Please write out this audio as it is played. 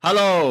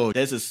Hello,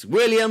 this is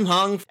William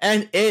Hung,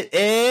 and it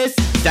is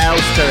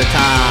Seltzer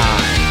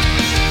time.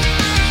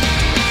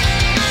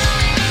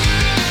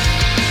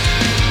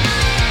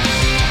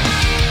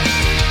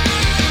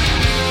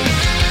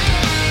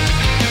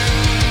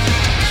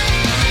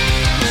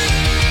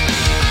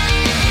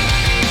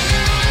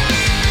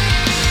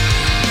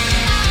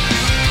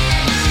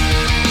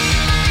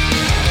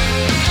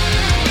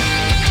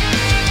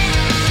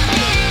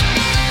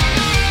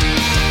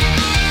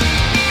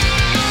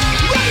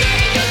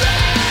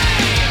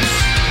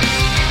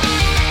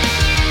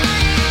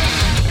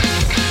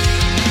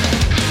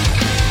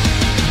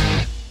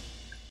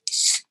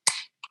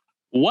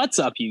 What's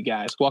up, you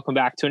guys? Welcome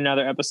back to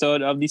another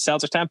episode of the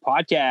Seltzer Time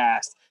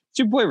Podcast. It's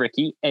your boy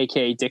Ricky,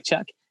 aka Dick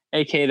Chuck,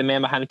 aka the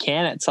man behind the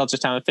can at Seltzer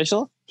Time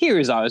Official. Here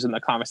is always in the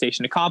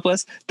conversation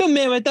accomplice, the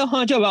man with the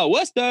hunch about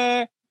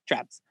Worcester,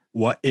 Travis.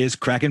 What is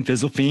crackin'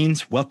 Fizzle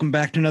Fiends? Welcome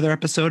back to another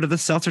episode of the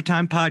Seltzer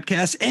Time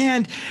Podcast.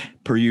 And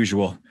per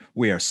usual,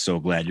 we are so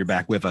glad you're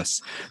back with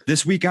us.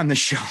 This week on the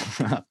show,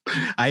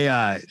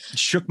 I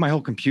shook my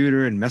whole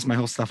computer and messed my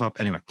whole stuff up.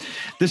 Anyway,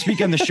 this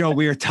week on the show,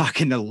 we are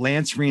talking to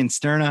Lance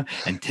Reenstierna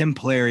and Tim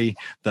Pilleri,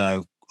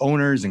 the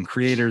owners and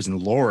creators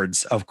and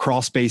lords of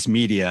Crawl Space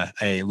Media,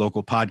 a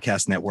local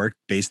podcast network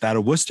based out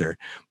of Worcester.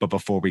 But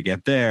before we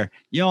get there,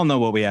 y'all know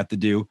what we have to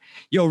do.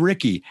 Yo,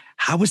 Ricky,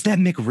 how was that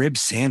McRib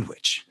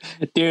sandwich?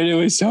 Dude, it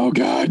was so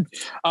good.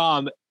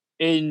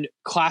 In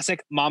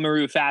classic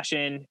Maura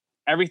fashion,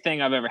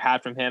 everything I've ever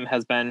had from him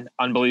has been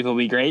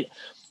unbelievably great.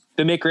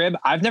 The McRib,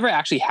 I've never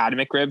actually had a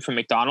McRib from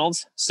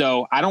McDonald's,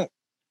 so I don't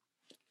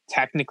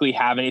technically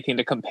have anything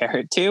to compare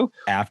it to.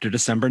 After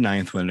December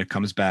 9th, when it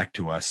comes back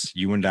to us,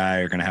 you and I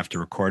are going to have to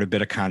record a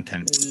bit of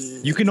content.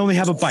 You can only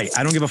have a bite.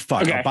 I don't give a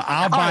fuck. Okay.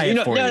 I'll buy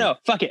it for you. No,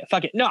 fuck it.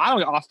 No,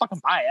 I'll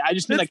fucking buy it. I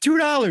just mean like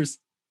 $2.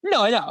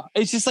 No, I know.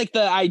 It's just like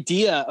the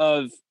idea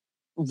of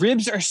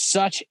ribs are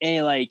such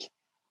a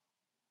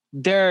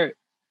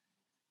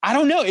I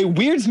don't know. It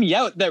weirds me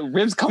out that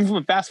ribs come from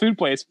a fast food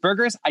place.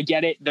 Burgers, I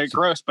get it. They're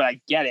gross, but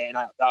I get it. And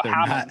I'll they're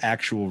have not them.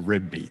 Actual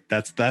rib meat.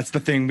 That's the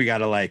thing we got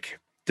to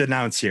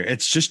denounce here.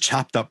 It's just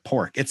chopped up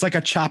pork. It's like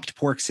a chopped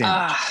pork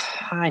sandwich.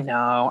 I know.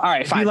 All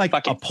right, fine. Like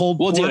a pulled pork.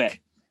 We'll do it.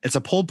 It's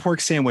a pulled pork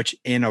sandwich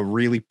in a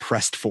really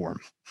pressed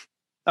form.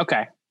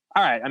 Okay.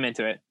 All right. I'm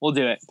into it. We'll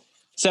do it.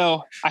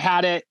 So I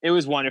had it. It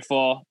was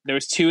wonderful. There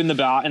was two in the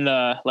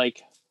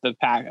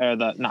pack, or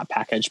the not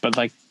package, but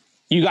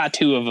you got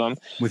two of them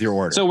with your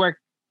order. So with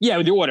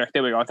your order.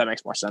 There we go. That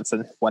makes more sense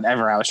than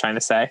whatever I was trying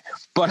to say.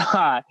 But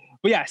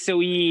yeah. So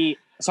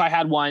I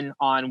had one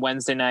on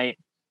Wednesday night,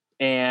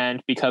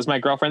 and because my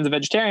girlfriend's a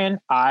vegetarian,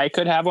 I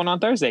could have one on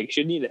Thursday.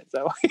 She didn't eat it,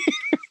 so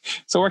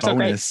so it works out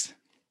great.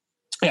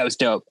 Yeah, it was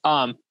dope.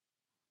 But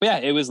yeah,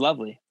 it was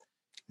lovely.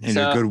 And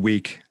a good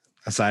week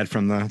aside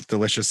from the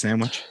delicious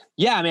sandwich.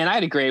 Yeah, man, I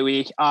had a great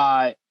week.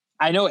 I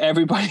know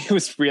everybody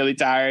was really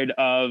tired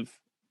of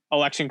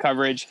election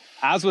coverage,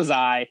 as was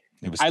I.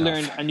 I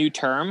learned a new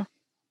term,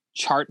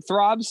 chart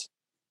throbs.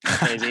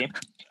 Crazy.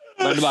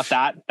 Learned about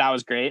that. That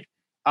was great.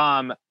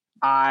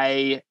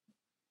 I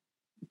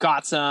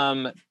got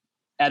some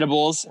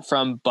edibles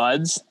from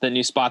Buds, the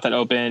new spot that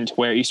opened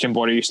where Eastern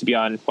Border used to be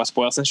on West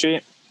Boylston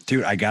Street.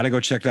 Dude, I got to go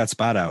check that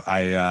spot out.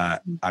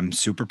 I'm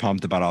super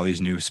pumped about all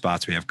these new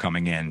spots we have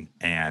coming in.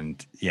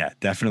 And yeah,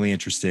 definitely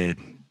interested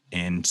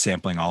in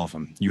sampling all of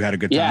them. You had a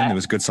good time? Yeah, it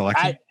was good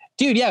selection?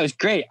 Dude, yeah, it was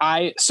great.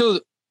 I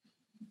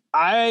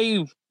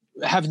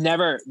have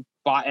never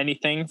bought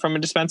anything from a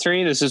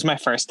dispensary. This is my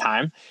first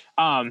time.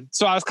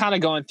 So I was kind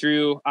of going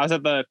through, I was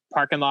at the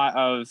parking lot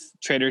of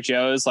Trader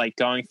Joe's,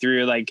 going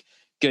through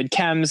Good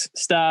Chems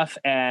stuff.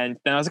 And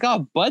then I was like,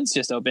 oh, Buds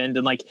just opened.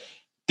 And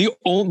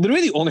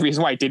literally the only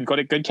reason why I didn't go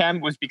to Good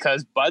Chem was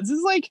because Buds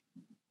is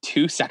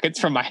 2 seconds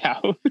from my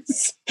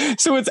house.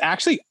 So it's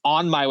actually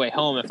on my way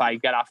home if I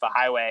get off the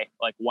highway,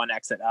 one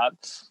exit up.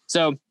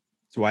 So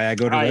that's why I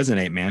go to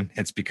Resonate, man.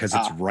 It's because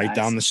it's right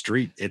down the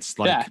street. It's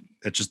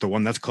it's just the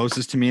one that's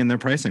closest to me, and their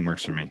pricing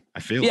works for me. I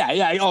feel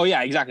Yeah. Oh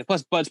yeah, exactly.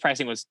 Plus Bud's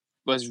pricing was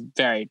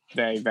very,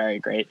 very, very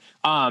great.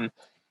 But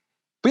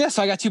yeah,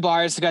 so I got 2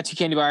 bars. I got 2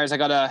 candy bars. I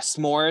got a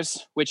s'mores,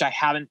 which I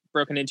haven't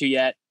broken into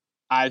yet.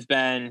 I've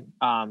been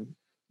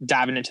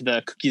diving into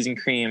the cookies and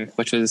cream,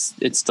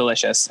 it's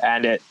delicious,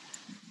 and it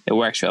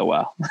works real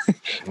well.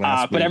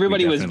 But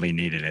everybody definitely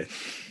needed it.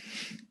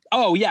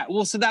 Oh yeah.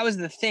 Well, so that was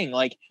the thing.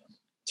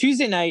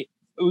 Tuesday night,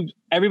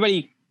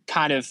 everybody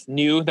kind of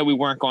knew that we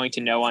weren't going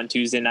to know on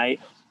Tuesday night,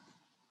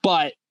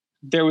 but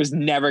there was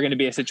never going to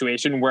be a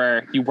situation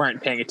where you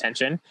weren't paying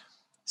attention.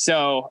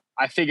 So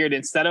I figured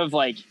instead of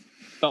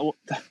the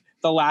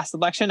last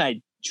election,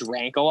 I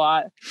drank a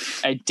lot.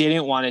 I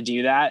didn't want to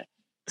do that.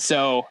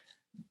 So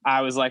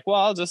I was like,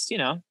 well, I'll just,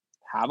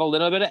 have a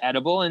little bit of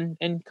edible and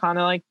kind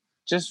of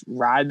just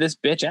ride this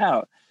bitch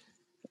out.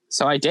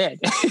 So I did.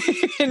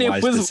 And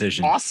wise it was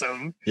decision.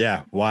 Awesome.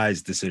 Yeah.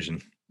 Wise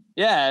decision.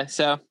 Yeah.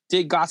 So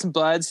got some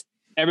Buds.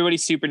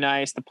 Everybody's super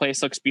nice. The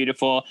place looks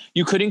beautiful.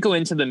 You couldn't go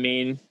into the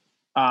main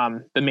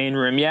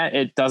room yet.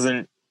 It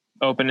doesn't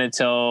open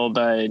until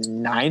the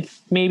 9th,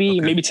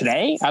 maybe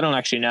today. I don't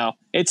actually know.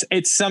 It's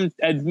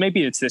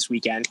maybe it's this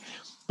weekend,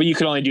 but you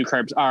could only do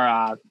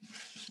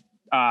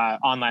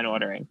online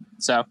ordering.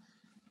 So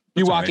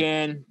you walk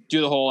in,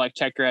 do the whole like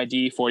check your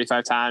ID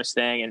 45 times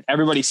thing, and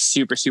everybody's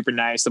super, super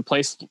nice. The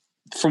place,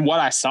 from what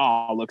I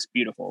saw, looks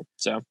beautiful.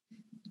 So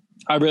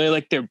I really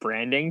like their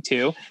branding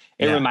too.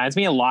 It reminds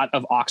me a lot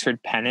of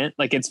Oxford Pennant.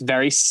 Like it's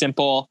very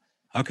simple.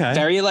 Okay.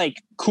 Very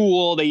like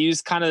cool. They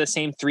use kind of the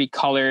same 3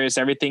 colors.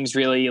 Everything's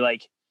really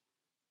like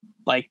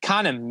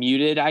kind of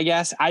muted, I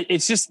guess.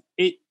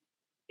 It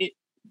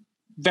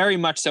very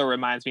much so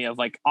reminds me of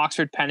like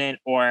Oxford Pennant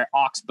or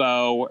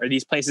Oxbow or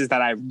these places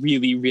that I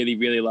really, really,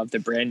 really love the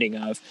branding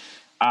of.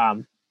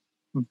 But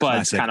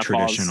classic, kind of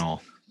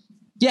traditional.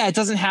 It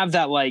doesn't have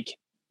that like,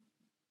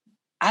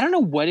 I don't know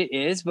what it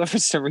is, but for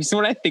some reason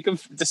when I think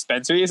of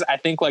dispensaries, I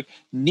think like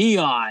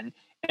neon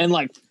and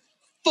like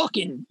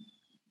fucking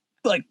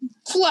like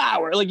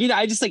flower. Like,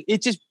 I just like,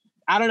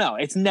 I don't know.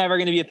 It's never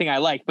going to be a thing I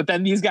like. But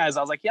then these guys,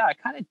 I was like, I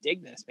kind of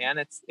dig this, man.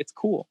 It's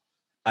cool.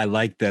 I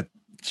like that.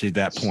 To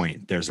that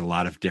point, there's a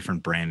lot of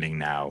different branding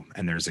now,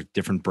 and there's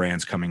different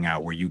brands coming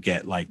out where you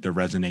get like the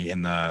Resonate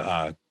and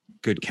the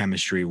Good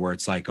Chemistry, where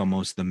it's like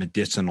almost the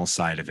medicinal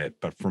side of it.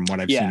 But from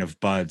what I've seen of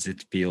buds,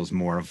 it feels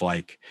more of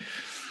like,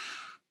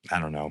 I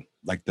don't know,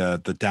 like the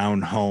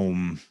down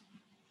home,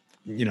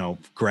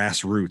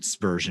 grassroots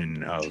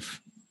version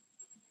of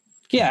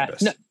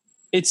cannabis. No,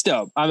 it's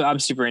dope. I'm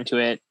super into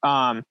it.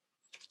 So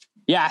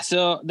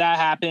that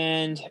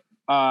happened.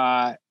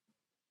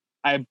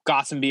 I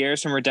got some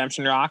beers from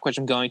Redemption Rock, which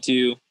I'm going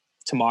to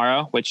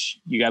tomorrow, which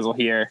you guys will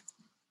hear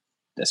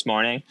this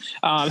morning.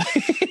 Or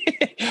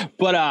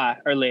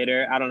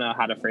later. I don't know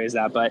how to phrase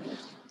that, but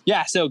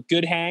so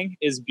Good Hang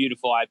is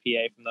beautiful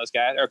IPA from those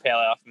guys, or pale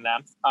ale from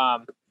them.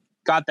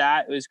 Got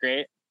that. It was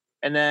great.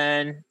 And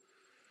then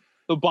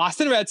the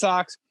Boston Red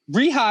Sox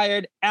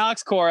rehired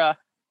Alex Cora.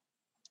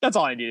 That's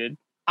all I needed.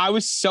 I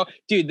was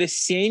the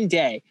same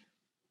day.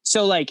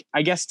 So like,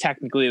 I guess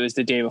technically it was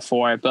the day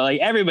before, but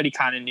like everybody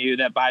kind of knew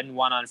that Biden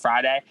won on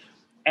Friday,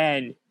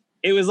 and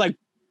it was like,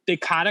 they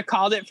kind of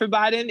called it for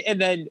Biden. And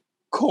then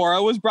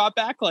Cora was brought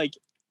back. Like,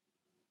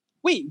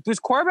 wait, was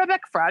Cora brought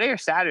back Friday or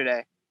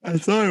Saturday? I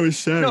thought it was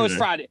Saturday. No, it was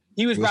Friday.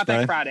 He was brought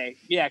back Friday.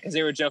 Yeah. Cause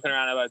they were joking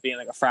around about it being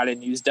like a Friday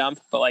news dump,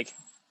 but like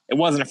it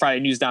wasn't a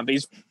Friday news dump.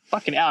 He's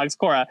fucking Alex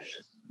Cora.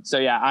 So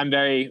yeah, I'm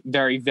very,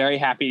 very, very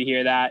happy to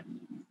hear that.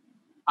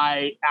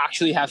 I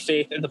actually have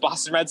faith in the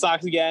Boston Red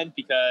Sox again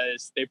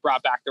because they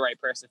brought back the right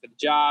person for the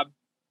job.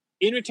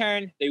 In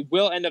return, they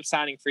will end up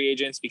signing free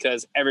agents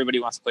because everybody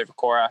wants to play for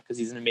Cora because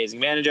he's an amazing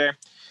manager.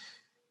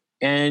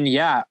 And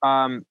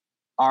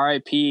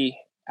RIP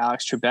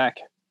Alex Trebek.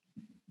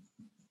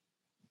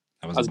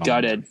 I was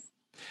gutted.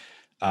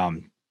 How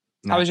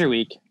was your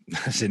week?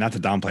 See, not to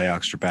downplay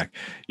Alex Trebek.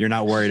 You're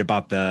not worried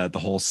about the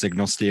whole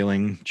signal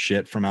stealing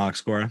shit from Alex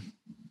Cora?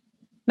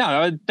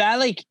 No, that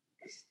like,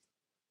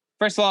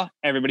 first of all,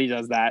 everybody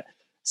does that.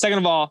 Second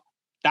of all,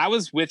 that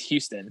was with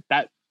Houston.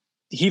 That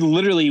he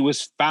literally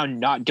was found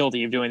not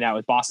guilty of doing that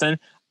with Boston.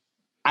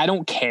 I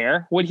don't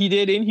care what he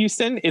did in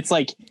Houston. It's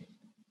like,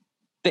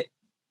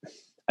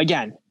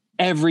 again,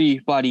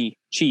 everybody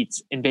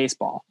cheats in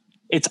baseball.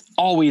 It's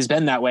always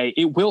been that way.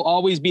 It will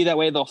always be that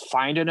way. They'll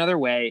find another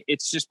way.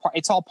 It's just,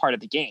 it's all part of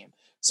the game.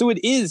 So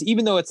it is,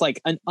 even though it's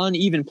like an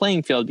uneven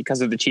playing field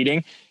because of the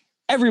cheating,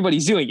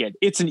 everybody's doing it.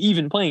 It's an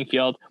even playing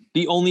field.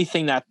 The only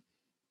thing that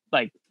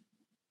like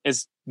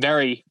is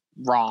very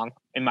wrong,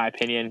 in my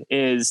opinion,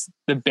 is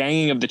the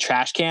banging of the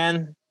trash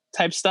can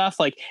type stuff.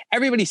 Like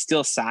everybody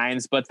still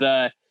signs, but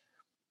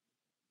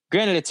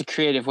granted it's a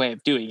creative way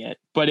of doing it,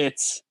 but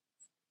it's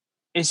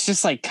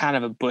just like kind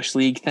of a bush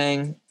league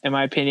thing, in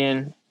my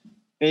opinion.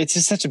 It's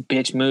just such a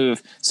bitch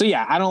move. So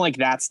yeah, I don't like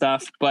that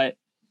stuff, but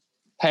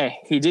hey,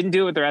 he didn't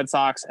do it with the Red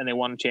Sox and they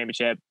won a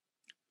championship.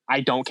 I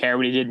don't care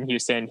what he did in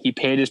Houston. He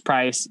paid his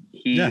price.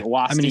 He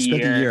lost he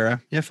spent a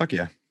year. Yeah, fuck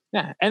yeah.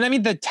 Yeah. And I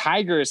mean, the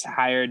Tigers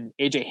hired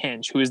AJ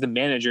Hinch, who is the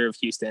manager of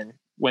Houston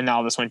when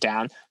all this went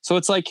down. So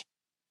it's like,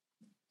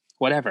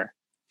 whatever.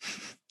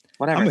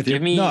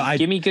 Give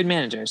me good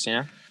managers, you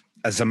know?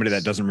 As somebody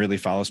that doesn't really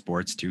follow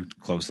sports too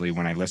closely,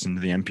 when I listened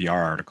to the NPR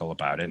article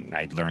about it and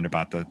I learned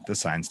about the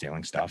sign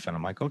stealing stuff, and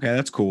I'm like, okay,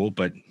 that's cool,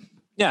 but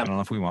I don't know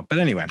if we want. But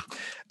anyway,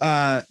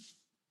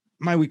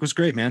 my week was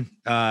great, man.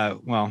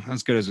 Well,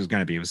 as good as it was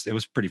going to be. It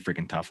was pretty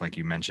freaking tough, like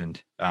you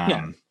mentioned.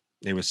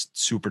 It was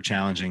super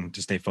challenging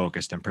to stay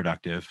focused and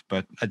productive,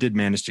 but I did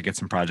manage to get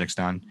some projects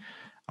done.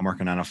 I'm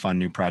working on a fun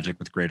new project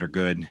with Greater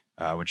Good,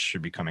 which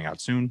should be coming out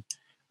soon.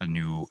 A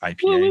new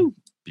IPA,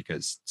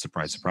 because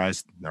surprise,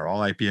 surprise, they're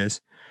all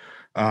IPAs.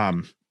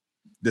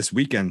 This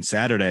weekend,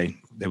 Saturday,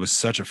 it was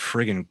such a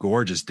friggin'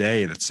 gorgeous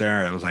day that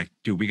Sarah was like,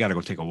 dude, we got to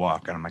go take a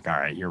walk. And I'm like, all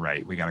right, you're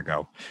right. We got to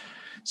go.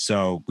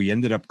 So we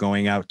ended up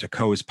going out to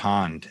Coe's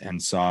Pond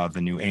and saw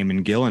the new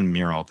Eamon Gillen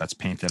mural that's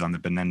painted on the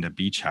Benenda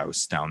Beach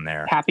House down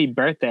there. Happy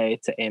birthday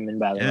to Eamon,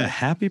 by the way. Yeah,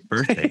 happy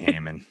birthday,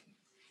 Eamon.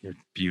 You're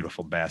a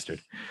beautiful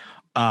bastard.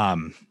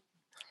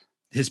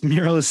 His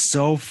mural is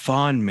so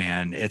fun,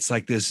 man. It's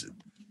like this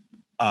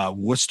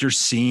Worcester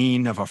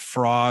scene of a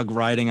frog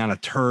riding on a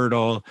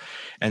turtle,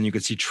 and you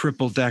could see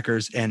triple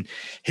deckers, and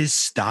his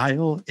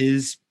style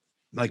is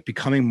like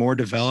becoming more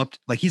developed.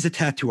 Like he's a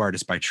tattoo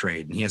artist by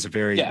trade, and he has a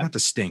very not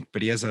distinct,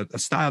 but he has a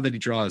style that he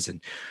draws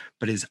in.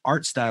 But his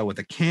art style with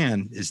a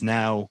can is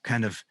now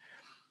kind of,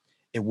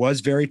 it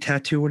was very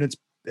tattoo in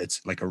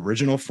it's like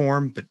original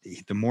form, but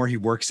the more he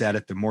works at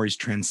it, the more he's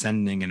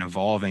transcending and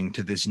evolving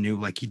to this new,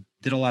 like he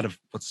did a lot of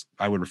what's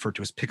I would refer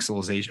to as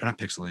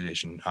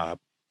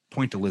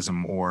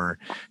pointillism or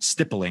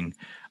stippling,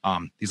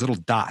 these little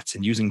dots,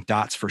 and using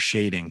dots for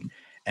shading.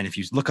 And if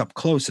you look up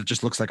close, it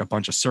just looks like a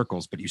bunch of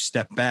circles, but you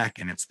step back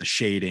and it's the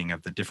shading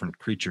of the different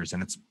creatures.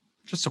 And it's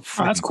just so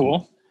that's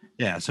cool.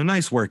 Yeah. So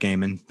nice work,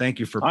 Eamon. Thank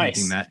you for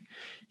painting that.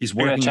 He's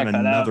working on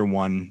another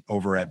one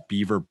over at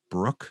Beaver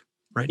Brook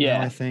right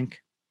now, I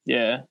think.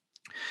 Yeah.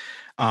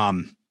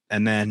 And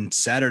then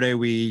Saturday,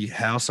 we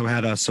also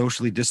had a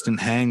socially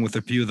distant hang with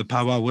a few of the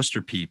Powwow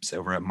Worcester peeps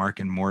over at Mark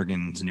and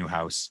Morgan's new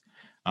house.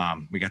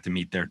 We got to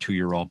meet their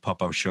 2-year-old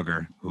Puppo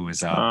Sugar, who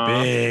is a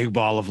big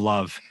ball of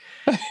love.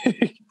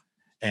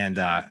 And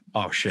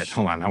oh shit,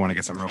 hold on, I want to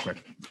get something real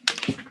quick.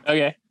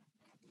 Okay.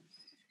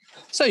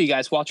 So you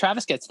guys, while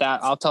Travis gets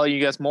that, I'll tell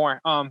you guys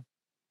more.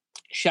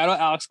 Shout out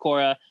Alex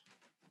Cora.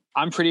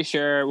 I'm pretty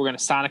sure we're gonna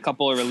sign a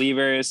couple of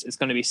relievers. It's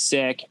gonna be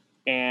sick.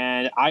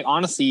 And I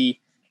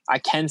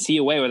can see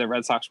a way where the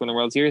Red Sox win the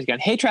World Series again.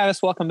 Hey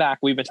Travis, welcome back.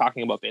 We've been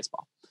talking about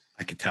baseball.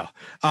 I could tell.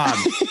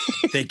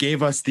 They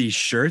gave us these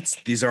shirts.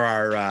 These are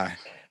our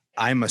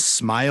I'm a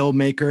Smile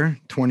Maker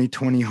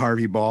 2020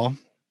 Harvey Ball.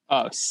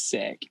 Oh,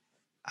 sick.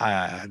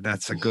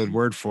 That's a good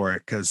word for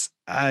it, because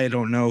I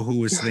don't know who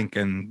was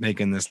thinking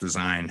making this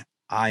design.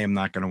 I am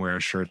not going to wear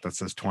a shirt that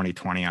says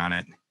 2020 on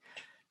it.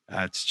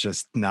 That's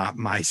just not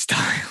my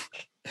style.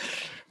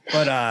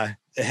 But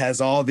it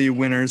has all the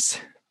winners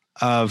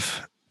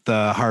of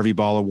the Harvey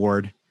Ball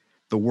Award,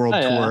 the World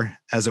Tour,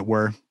 as it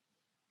were.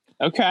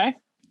 Okay.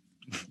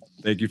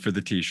 Thank you for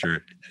the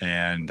t-shirt,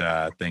 and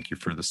thank you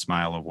for the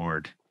Smile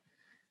Award.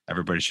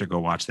 Everybody should go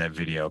watch that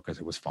video because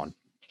it was fun.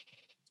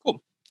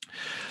 Cool.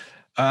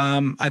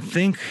 I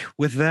think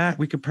with that,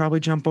 we could probably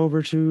jump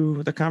over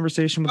to the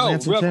conversation with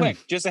Lance and Tim. Quick,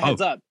 just a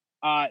heads up.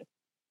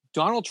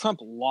 Donald Trump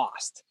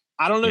lost.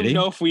 I don't even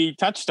know if we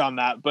touched on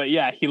that, but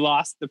yeah, he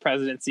lost the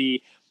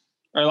presidency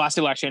or last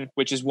election,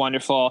 which is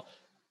wonderful.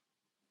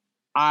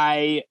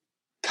 I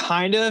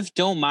kind of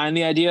don't mind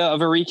the idea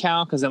of a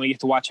recount because then we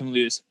get to watch him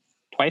lose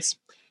twice.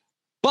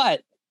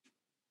 But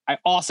I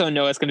also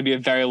know it's going to be a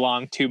very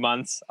long 2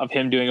 months of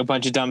him doing a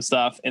bunch of dumb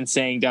stuff and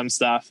saying dumb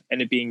stuff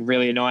and it being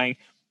really annoying.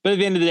 But at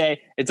the end of the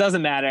day, it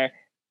doesn't matter.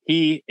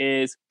 He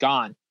is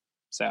gone.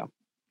 So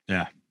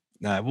yeah,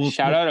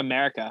 shout out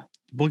America.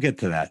 We'll get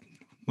to that.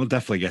 We'll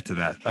definitely get to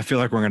that. I feel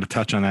like we're going to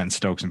touch on that in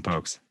Stokes and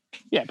Pokes.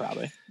 Yeah,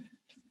 probably.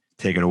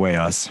 Take it away,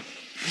 us.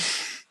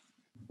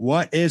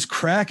 What is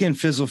cracking,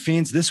 Fizzle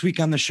Fiends? This week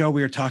on the show,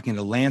 we are talking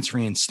to Lance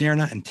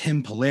Reenstierna and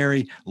Tim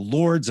Pilleri,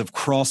 lords of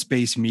Crawl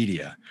Space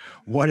Media.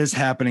 What is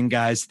happening,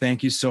 guys?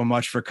 Thank you so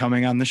much for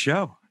coming on the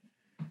show.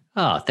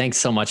 Oh, thanks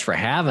so much for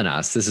having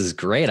us. This is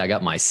great. I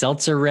got my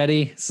seltzer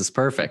ready. This is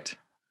perfect.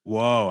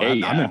 Whoa,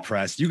 I'm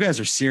impressed. You guys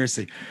are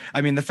seriously,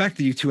 I mean, the fact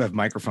that you two have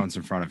microphones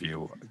in front of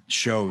you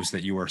shows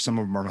that you are some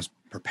of our most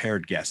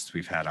prepared guests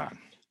we've had on.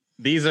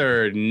 These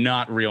are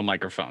not real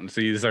microphones.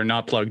 These are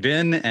not plugged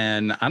in,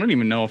 and I don't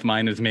even know if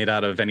mine is made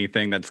out of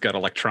anything that's got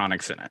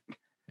electronics in it.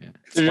 Yeah.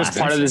 They're just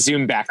part of the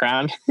Zoom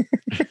background.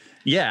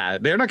 Yeah,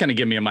 they're not going to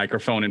give me a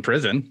microphone in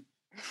prison.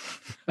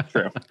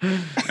 True.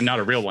 And not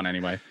a real one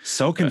anyway.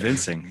 So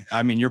convincing.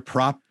 I mean, your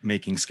prop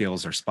making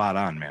skills are spot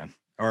on, man.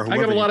 Or I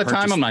got a lot of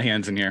time on my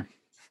hands in here.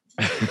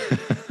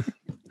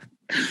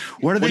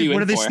 What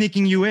are they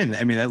sneaking you in?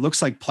 I mean, that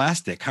looks like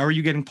plastic. How are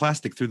you getting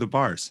plastic through the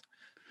bars?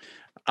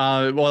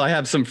 Well, I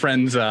have some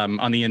friends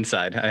on the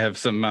inside. I have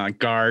some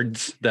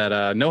guards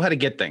that know how to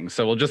get things.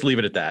 So we'll just leave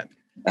it at that.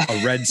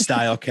 A red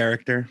style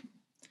character.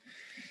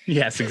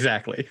 Yes,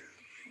 exactly.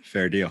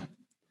 Fair deal.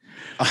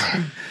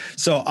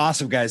 So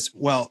awesome, guys.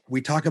 Well,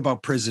 we talk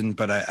about prison,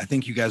 but I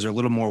think you guys are a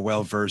little more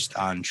well-versed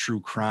on true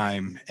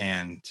crime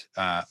and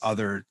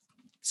other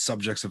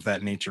subjects of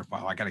that nature.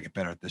 Wow, I got to get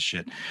better at this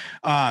shit.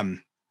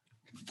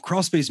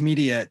 Crawl Space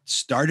Media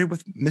started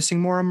with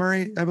Missing Maura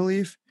Murray, I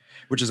believe,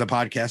 which is a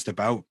podcast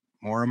about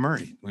Maura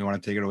Murray. We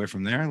want to take it away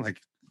from there.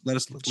 Like, let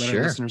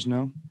our listeners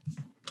know.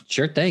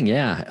 Sure thing.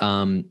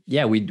 Yeah.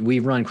 We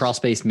run Crawl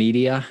Space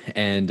Media,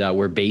 and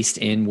we're based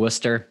in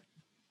Worcester.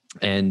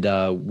 And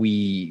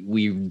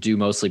we do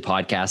mostly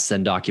podcasts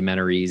and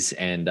documentaries.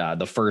 And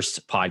the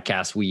first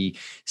podcast we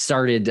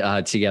started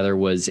together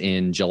was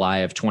in July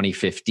of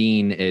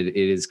 2015. It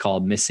is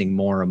called Missing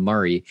Maura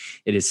Murray.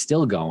 It is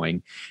still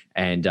going.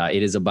 And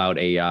it is about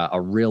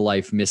a real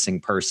life missing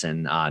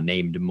person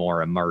named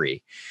Maura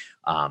Murray.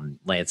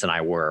 Lance and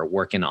I were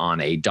working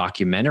on a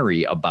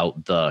documentary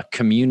about the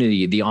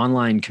community, the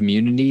online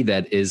community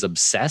that is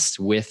obsessed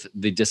with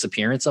the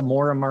disappearance of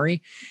Maura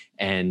Murray.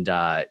 And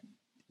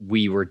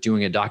we were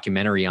doing a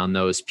documentary on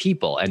those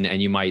people. And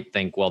you might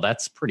think, well,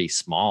 that's pretty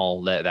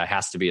small. That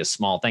has to be a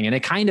small thing. And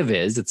it kind of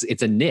is.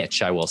 It's a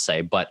niche, I will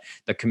say. But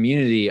the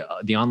community,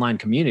 the online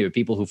community of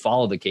people who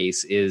follow the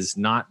case is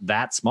not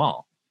that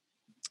small.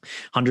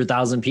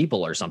 100,000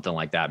 people or something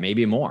like that,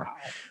 maybe more,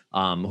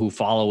 who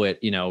follow it,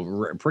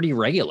 pretty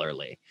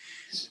regularly.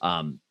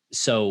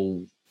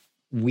 So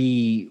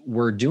we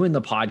were doing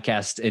the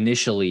podcast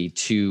initially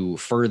to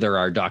further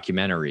our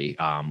documentary,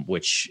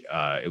 which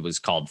it was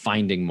called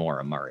Finding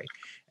Maura Murray.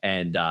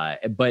 And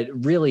but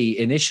really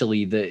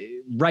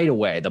initially right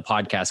away the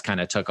podcast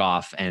kind of took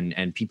off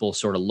and people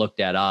sort of looked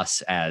at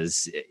us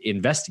as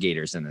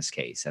investigators in this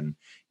case. And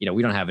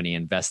we don't have any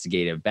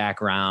investigative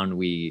background.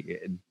 We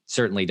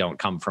certainly don't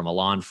come from a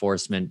law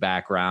enforcement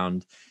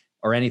background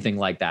or anything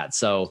like that.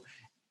 So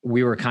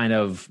we kind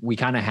of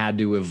had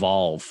to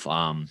evolve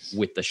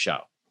with the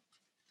show.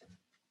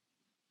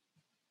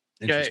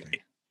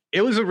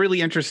 It was a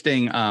really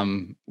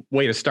interesting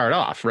way to start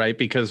off, right?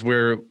 Because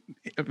we're,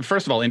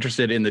 first of all,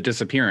 interested in the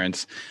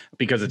disappearance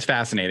because it's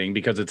fascinating,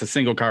 because it's a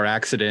single car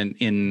accident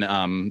in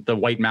the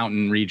White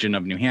Mountain region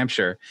of New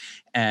Hampshire,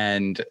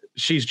 and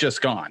she's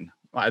just gone.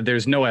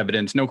 There's no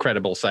evidence, no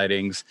credible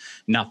sightings,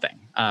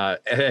 nothing.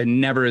 It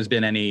never has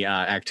been any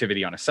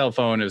activity on a cell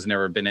phone. There's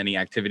never been any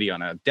activity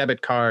on a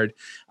debit card,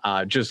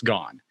 just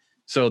gone.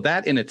 So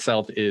that in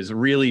itself is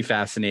really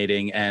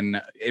fascinating,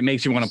 and it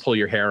makes you want to pull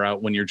your hair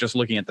out when you're just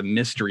looking at the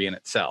mystery in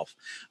itself.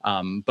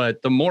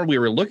 But the more we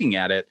were looking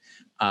at it,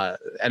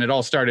 and it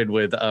all started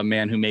with a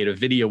man who made a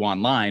video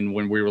online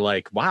when we were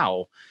like,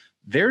 wow,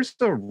 there's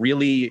a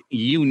really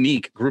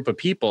unique group of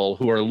people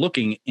who are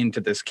looking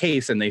into this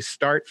case, and they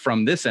start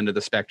from this end of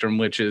the spectrum,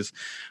 which is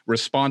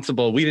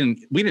responsible. We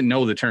didn't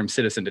know the term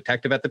citizen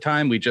detective at the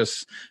time. We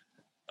just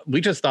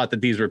thought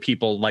that these were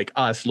people like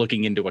us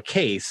looking into a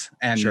case.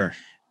 And sure.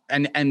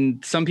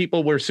 And some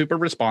people were super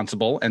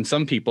responsible, and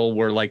some people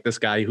were like this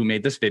guy who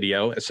made this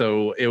video.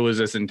 So it was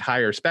this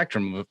entire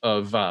spectrum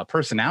of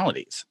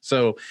personalities.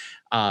 So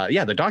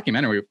the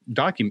documentary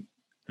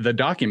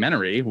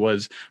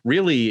was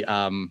really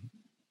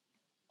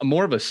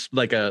more of a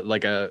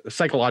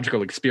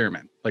psychological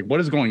experiment. Like, what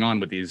is going on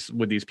with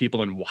these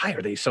people, and why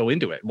are they so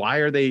into it? Why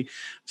are they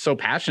so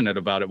passionate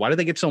about it? Why do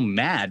they get so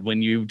mad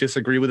when you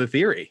disagree with a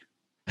theory?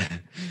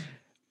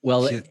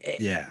 Well,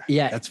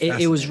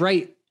 it was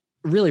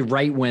really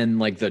right when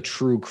like the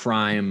true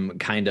crime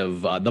kind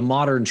of the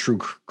modern true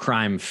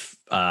crime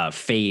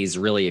phase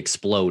really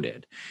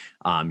exploded,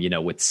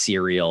 with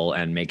Serial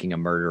and Making a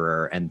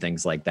Murderer and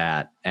things like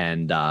that.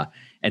 And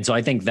so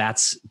I think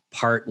that's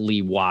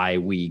partly why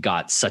we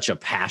got such a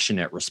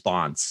passionate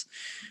response,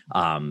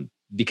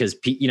 because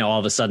all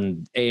of a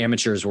sudden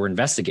amateurs were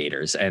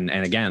investigators. And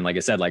again, like I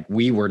said, like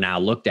we were now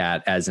looked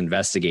at as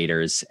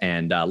investigators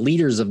and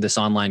leaders of this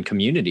online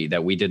community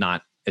that we did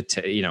not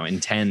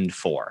intend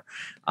for.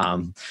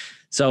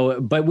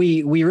 But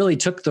we really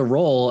took the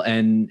role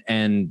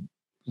and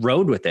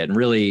rode with it and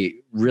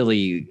really,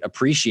 really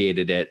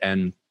appreciated it.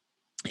 And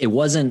it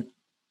wasn't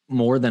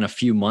more than a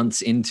few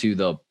months into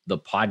the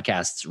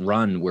podcast's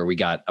run where we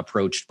got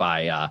approached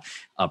by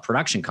a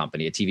production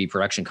company, a TV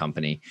production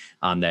company,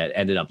 that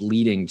ended up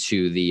leading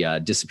to the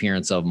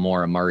disappearance of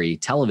Maura Murray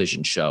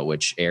television show,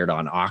 which aired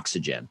on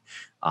Oxygen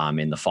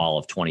in the fall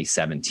of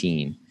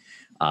 2017.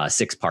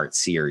 6-part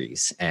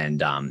series.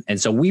 And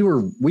so we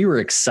were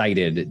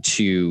excited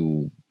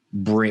to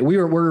bring,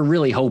 we're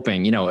really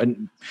hoping,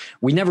 and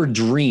we never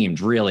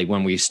dreamed really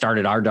when we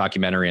started our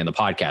documentary and the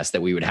podcast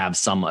that we would have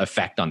some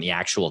effect on the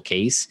actual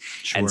case.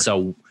 Sure. And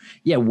so,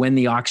 when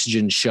the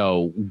Oxygen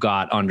show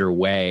got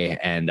underway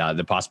and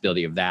the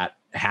possibility of that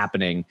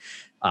happening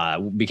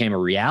became a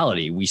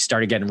reality, we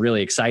started getting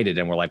really excited,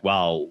 and we're like,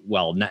 well,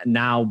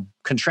 now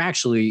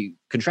contractually,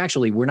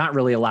 we're not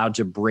really allowed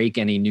to break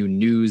any new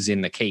news in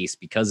the case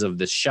because of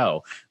this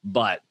show,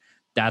 but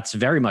that's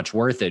very much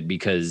worth it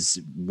because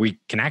we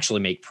can actually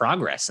make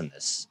progress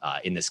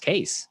in this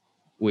case.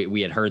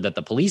 We had heard that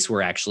the police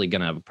were actually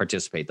going to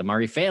participate. The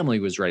Murray family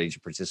was ready to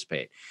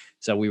participate.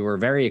 So we were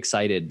very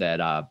excited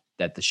that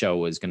the show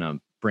was going to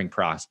bring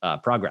progress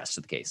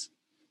to the case.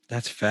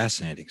 That's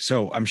fascinating.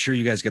 So I'm sure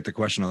you guys get the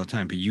question all the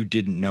time, but you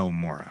didn't know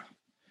Maura.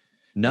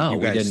 No,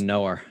 we didn't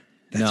know her.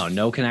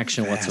 No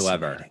connection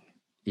whatsoever.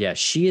 Yeah,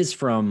 she is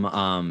from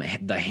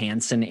the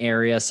Hanson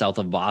area, south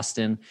of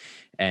Boston.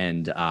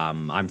 And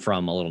I'm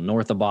from a little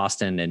north of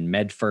Boston in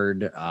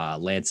Medford.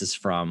 Lance is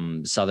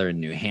from southern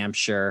New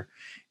Hampshire.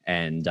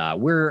 And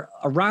we're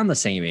around the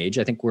same age.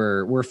 I think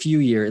we're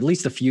at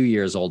least a few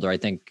years older. I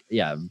think,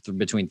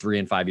 between 3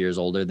 and 5 years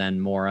older than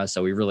Maura.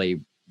 So we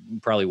really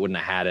probably wouldn't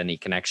have had any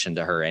connection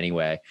to her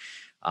anyway.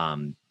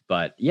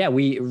 But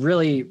we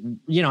really,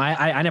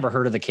 I never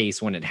heard of the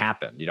case when it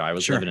happened. I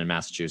was living in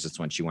Massachusetts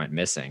when she went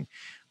missing.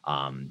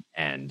 And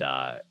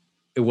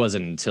it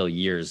wasn't until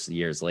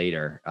years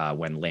later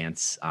when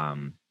Lance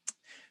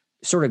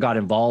sort of got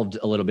involved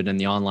a little bit in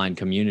the online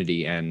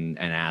community and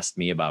asked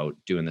me about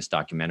doing this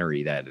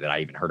documentary that I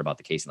even heard about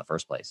the case in the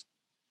first place.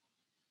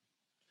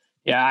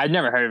 Yeah, I'd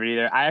never heard of it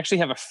either. I actually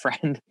have a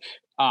friend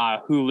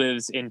who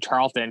lives in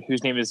Charlton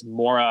whose name is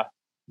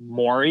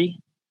Maury.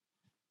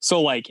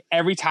 So like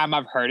every time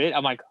I've heard it,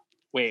 I'm like,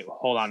 wait,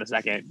 hold on a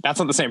second. That's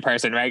not the same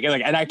person, right?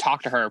 Like, and I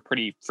talk to her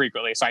pretty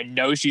frequently, so I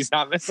know she's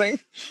not missing.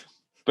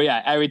 But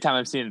yeah, every time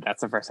I've seen it,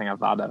 that's the first thing I've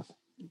thought of.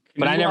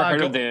 But I never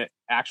heard of the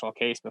actual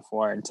case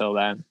before until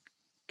then.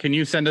 Can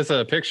you send us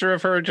a picture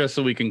of her just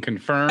so we can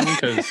confirm?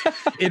 Because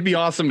it'd be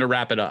awesome to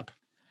wrap it up.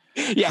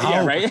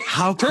 Yeah, right.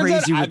 How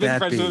crazy would that be? I've been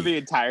friends with her the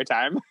entire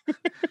time.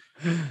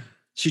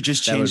 She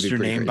just changed her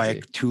name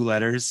by 2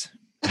 letters.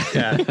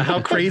 Yeah.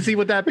 How crazy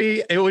would that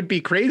be? It would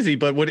be crazy,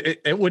 but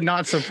it would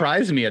not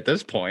surprise me at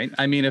this point.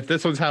 I mean, if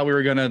this was how we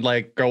were going to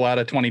like go out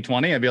of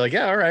 2020, I'd be like,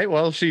 yeah, all right.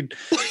 Well, she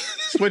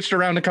switched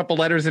around a couple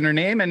letters in her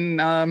name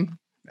and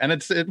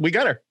we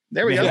got her.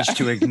 There we go. Managed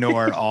to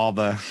ignore all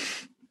the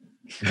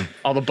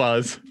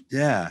buzz.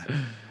 Yeah.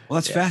 Well,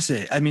 that's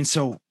fascinating. I mean,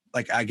 so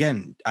like,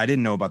 again, I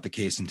didn't know about the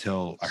case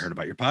until I heard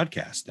about your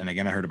podcast. And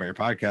again, I heard about your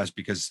podcast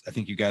because I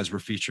think you guys were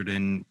featured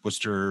in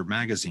Worcester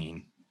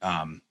magazine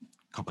a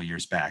couple of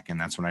years back. And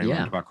that's when I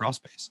learned about crawl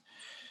space.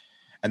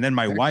 And then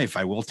my wife,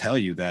 I will tell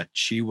you that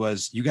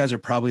you guys are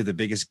probably the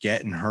biggest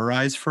get in her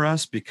eyes for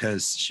us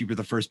because she were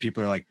the first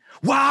people who are like,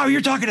 wow,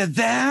 you're talking to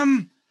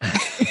them.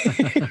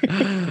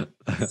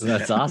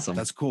 That's awesome.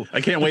 That's cool.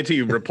 I can't wait till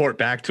you report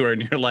back to her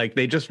and you're like,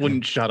 they just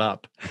wouldn't shut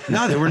up.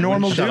 No, they were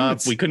normal shut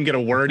dudes. Up. We couldn't get a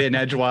word in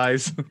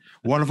edgewise.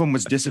 One of them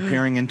was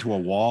disappearing into a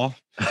wall.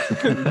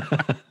 The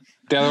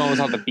other one was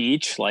on the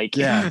beach. Like,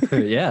 yeah,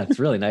 it's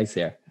really nice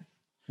here.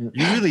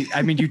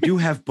 You do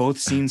have both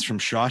scenes from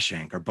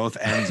Shawshank or both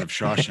ends of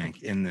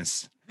Shawshank in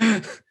this.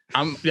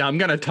 I'm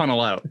gonna tunnel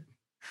out.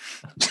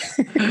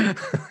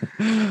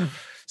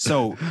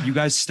 So you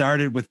guys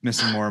started with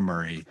Missing Maura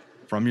Murray.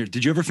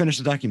 Did you ever finish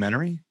the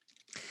documentary?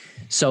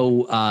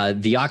 So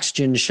the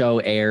Oxygen show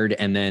aired,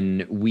 and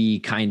then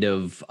we kind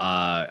of,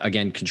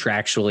 again,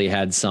 contractually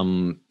had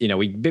some,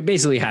 we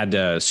basically had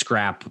to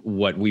scrap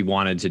what we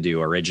wanted to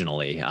do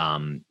originally.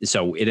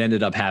 So it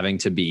ended up having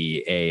to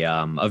be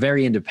a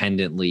very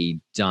independently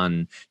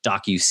done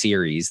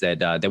docu-series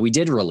that we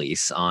did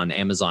release on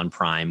Amazon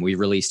Prime. We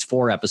released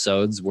 4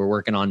 episodes. We're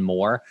working on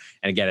more.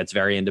 And again, it's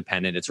very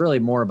independent. It's really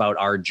more about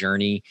our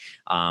journey.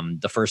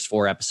 The first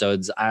 4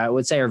 episodes, I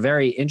would say, are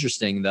very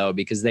interesting, though,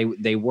 because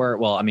they were,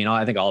 well, I mean,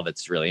 I think all of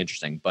it's really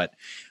interesting, but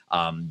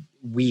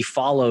we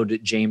followed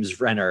James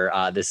Renner,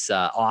 this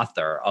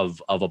author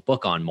of a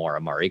book on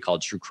Maura Murray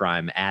called True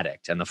Crime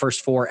Addict. And the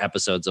first 4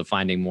 episodes of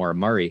Finding Maura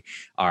Murray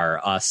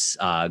are us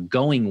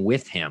going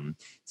with him.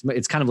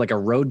 It's kind of like a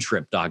road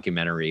trip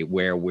documentary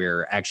where we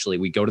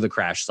go to the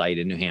crash site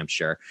in New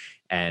Hampshire,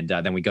 and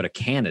then we go to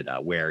Canada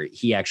where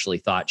he actually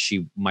thought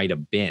she might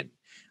have been.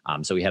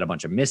 So we had a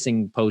bunch of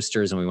missing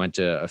posters, and we went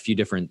to a few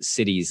different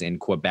cities in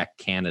Quebec,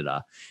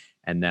 Canada.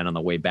 And then on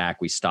the way back,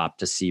 we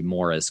stopped to see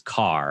Maura's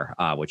car,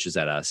 which is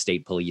at a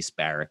state police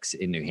barracks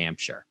in New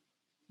Hampshire.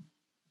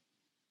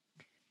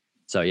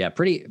 So yeah,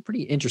 pretty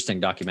interesting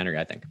documentary,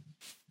 I think.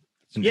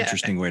 It's an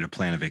interesting way to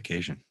plan a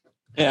vacation.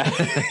 Yeah.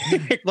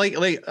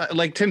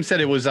 like Tim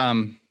said, it was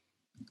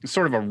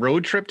sort of a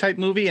road trip type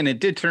movie, and it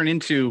did turn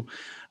into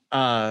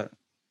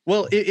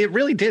it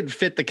really did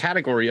fit the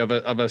category of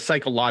a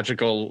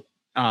psychological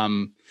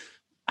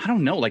I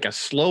don't know, like a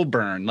slow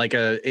burn, like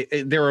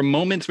there were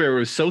moments where it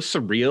was so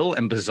surreal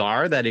and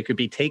bizarre that it could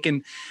be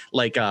taken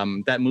like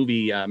that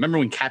movie. Remember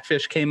when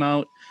Catfish came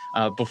out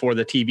before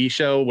the TV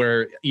show,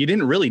 where you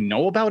didn't really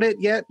know about it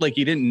yet? Like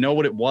you didn't know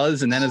what it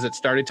was. And then as it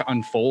started to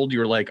unfold, you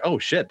were like, oh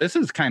shit, this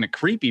is kind of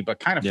creepy, but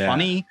kind of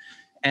funny.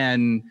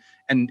 And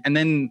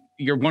then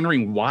you're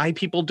wondering why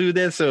people do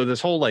this. So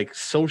this whole like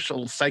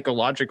social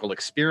psychological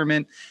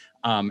experiment.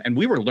 And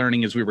we were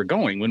learning as we were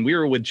going. When we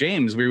were with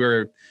James, we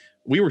were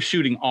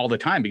shooting all the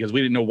time because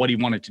we didn't know what he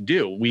wanted to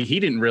do. He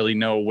didn't really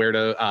know where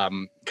to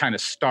kind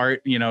of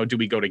start. Do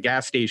we go to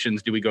gas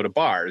stations? Do we go to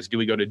bars? Do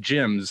we go to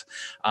gyms?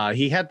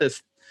 He had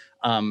this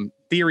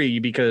theory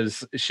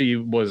because she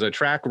was a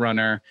track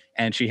runner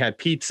and she had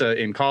pizza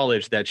in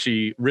college that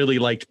she really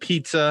liked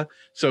pizza.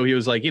 So he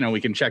was like,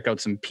 we can check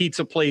out some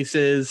pizza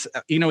places.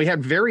 He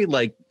had very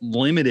like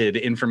limited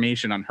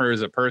information on her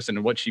as a person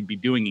and what she'd be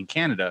doing in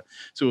Canada.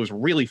 So it was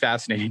really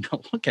fascinating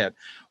to look at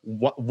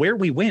where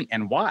we went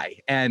and why.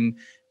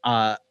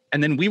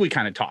 And then we would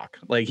kind of talk.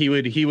 Like he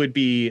would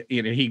be,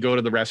 he'd go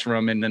to the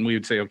restroom and then we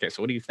would say, okay,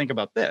 so what do you think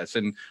about this?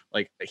 And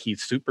like,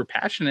 he's super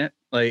passionate.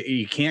 Like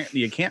you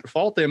can't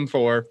fault him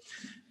for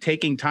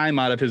taking time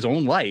out of his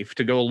own life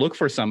to go look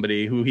for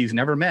somebody who he's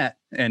never met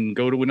and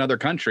go to another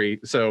country.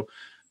 So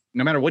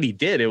no matter what he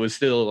did, it was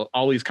still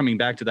always coming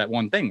back to that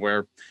one thing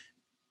where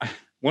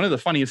one of the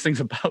funniest things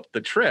about the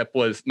trip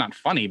was not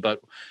funny,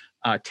 but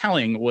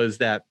telling was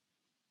that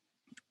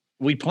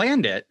we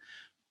planned it.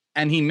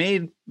 And he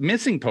made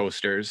missing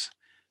posters,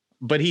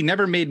 but he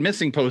never made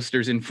missing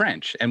posters in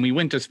French. And we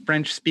went to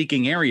French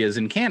speaking areas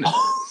in Canada.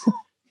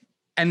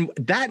 And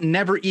that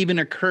never even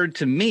occurred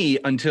to me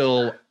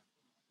until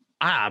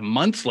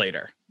months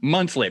later.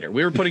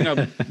 We were putting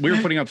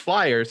up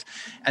flyers.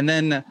 And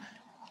then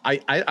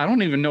I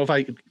don't even know if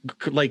I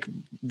could like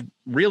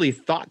really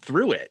thought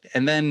through it.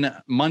 And then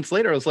months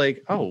later, I was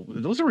like, oh,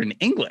 those are in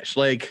English.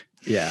 Like,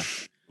 Yeah.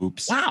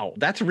 Oops. wow,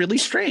 that's really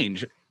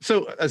strange.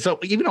 So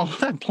even all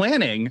that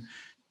planning,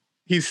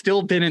 he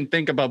still didn't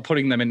think about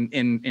putting them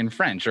in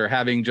French or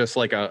having just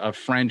like a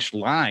French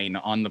line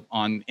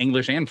on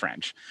English and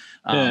French.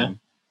 Yeah.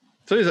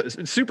 So it was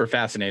a super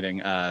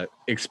fascinating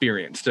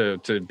experience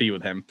to be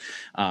with him.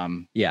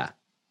 Yeah.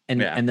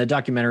 And the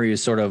documentary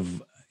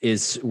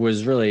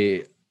was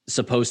really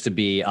supposed to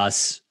be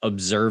us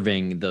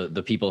observing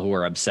the people who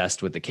are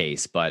obsessed with the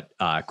case, but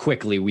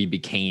quickly we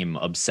became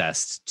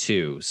obsessed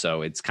too.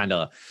 So it's kind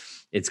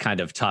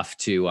of tough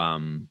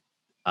to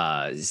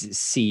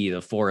see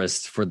the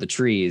forest for the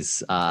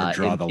trees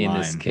in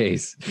this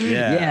case.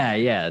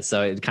 Yeah.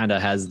 So it kind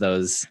of has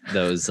those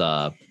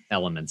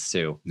elements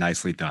too.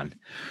 Nicely done.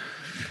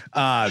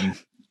 I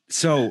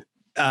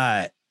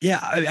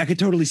could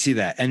totally see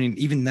that. I mean,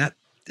 even that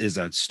is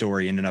a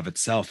story in and of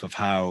itself of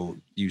how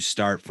you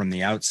start from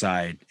the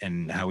outside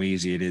and how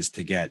easy it is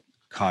to get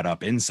caught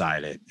up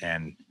inside it.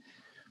 And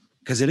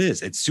because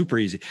it's super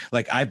easy.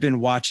 Like I've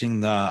been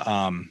watching the,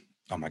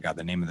 oh my God,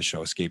 the name of the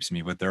show escapes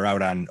me, but they're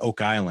out on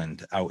Oak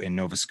Island out in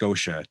Nova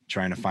Scotia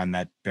trying to find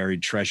that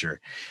buried treasure.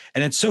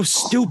 And it's so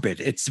stupid.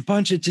 It's a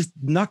bunch of just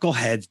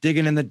knuckleheads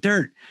digging in the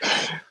dirt,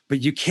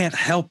 but you can't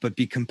help but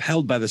be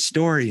compelled by the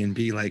story and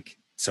be like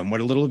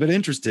somewhat a little bit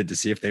interested to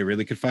see if they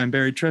really could find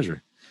buried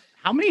treasure.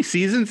 How many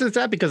seasons is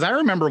that? Because I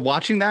remember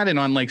watching that, and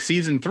on like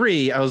season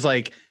 3, I was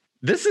like,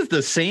 this is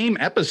the same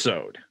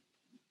episode.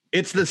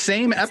 It's the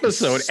same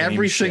episode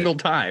every single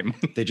time.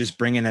 They just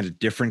bring in a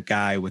different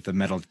guy with the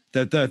metal.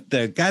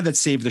 The guy that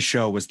saved the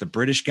show was the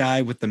British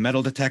guy with the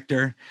metal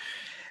detector.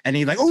 And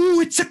he's like, oh,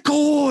 it's a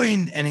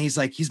coin. And he's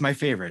like, he's my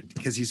favorite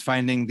because he's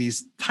finding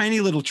these tiny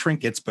little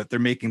trinkets, but they're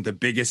making the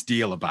biggest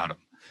deal about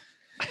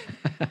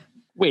them.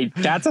 Wait,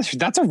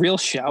 that's a real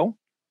show?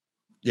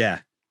 Yeah.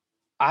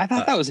 I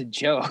thought that was a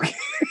joke.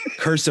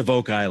 Curse of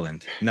Oak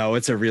Island. No,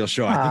 it's a real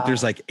show. I think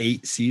there's like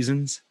 8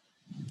 seasons.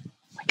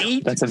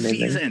 8 That's amazing.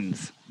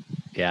 seasons.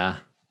 Yeah.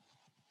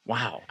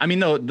 Wow. I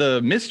mean,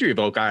 the mystery of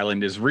Oak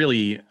Island is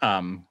really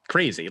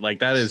crazy. Like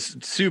that is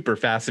super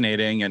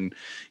fascinating. And,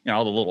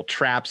 all the little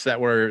traps that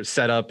were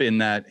set up in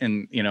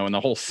the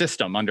whole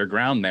system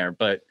underground there.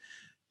 But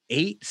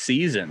 8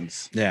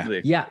 seasons. Yeah.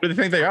 What do they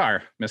think they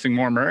are? Missing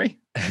Maura Murray?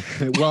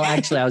 Well,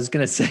 actually, I was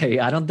going to say,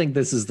 I don't think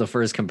this is the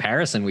first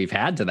comparison we've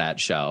had to that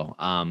show,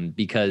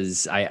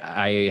 because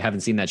I haven't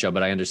seen that show,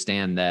 but I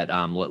understand that,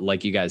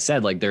 like you guys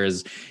said, like there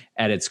is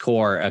at its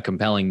core a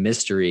compelling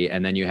mystery,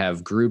 and then you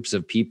have groups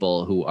of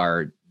people who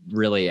are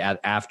really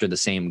after the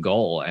same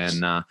goal.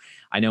 And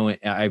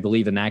I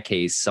believe in that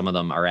case, some of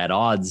them are at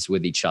odds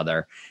with each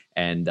other.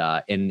 And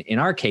in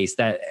our case,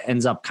 that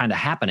ends up kind of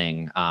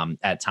happening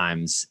at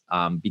times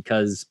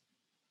because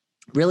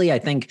really, I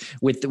think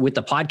with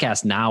the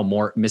podcast now,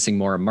 Missing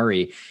Maura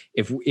Murray,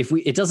 if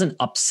it doesn't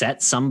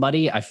upset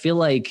somebody, I feel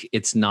like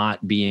it's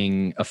not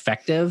being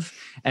effective.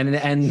 And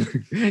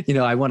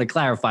I want to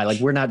clarify, like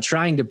we're not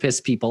trying to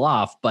piss people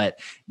off, but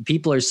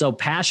people are so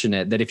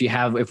passionate that if we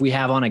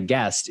have on a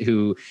guest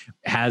who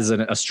has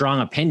a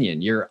strong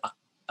opinion, you're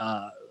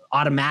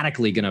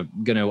automatically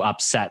gonna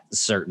upset a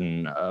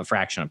certain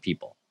fraction of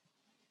people.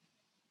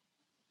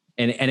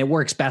 And it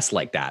works best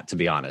like that, to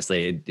be honest.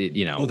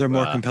 They're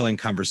more compelling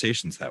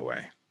conversations that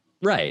way.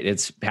 Right.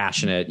 It's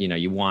passionate.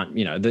 You want,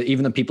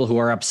 even the people who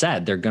are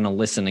upset, they're going to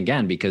listen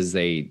again because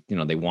they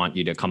want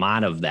you to come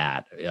out of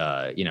that,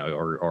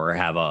 or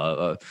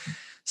have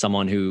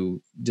someone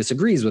who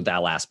disagrees with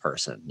that last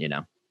person,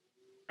 And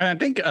I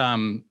think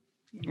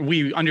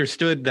we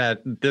understood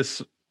that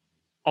this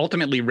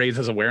ultimately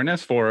raises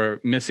awareness for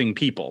missing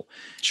people.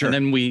 Sure. And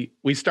then we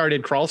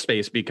started Crawl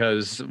Space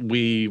because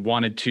we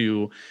wanted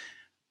to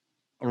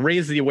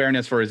raise the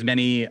awareness for as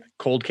many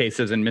cold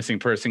cases and missing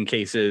person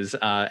cases,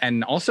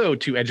 and also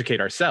to educate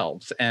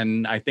ourselves.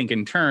 And I think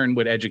in turn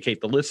would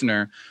educate the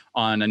listener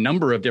on a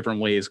number of different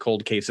ways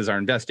cold cases are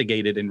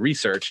investigated and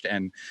researched.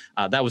 And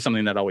that was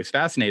something that always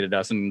fascinated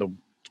us. And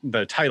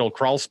the title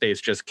Crawl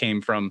Space just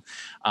came from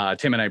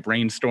Tim and I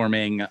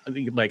brainstorming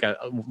like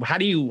how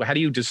do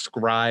you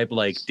describe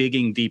like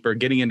digging deeper,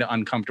 getting into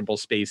uncomfortable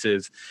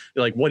spaces?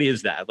 Like, what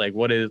is that? Like,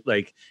 what is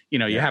like,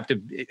 you have to,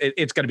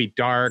 it's got to be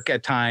dark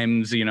at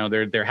times,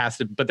 there has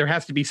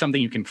to be something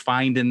you can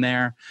find in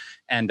there.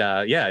 And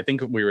I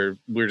think we were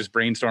just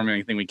brainstorming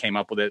anything. We came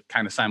up with it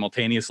kind of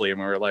simultaneously and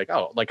we were like,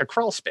 oh, like a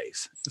crawl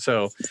space.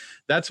 So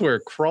that's where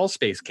Crawl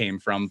Space came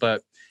from.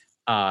 But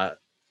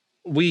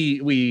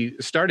we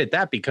started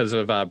that because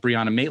of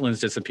Brianna Maitland's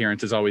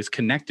disappearance is always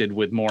connected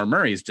with Maura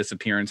Murray's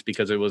disappearance,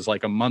 because it was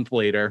like a month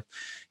later,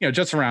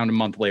 just around a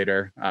month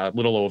later, a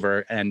little over,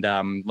 and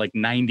like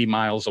 90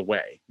 miles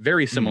away.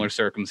 Very similar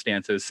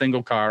circumstances,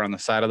 single car on the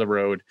side of the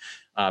road.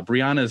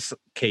 Brianna's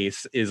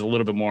case is a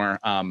little bit more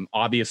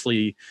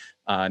obviously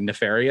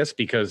nefarious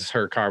because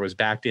her car was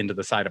backed into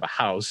the side of a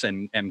house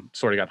and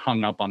sort of got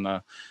hung up on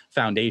the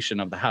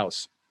foundation of the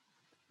house.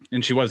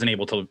 and she wasn't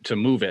able to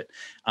move it.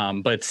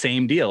 But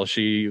same deal.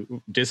 She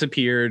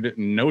disappeared,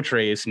 no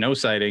trace, no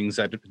sightings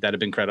that have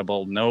been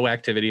credible, no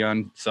activity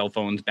on cell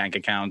phones, bank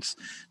accounts,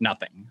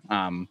 nothing.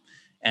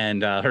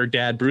 And her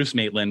dad, Bruce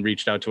Maitland,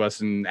 reached out to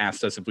us and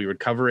asked us if we would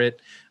cover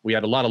it. We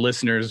had a lot of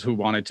listeners who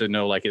wanted to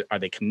know, like, are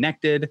they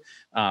connected?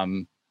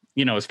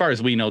 As far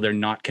as we know, they're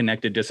not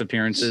connected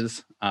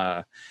disappearances.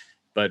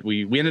 But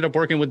we ended up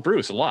working with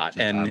Bruce a lot,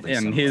 and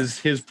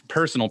his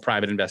personal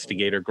private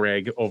investigator,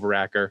 Greg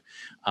Overacker,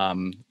 a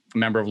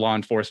member of law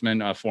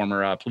enforcement, a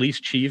former police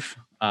chief,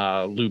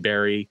 Lou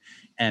Berry,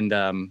 and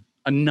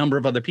a number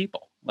of other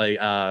people. Like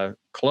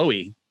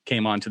Chloe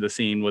came onto the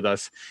scene with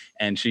us,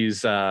 and she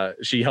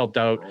helped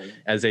out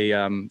as a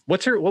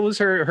what was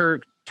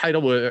her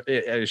title?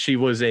 She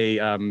was a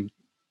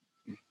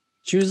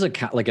She was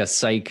like a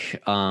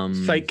psych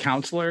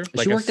counselor.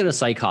 She worked at a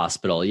psych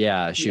hospital.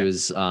 Yeah, she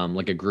was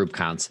like a group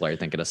counselor, I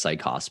think, at a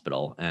psych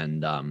hospital,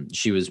 and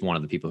she was one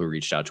of the people who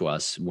reached out to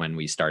us when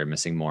we started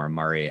Missing Maura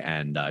Murray.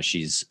 And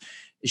she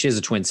has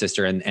a twin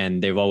sister,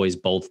 and they've always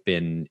both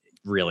been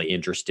really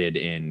interested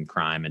in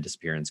crime and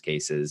disappearance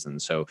cases, and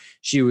so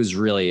she was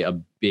really a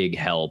big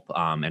help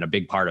and a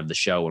big part of the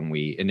show when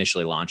we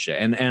initially launched it,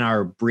 and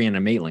our Brianna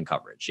Maitland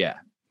coverage. Yeah,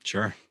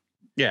 sure.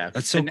 Yeah,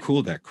 that's so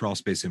cool that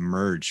Crawlspace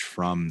emerged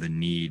from the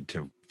need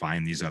to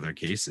find these other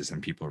cases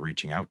and people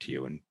reaching out to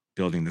you and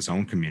building this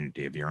own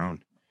community of your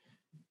own.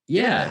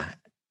 Yeah.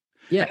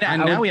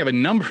 And now we have a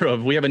number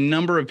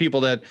of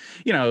people that,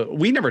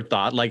 we never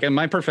thought, like in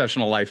my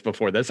professional life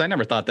before this, I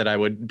never thought that I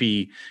would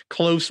be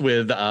close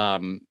with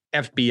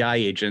FBI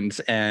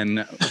agents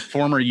and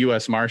former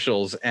U.S.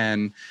 Marshals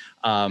and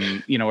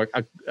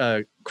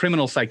a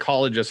criminal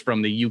psychologist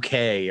from the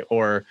UK,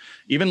 or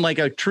even like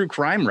a true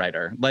crime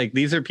writer. Like,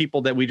 these are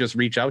people that we just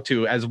reach out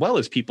to, as well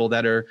as people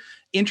that are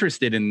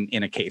interested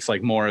in a case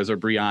like Maura's or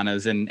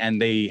Brianna's, and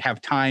they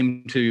have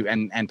time to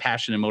and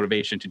passion and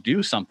motivation to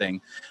do something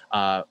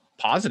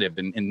positive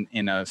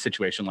in a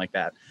situation like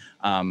that.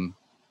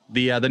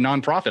 The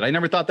nonprofit. I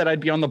never thought that I'd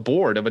be on the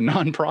board of a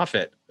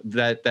nonprofit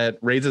that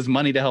raises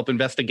money to help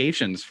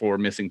investigations for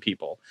missing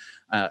people,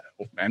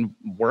 and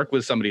work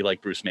with somebody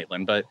like Bruce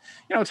Maitland. But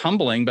it's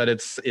humbling, but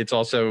it's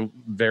also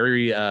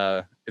very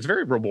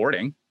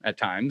rewarding at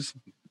times.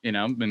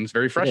 And it's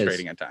very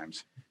frustrating at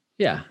times.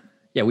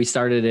 Yeah, we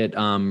started it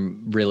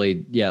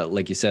really,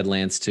 like you said,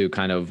 Lance, to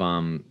kind of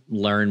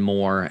learn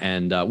more.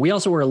 And we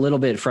also were a little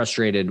bit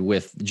frustrated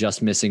with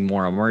just Missing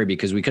Maura Murray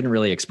because we couldn't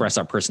really express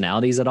our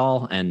personalities at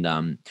all.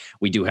 And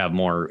we do have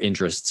more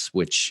interests,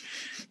 which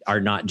are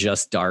not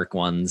just dark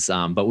ones.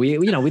 But we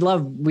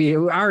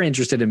are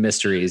interested in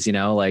mysteries,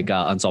 like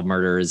unsolved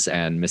murders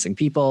and missing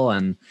people,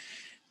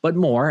 but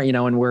more,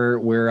 and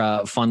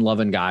we're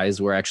fun-loving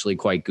guys. We're actually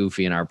quite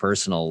goofy in our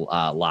personal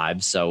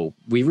lives. So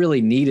we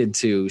really needed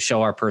to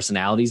show our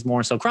personalities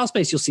more. So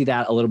Crawlspace, you'll see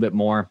that a little bit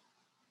more.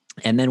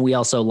 And then we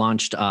also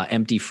launched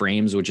Empty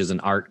Frames, which is an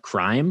art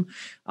crime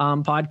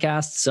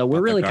podcast. So we're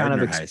really kind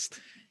of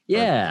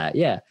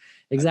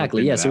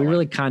exactly. Yeah. So we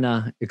really kind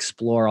of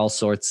explore all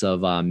sorts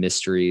of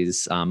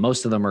mysteries.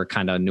 Most of them are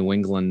kind of New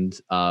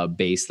England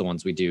based, the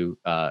ones we do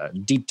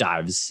deep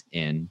dives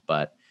in,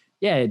 but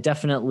yeah, it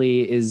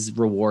definitely is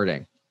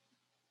rewarding.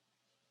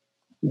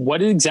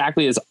 What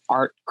exactly is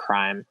art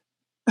crime?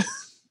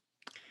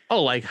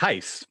 Oh, like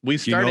heist. We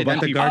started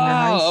about the Gardner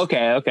heist. Oh,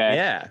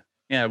 okay.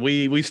 Yeah.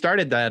 We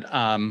started that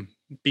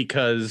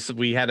because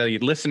we had a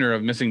listener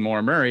of Missing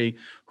Maura Murray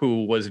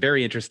who was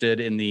very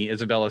interested in the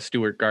Isabella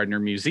Stewart Gardner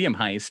Museum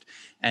heist,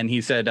 and he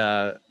said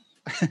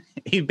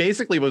he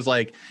basically was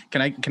like,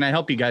 "Can I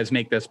help you guys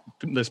make this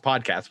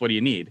podcast? What do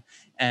you need?"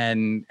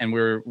 And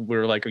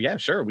we're like, yeah,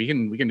 sure, we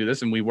can do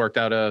this. And we worked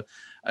out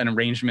an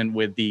arrangement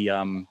with the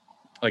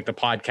the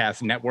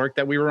podcast network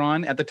that we were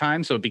on at the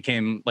time, so it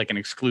became like an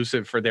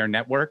exclusive for their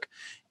network.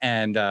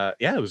 And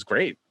it was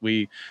great.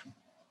 We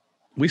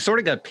sort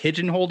of got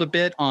pigeonholed a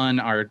bit on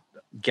our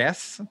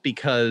guests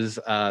because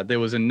there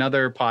was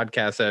another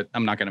podcast that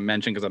I'm not going to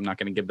mention because I'm not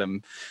going to give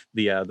them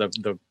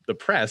the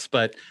press,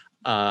 but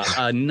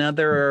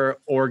another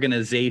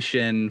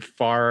organization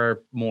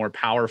far more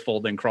powerful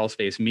than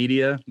Crawlspace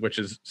Media, which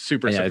is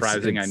super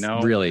surprising. It's I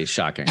know, really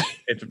shocking.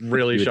 It's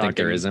really shocking. Think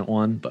there isn't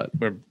one, but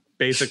we're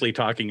basically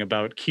talking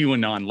about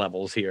QAnon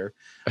levels here.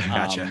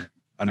 Gotcha.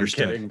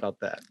 Understood. I'm kidding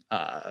about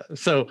that.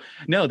 So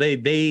no,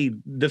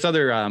 this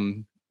other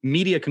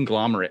media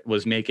conglomerate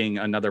was making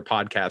another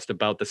podcast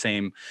about the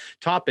same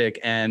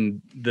topic,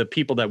 and the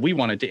people that we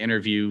wanted to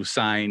interview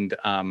signed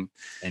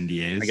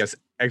NDAs, I guess,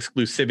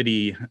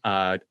 exclusivity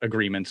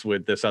agreements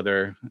with this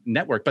other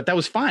network. But that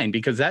was fine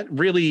because that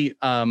really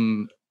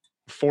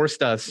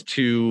forced us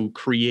to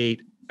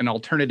create an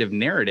alternative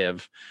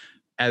narrative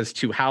as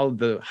to how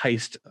the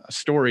heist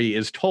story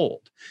is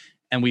told.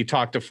 And we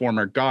talked to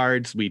former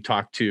guards. We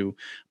talked to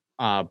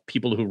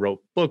people who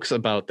wrote books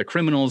about the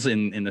criminals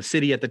in the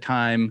city at the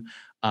time.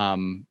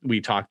 We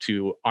talked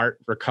to art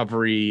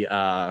recovery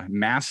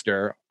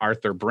master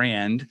Arthur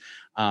Brand.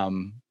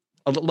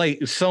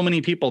 Like so many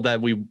people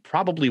that we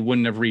probably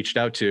wouldn't have reached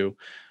out to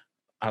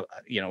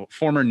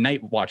former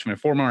night watchman,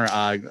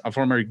 a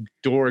former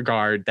door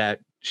guard that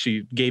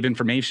she gave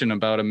information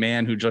about a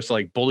man who just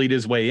like bullied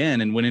his way in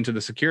and went into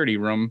the security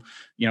room,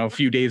 a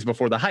few days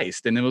before the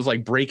heist. And it was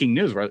like breaking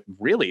news.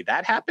 Really?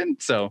 That happened?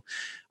 So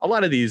a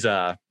lot of these,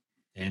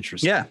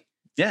 interesting.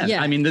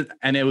 Yeah. I mean,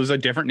 and it was a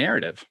different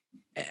narrative.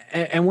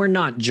 And we're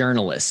not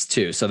journalists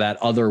too. So that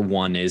other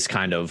one is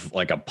kind of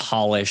like a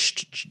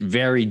polished,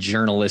 very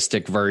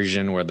journalistic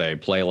version where they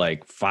play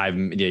like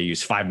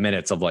use 5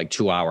 minutes of like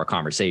 2-hour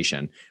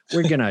conversation.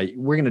 We're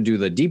going to do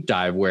the deep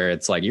dive where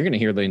it's like, you're going to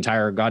hear the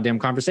entire goddamn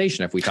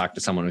conversation if we talk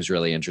to someone who's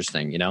really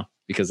interesting,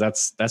 because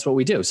that's what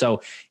we do.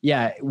 So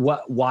yeah,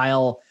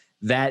 while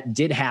that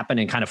did happen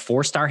and kind of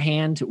forced our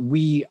hand,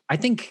 I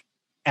think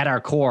at our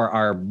core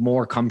are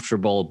more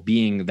comfortable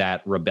being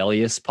that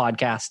rebellious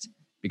podcast,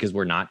 because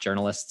we're not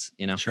journalists,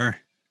 Sure.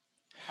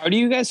 How do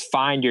you guys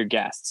find your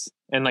guests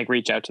and like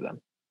reach out to them?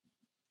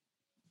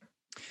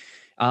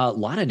 A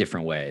lot of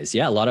different ways.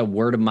 Yeah. A lot of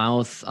word of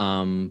mouth,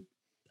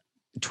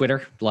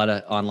 Twitter, a lot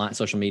of online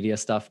social media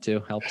stuff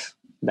too helps.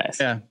 Nice.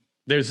 Yeah.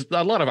 There's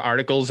a lot of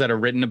articles that are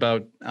written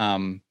about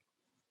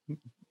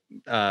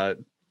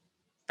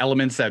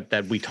elements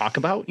that we talk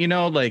about,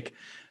 like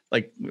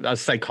a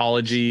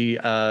psychology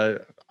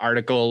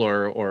article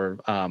or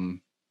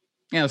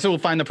so we'll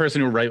find the person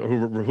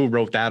who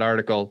wrote that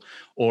article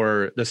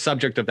or the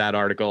subject of that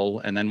article,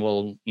 and then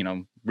we'll,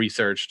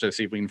 research to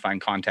see if we can find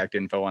contact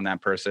info on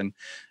that person.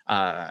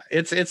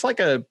 It's like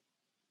a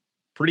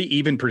pretty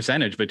even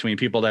percentage between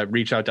people that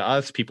reach out to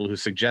us, people who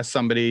suggest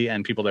somebody,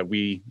 and people that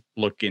we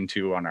look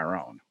into on our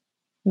own.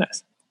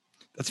 Nice.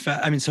 That's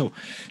I mean, so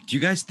do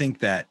you guys think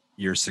that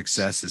your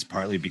success is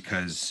partly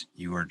because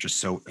you are just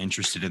so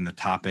interested in the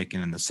topic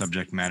and in the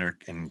subject matter,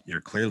 and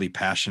you're clearly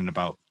passionate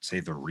about, say,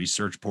 the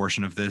research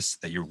portion of this,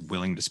 that you're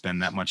willing to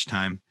spend that much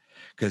time?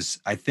 Because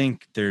I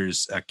think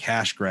there's a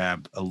cash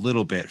grab a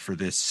little bit for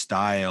this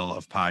style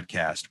of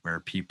podcast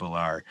where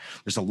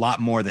there's a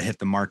lot more that hit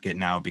the market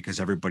now because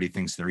everybody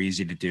thinks they're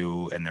easy to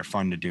do and they're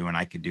fun to do, and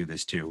I could do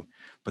this too.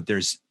 But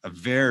there's a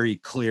very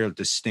clear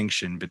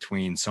distinction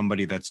between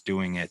somebody that's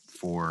doing it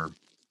for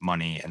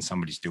money and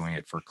somebody's doing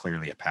it for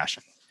clearly a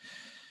passion.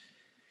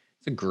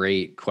 It's a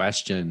great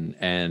question.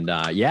 And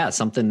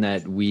something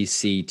that we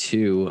see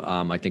too.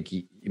 I think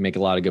you make a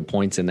lot of good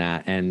points in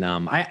that. And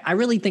I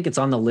really think it's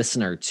on the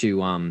listener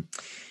to,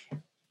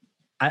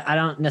 I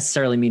don't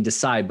necessarily mean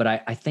decide, but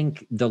I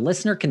think the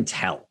listener can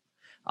tell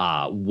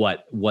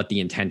what the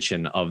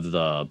intention of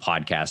the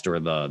podcast or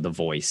the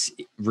voice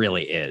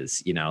really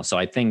is, So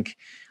I think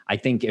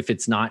if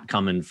it's not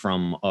coming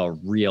from a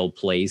real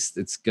place,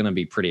 it's going to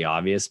be pretty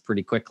obvious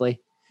pretty quickly.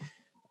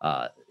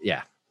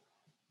 Yeah.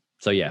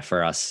 So yeah,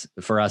 for us,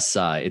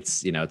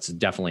 it's, it's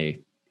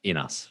definitely in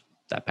us,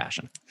 that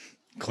passion.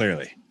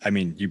 Clearly. I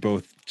mean, you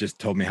both just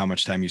told me how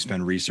much time you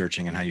spend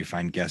researching and how you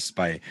find guests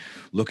by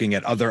looking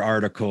at other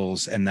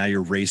articles. And now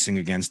you're racing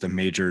against a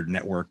major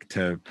network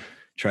to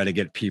try to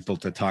get people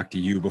to talk to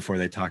you before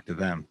they talk to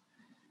them.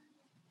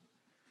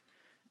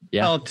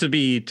 Yeah. Well, to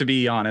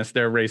be honest,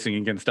 they're racing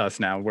against us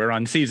now. We're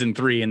on season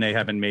 3 and they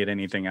haven't made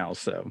anything else.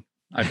 So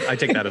I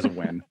take that as a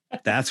win.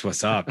 That's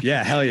what's up.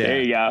 Yeah. Hell yeah.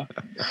 There you go.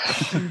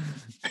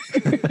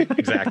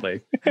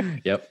 Exactly.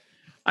 Yep.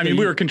 I mean,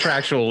 we were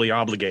contractually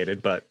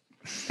obligated, but.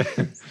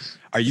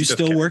 Are you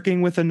still kidding.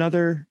 working with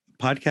another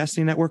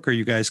podcasting network, or are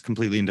you guys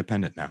completely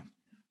independent now?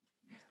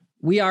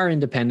 We are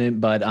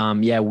independent, but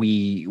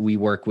we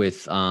work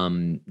with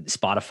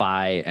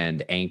Spotify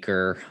and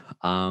Anchor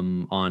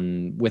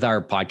with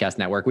our podcast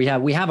network. We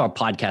have our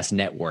podcast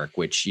network,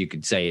 which you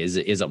could say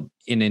is an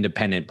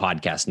independent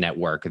podcast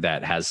network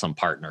that has some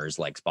partners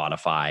like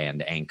Spotify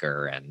and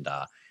Anchor and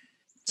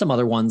some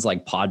other ones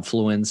like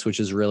Podfluence,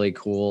 which is really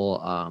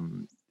cool.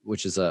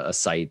 Which is a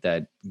site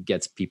that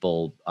gets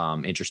people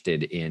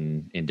interested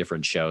in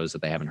different shows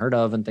that they haven't heard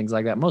of and things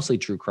like that. Mostly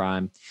true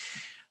crime.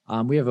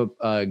 We have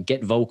a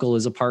Get Vocal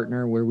as a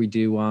partner where we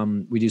do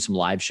some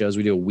live shows.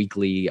 We do a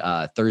weekly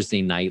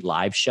Thursday night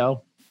live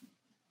show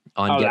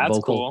on Get that's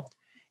Vocal. Cool.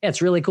 Yeah,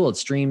 it's really cool. It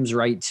streams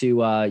right to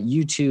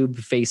YouTube,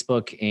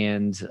 Facebook,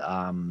 and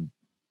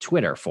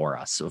Twitter for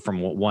us. So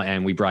from one,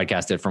 and we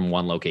broadcast it from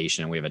one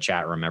location. And we have a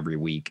chat room every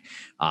week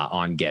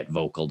on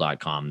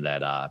getvocal.com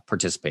that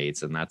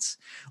participates. And that's,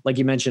 like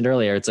you mentioned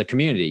earlier, it's a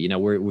community.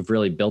 We've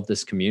really built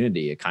this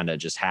community. It kind of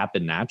just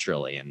happened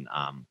naturally, and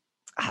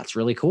it's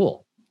really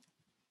cool.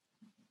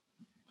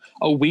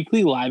 A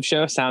weekly live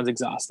show sounds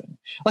exhausting.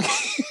 We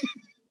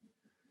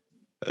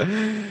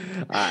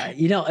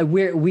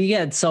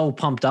get so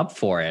pumped up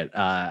for it.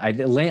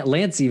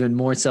 Lance even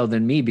more so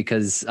than me,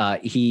 because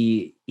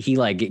he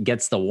like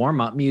gets the warm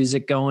up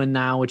music going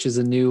now, which is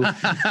a new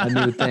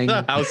thing.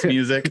 House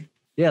music.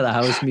 Yeah, the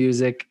house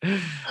music.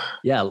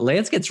 Yeah,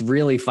 Lance gets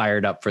really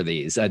fired up for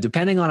these.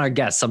 Depending on our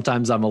guests,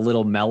 sometimes I'm a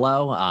little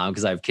mellow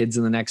because I have kids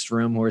in the next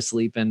room who are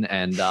sleeping,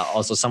 and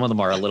also some of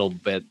them are a little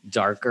bit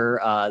darker.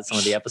 Some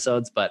of the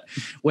episodes, but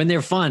when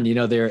they're fun,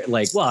 they're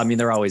like, well, I mean,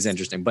 they're always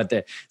interesting, but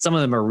some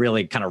of them are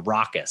really kind of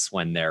raucous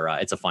when they're.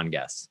 It's a fun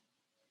guest.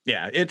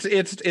 Yeah,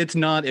 it's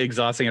not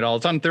exhausting at all.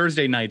 It's on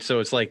Thursday night, so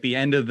it's like the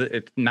end of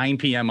it's 9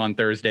 p.m. on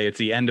Thursday. It's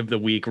the end of the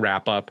week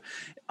wrap up.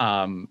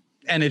 And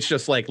it's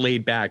just like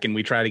laid back, and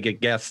we try to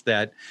get guests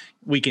that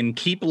we can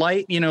keep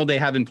light. You know, they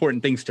have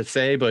important things to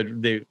say, but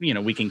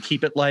we can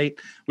keep it light.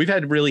 We've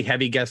had really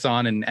heavy guests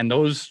on, and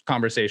those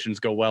conversations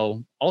go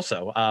well.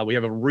 Also, we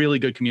have a really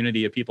good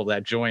community of people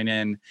that join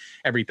in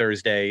every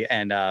Thursday,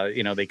 and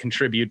they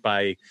contribute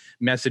by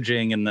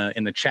messaging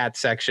in the chat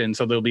section.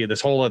 So there'll be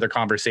this whole other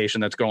conversation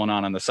that's going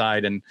on the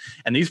side, and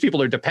these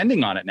people are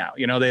depending on it now.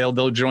 You know,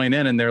 they'll join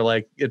in, and they're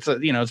like, it's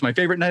my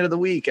favorite night of the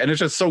week, and it's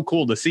just so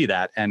cool to see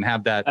that and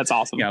have that. That's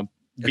awesome. You know,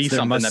 be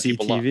something that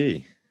people love.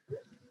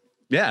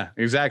 Yeah,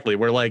 exactly.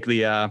 We're like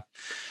the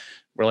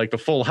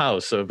Full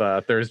House of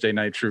Thursday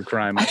night true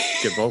crime.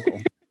 Get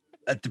vocal.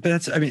 But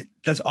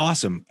that's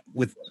awesome.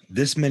 With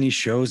this many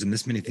shows and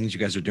this many things you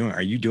guys are doing,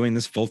 are you doing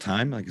this full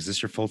time? Like, is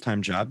this your full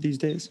time job these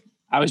days?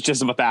 I was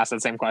just about to ask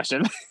that same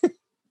question.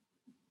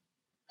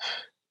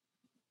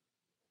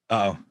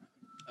 Oh,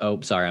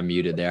 sorry, I'm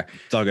muted there.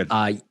 It's all good.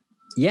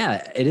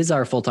 Yeah, it is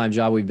our full time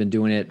job. We've been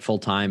doing it full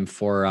time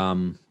for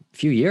a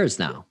few years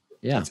now.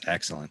 Yeah, that's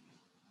excellent.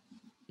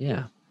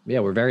 Yeah,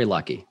 we're very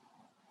lucky.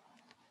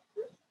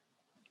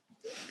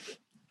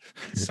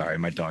 Sorry,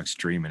 my dog's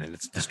dreaming and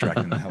it's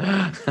distracting the hell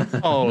out of me.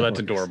 Oh, that's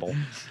adorable.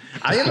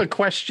 I have a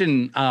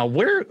question.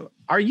 Where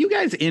are you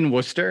guys in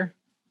Worcester?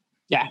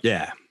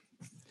 Yeah.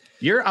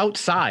 You're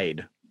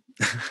outside.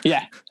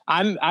 Yeah,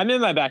 I'm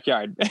in my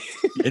backyard.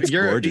 It's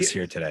gorgeous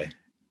here today.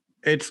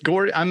 It's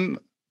gorgeous.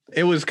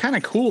 It was kind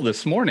of cool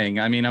this morning.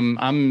 I mean,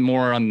 I'm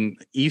more on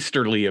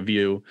easterly of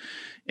you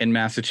in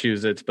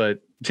Massachusetts, but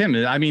Tim,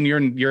 I mean,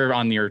 you're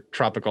on your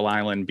tropical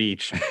island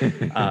beach.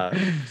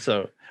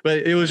 But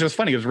it was just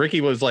funny because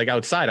Ricky was like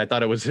outside. I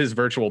thought it was his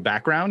virtual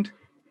background.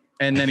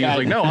 And then he was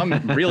like, no,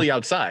 I'm really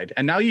outside.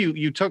 And now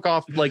you took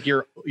off like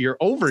your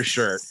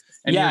overshirt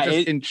and you're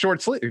just in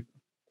short sleeve.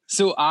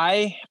 So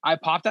I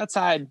popped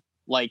outside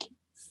like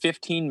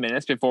 15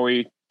 minutes before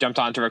we jumped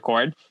on to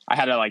record. I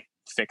had to like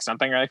fix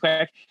something really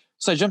quick.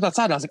 So I jumped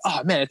outside and I was like,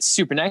 oh man, it's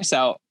super nice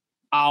out.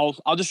 I'll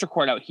just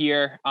record out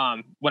here.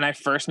 When I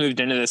first moved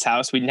into this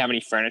house, we didn't have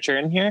any furniture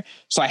in here.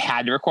 So I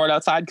had to record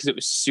outside because it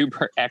was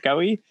super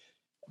echoey.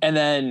 And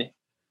then,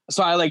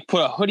 so I like put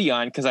a hoodie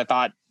on because I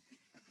thought,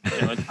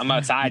 I'm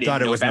outside. You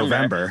thought it was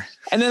November.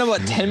 And then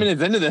about 10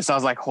 minutes into this, I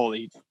was like,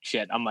 holy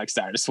shit, I'm like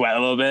starting to sweat a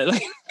little bit.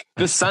 Like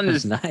the sun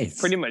is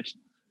pretty much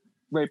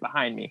right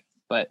behind me.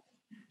 But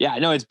yeah,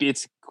 no,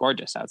 it's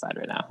gorgeous outside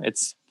right now.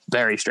 It's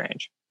very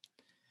strange.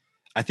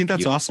 I think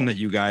that's awesome that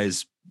you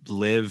guys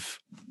live,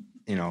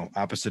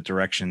 opposite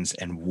directions,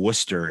 and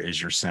Worcester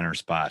is your center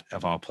spot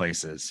of all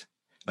places.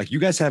 Like you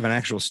guys have an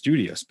actual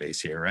studio space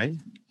here, right?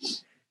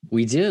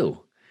 We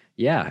do.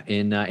 Yeah,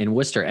 in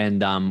Worcester,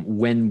 and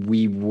when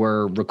we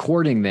were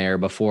recording there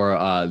before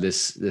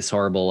this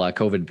horrible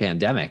COVID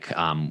pandemic,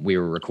 we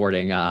were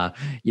recording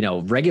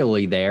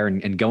regularly there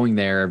and going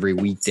there every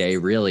weekday,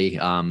 really,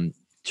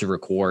 to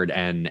record.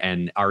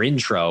 And our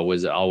intro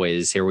was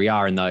always, here we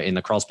are in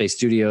the Crawl Space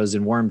Studios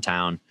in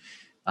Wormtown.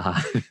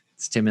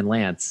 It's Tim and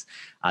Lance.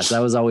 So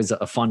that was always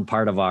a fun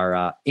part of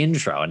our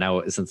intro. And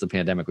now since the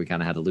pandemic, we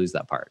kind of had to lose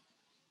that part.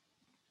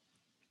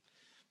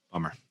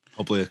 Bummer.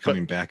 Hopefully it's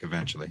coming back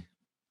eventually.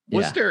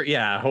 Worcester,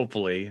 yeah,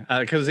 hopefully,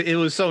 because it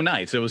was so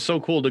nice. It was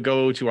so cool to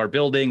go to our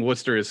building.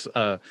 Worcester is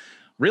a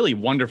really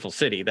wonderful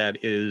city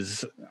that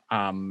has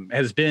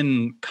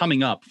been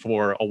coming up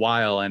for a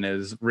while and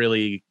is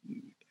really,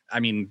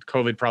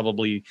 COVID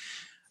probably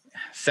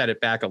set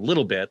it back a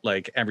little bit,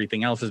 like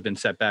everything else has been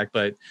set back.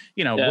 But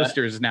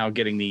Worcester is now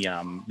getting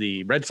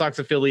the Red Sox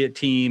affiliate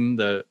team.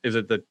 The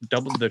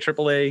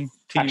AAA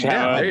team? Actually,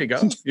 there you go.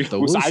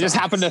 I just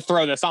happened to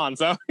throw this on,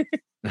 so.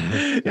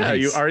 Yeah,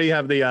 you already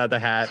have the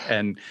hat,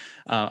 and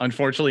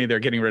unfortunately they're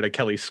getting rid of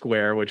Kelly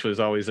Square, which was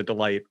always a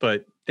delight,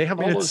 but they have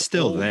all it's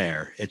still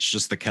there. It's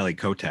just the Kelly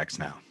Kotex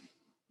now.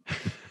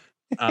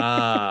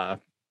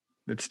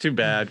 It's too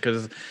bad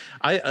because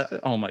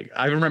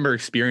I remember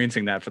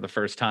experiencing that for the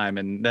first time,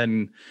 and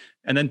then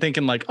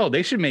thinking like, oh,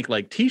 they should make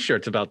like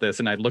t-shirts about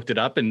this, and I looked it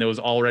up and there was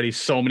already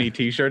so many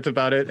t-shirts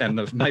about it,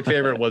 and my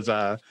favorite was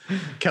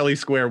Kelly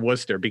Square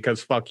Worcester,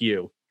 because fuck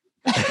you.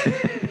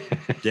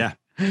 Yeah.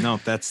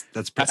 No, that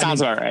sounds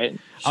about right.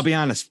 I'll be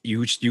honest.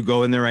 You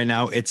go in there right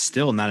now, it's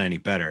still not any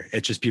better.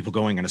 It's just people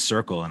going in a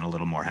circle and a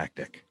little more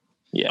hectic.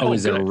 Yeah. Oh,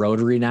 is it a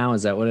rotary now?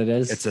 Is that what it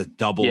is? It's a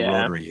double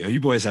rotary. You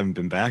boys haven't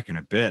been back in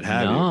a bit,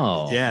 have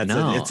you? Yeah,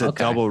 it's a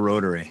double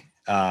rotary.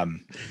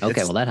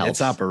 Okay, well that helps.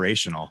 It's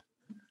operational.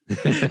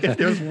 If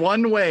there's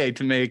one way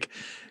to make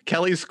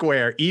Kelly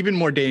Square even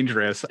more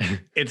dangerous,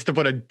 it's to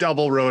put a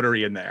double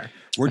rotary in there.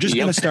 We're just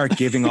going to start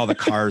giving all the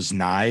cars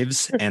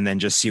knives and then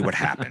just see what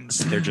happens.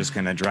 They're just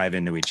going to drive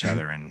into each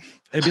other, and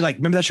it'd be like,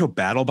 remember that show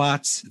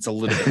BattleBots? It's a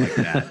little bit like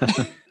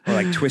that. Or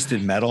like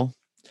Twisted Metal.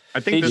 I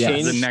think this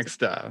is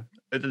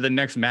the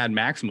next Mad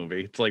Max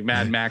movie. It's like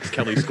Mad Max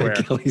Kelly Square.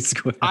 Kelly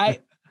Square.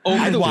 I'd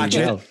watch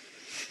it.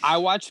 I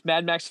watched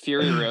Mad Max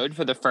Fury Road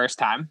for the first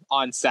time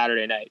on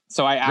Saturday night.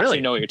 So I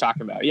actually know what you're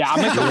talking about. Yeah,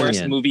 I'm like the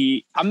worst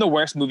movie. I'm the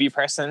worst movie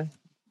person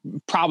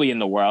probably in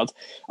the world.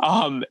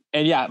 And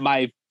yeah,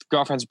 my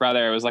girlfriend's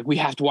brother was like, we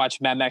have to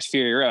watch Mad Max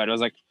Fury Road. I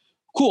was like,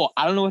 cool.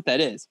 I don't know what that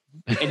is.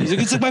 And he's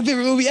like, it's like my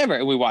favorite movie ever.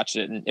 And we watched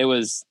it, and it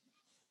was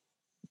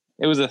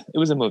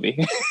a movie.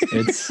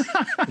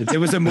 It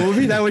was a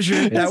movie. That was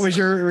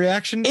your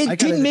reaction. It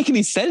didn't make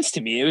any sense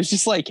to me. It was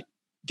just like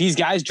these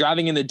guys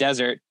driving in the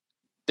desert.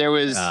 There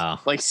was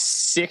like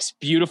 6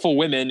 beautiful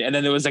women, and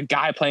then there was a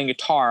guy playing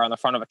guitar on the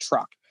front of a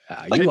truck.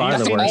 You are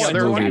the worst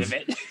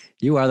movie.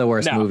 You are the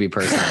worst movie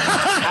person.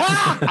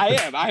 I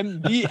am.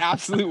 I'm the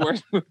absolute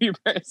worst movie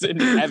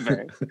person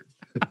ever.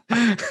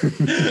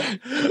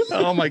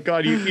 Oh my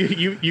God.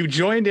 You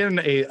joined in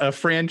a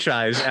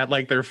franchise at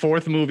like their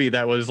 4th movie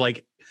that was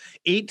like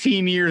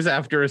 18 years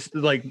after,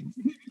 like,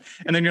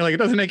 and then you're like, it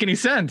doesn't make any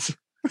sense.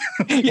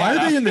 Why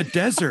are they in the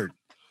desert?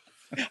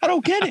 I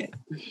don't get it.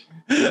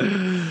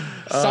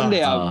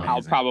 Someday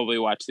I'll probably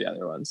watch the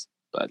other ones,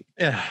 but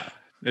yeah,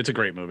 it's a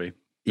great movie.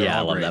 Yeah,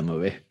 I love that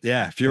movie.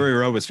 Yeah, Fury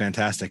Road was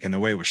fantastic, and the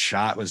way it was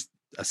shot was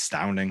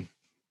astounding.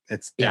 I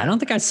don't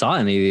think I saw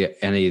any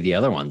of the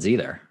other ones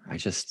either. I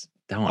just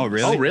don't. Oh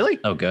really? Oh really?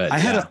 Oh good. I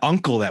had an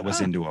uncle that was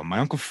into them. My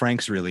uncle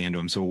Frank's really into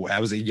them. So I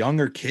was a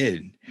younger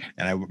kid,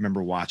 and I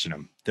remember watching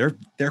them.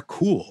 They're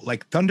cool.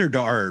 Like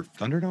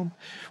Thunderdome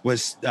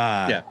was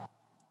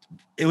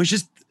it was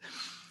just,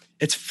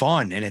 it's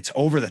fun and it's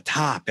over the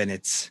top and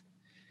it's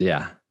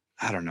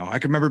I don't know. I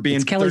can remember being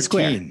it's Kelly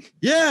 13. Square.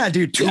 Yeah,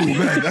 dude. 2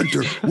 men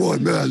enter,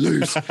 1 man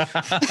leaves.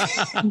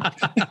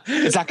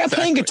 Is that guy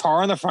playing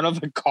guitar on the front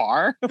of a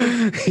car?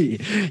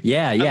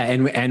 yeah.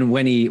 And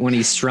when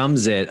he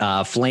strums it,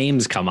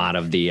 flames come out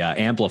of the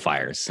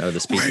amplifiers or the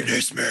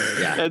speakers.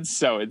 Yeah. That's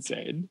so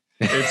insane.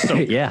 It's so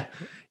yeah.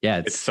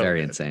 It's so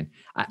very good. insane.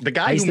 The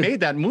guy who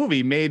made that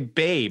movie made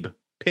Babe,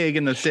 Pig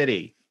in the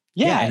City.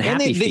 Yeah, and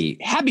Happy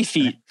Feet. Happy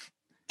Feet.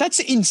 That's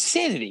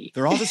insanity.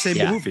 They're all the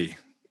same movie.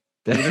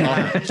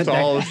 It's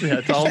all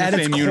the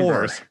same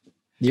universe.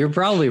 You're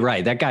probably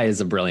right. That guy is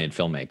a brilliant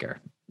filmmaker.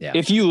 Yeah.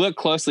 If you look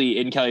closely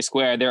in Kelly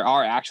Square, there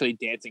are actually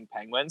dancing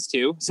penguins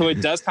too. So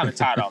it does kind of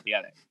tie it all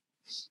together.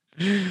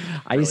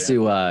 I used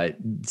to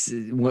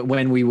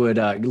when we would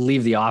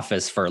leave the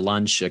office for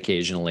lunch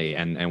occasionally,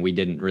 and we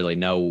didn't really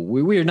know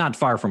we were not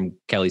far from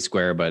Kelly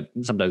Square, but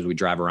sometimes we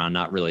drive around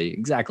not really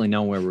exactly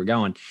knowing where we're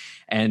going.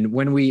 And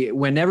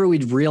whenever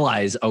we'd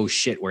realize, oh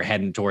shit, we're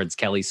heading towards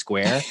Kelly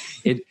Square,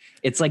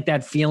 it's like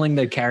that feeling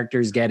that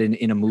characters get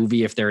in a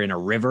movie if they're in a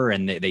river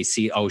and they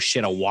see, oh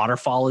shit, a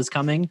waterfall is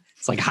coming.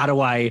 It's like, how do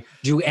I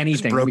do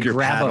anything? Just broke your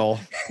paddle.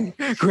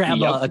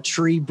 grab a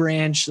tree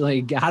branch.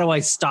 Like, how do I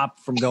stop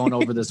from going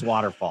over this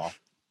waterfall?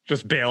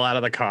 Just bail out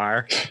of the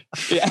car.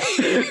 Yeah.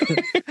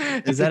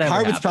 Is that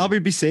car would probably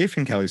be safe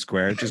in Kelly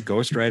Square? Just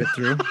go straight it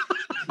through.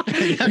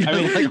 I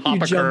mean, like hop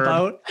you a jump curb.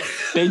 out.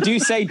 they do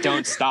say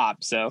don't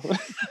stop. So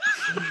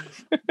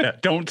Yeah,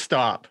 don't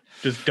stop.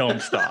 Just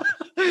don't stop.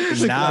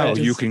 Now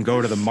you can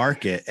go to the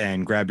market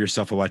and grab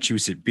yourself a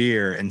Wachusett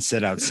beer and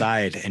sit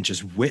outside and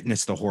just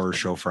witness the horror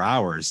show for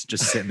hours,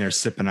 just sitting there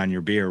sipping on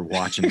your beer,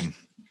 watching.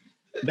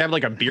 They have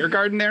like a beer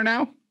garden there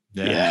now?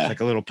 Yeah.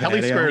 Like a little patio.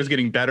 Kelly Square is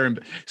getting better.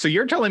 So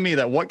you're telling me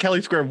that what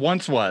Kelly Square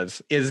once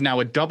was is now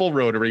a double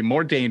rotary,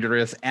 more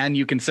dangerous, and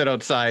you can sit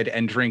outside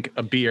and drink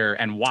a beer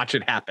and watch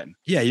it happen.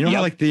 Yeah, you know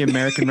how like the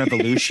American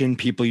Revolution,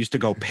 people used to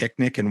go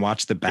picnic and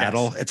watch the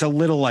battle? Yes. It's a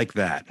little like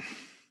that.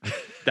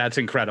 That's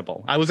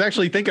incredible. I was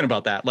actually thinking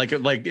about that, like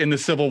in the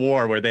Civil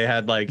War, where they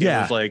had it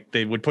was like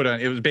they would put on.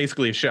 It was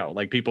basically a show.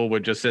 Like people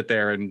would just sit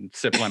there and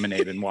sip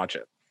lemonade and watch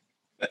it.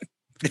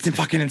 It's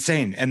fucking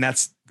insane, and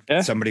that's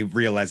somebody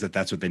realized that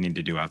that's what they need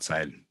to do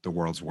outside the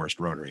world's worst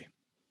rotary.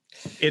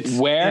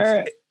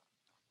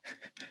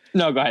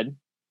 No, go ahead.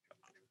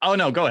 Oh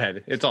no, go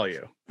ahead. It's all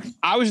you.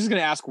 I was just going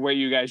to ask where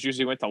you guys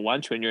usually went to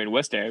lunch when you're in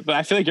Worcester, but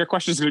I feel like your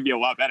question is going to be a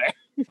lot better.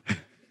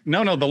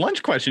 No, the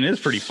lunch question is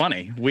pretty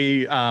funny.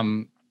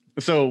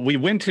 So we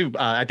went to,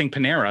 I think,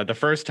 Panera the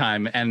first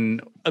time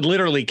and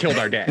literally killed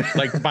our day.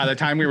 Like by the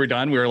time we were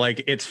done, we were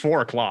like, it's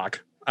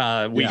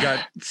 4:00. We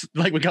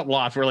got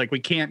lost. We're like, we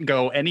can't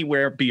go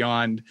anywhere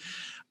beyond,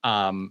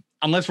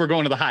 unless we're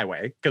going to the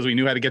highway, because we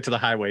knew how to get to the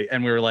highway.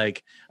 And we were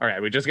like, all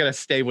right, we just got to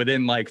stay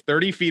within like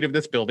 30 feet of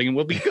this building and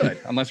we'll be good.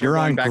 Unless we're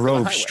going back to the highway. You're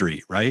on Grove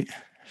Street, right?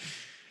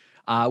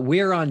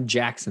 We're on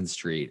Jackson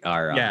Street,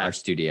 our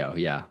studio.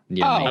 Yeah.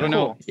 I don't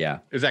know. Yeah.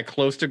 Is that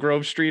close to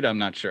Grove Street? I'm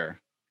not sure.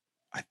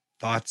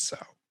 Thought so.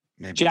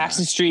 Maybe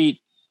Jackson Street,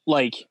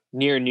 like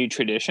near New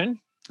Tradition.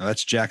 Oh,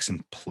 that's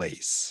Jackson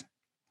Place.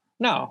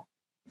 No,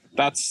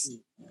 that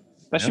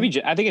should be.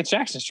 I think it's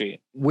Jackson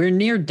Street. We're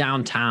near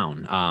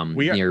downtown.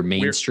 Near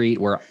Main Street.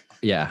 We're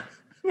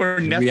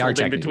nestled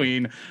in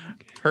between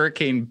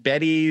Hurricane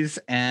Betty's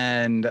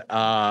and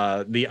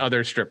the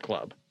other strip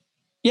club.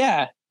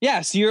 Yeah.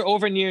 So you're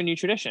over near New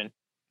Tradition.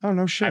 Oh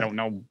no shit. I don't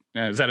know.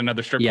 Is that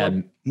another strip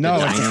club?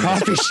 No, it's a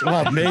coffee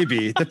shop. Well,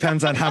 maybe.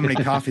 Depends on how many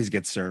coffees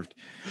get served.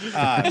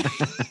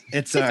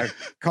 It's a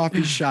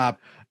coffee shop,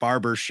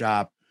 barber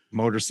shop,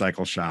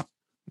 motorcycle shop.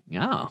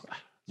 Yeah.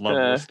 Love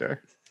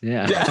Worcester.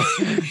 Yeah.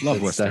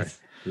 Love Worcester.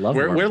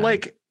 We're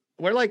like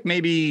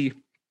maybe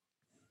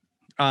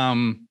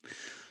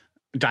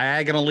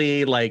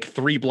diagonally like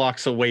 3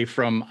 blocks away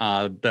from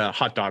the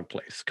hot dog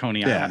place,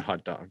 Coney Island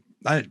Hot Dog.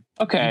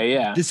 Okay,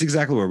 yeah. This is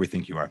exactly where we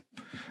think you are.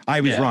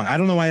 I was wrong. I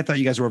don't know why I thought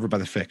you guys were over by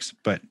the Fix,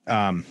 but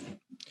so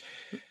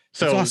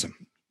it's awesome.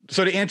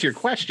 So to answer your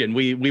question,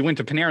 we went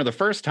to Panera the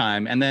first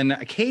time, and then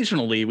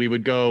occasionally we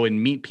would go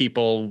and meet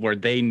people where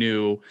they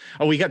knew.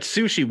 Oh, we got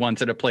sushi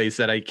once at a place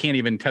that I can't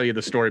even tell you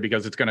the story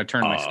because it's going to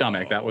turn my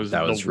stomach. That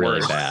was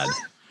really bad.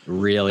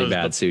 Really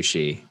bad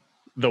sushi.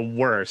 The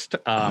worst.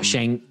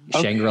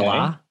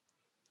 Shangri-La?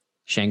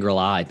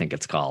 Shangri-La, I think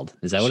it's called.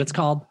 Is that what it's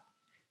called?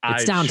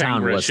 It's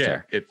downtown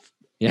Worcester. It's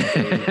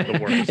the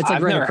worst. It's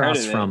like right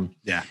across from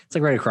It's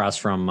like right across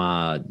from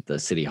the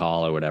city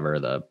hall or whatever,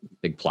 the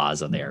big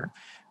plaza there.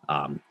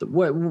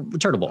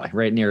 Turtle Boy,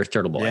 right near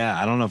Turtle Boy. Yeah,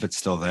 I don't know if it's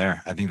still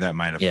there. I think that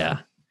might have.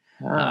 Yeah.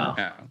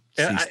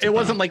 It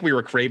wasn't like we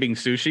were craving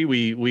sushi.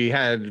 We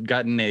had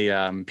gotten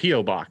a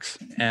P.O. box,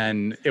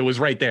 and it was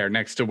right there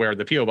next to where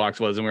the P.O.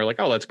 box was, and we were like,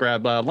 oh, let's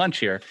grab lunch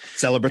here.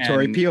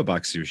 Celebratory P.O.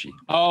 box sushi.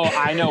 Oh,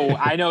 I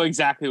know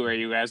exactly where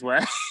you guys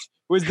were.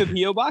 Was the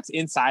P.O. box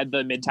inside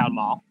the Midtown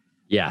Mall?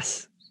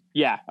 Yes.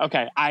 Yeah.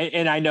 Okay.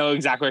 I know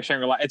exactly where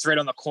Shangri-La. It's right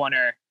on the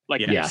corner,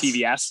 like near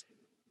CVS.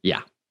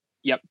 Yeah.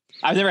 Yep.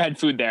 I've never had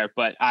food there,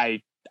 but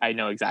I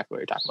know exactly what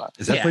you're talking about.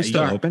 Is that place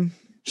still open?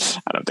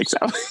 I don't think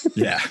so.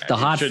 Yeah. The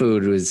hot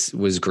food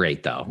was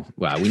great though.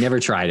 Wow. We never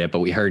tried it, but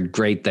we heard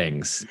great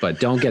things. But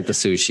don't get the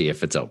sushi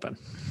if it's open.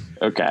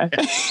 Okay.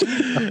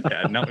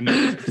 No.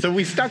 So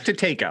we stuck to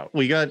takeout.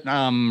 We got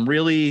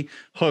really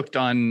hooked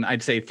on,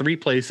 I'd say, 3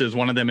 places,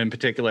 one of them in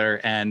particular,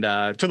 and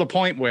to the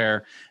point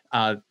where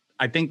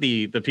I think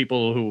the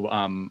people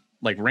who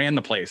like ran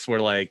the place were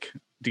like,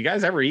 do you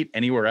guys ever eat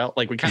anywhere else?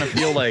 Like we kind of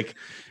feel like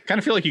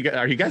you guys,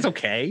 are you guys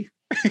okay?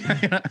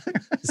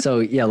 So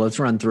yeah, let's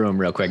run through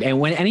them real quick.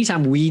 And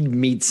anytime we'd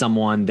meet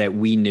someone that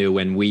we knew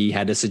and we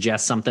had to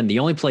suggest something, the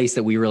only place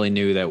that we really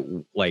knew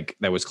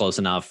that was close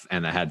enough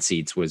and that had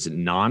seats was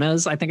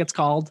Nana's, I think it's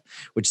called,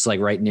 which is like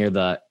right near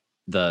the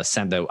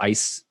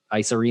ice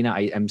arena,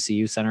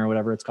 MCU center or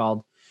whatever it's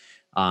called.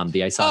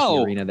 The ice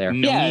hockey arena there.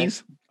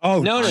 Nona's?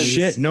 Oh Nona's.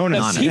 shit,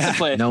 Nona's. Pizza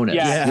place. Nona's.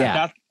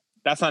 Yeah.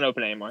 That's not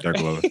open anymore. They're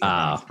closed.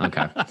 Oh,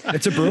 okay.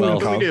 It's a brewing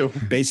co.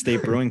 Bay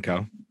State Brewing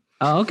Co.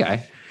 Oh,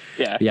 okay.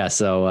 Yeah. Yeah.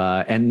 So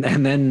and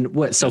then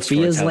what?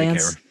 Sophia's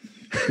Lance.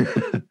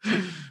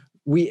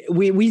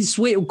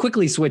 we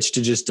quickly switched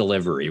to just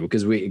delivery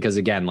because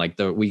again, like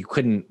we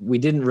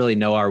didn't really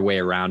know our way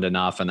around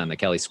enough, and then the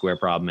Kelly Square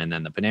problem, and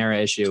then the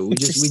Panera issue.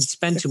 We'd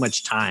spend too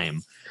much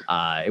time.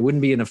 It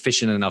wouldn't be an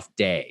efficient enough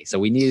day, so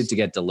we needed to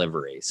get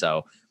delivery.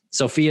 So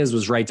Sophia's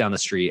was right down the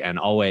street and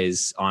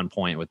always on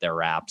point with their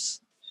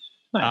wraps.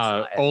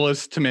 Nice.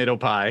 Ola's tomato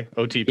pie,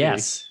 OTP.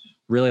 Yes,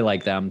 really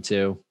like them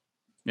too.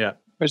 Yeah.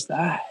 Where's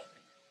that?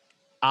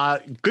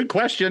 Good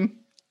question.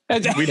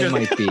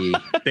 Might be.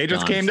 They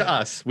just came to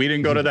us. We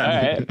didn't go to them. All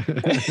right.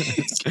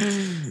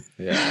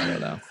 Yeah, I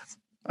don't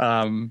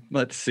know.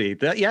 Let's see.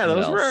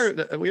 Those were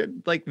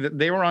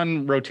they were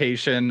on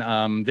rotation.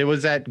 There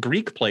was that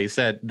Greek place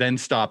that then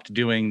stopped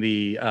doing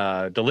the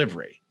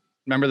delivery.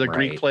 Remember the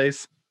Greek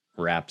place?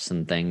 Wraps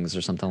and things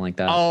or something like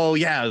that. Oh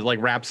yeah,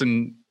 like wraps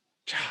and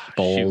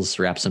bowls,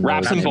 wraps and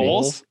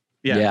bowls.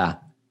 Yeah.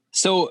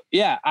 So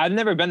yeah, I've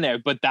never been there,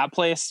 but that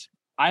place,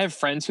 I have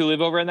friends who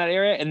live over in that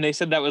area, and they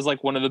said that was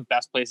like one of the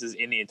best places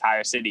in the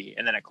entire city,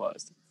 and then it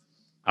closed.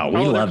 Oh,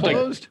 we loved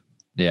it.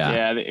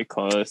 Yeah, it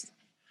closed.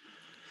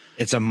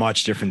 It's a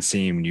much different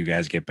scene when you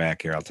guys get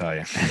back here, I'll tell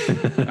you.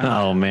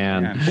 Oh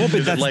man. Well,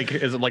 but is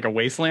it like a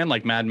wasteland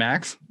like Mad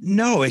Max?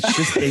 No, it's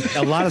just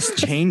a lot of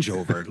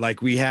changeover.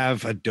 Like we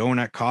have a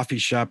donut coffee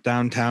shop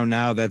downtown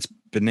now that's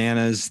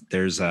bananas.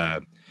 There's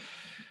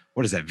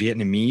what is that,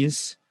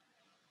 Vietnamese?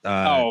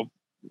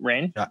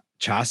 Rain?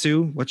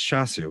 Chasu? What's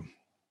Chasu?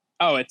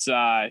 Oh, it's it's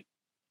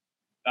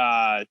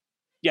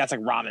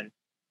like ramen.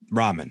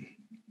 Ramen.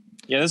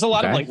 Yeah, there's a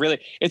lot of like really,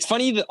 it's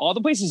funny that all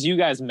the places you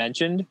guys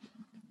mentioned,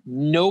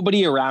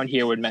 nobody around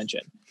here would mention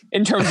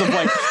in terms of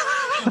like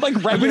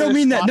regular. We don't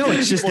mean that. No,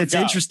 it's just it's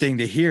interesting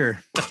to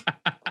hear.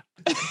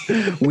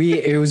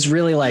 It was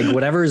really like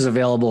whatever is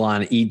available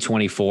on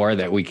E24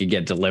 that we could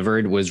get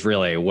delivered was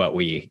really what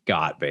we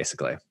got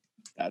basically.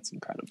 That's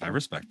incredible. I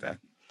respect that.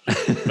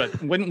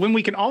 But when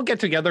we can all get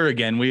together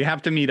again, we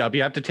have to meet up.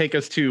 You have to take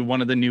us to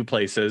one of the new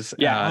places.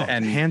 Yeah,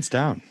 and hands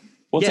down.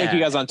 We'll take you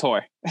guys on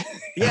tour.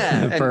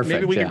 Yeah, and perfect.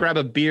 Maybe we can grab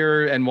a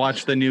beer and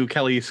watch the new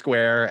Kelly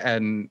Square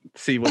and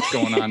see what's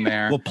going on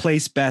there. We'll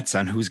place bets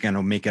on who's going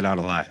to make it out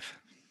alive.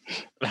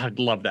 I'd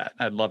love that.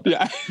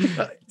 Yeah.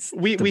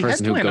 We had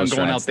planned on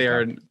going out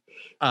there, and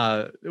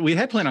we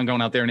had planned on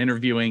going out there and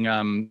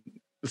interviewing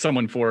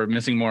someone for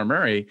Missing Maura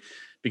Murray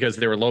because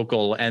they were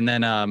local, and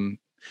then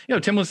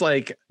Tim was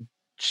like,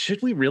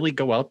 should we really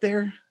go out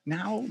there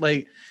now?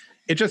 Like,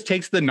 it just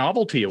takes the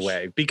novelty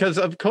away because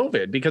of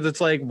COVID, because it's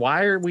like,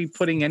 why are we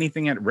putting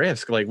anything at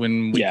risk? Like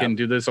when we can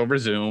do this over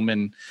Zoom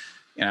and,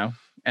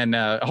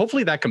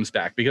 hopefully that comes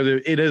back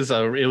because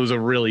it was a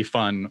really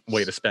fun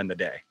way to spend the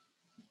day.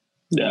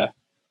 Yeah.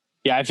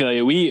 Yeah. I feel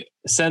you.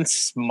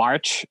 Since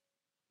March,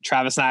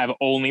 Travis and I have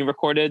only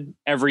recorded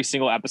every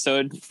single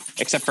episode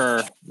except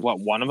for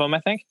one of them, I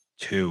think.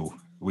 2.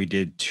 We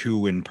did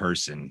 2 in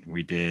person.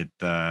 We did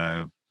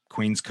the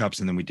Queen's Cups,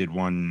 and then we did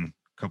one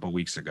a couple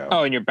weeks ago.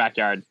 Oh, in your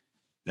backyard.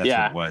 That's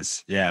what it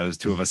was. Yeah, it was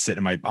 2 of us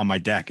sitting on my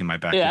deck in my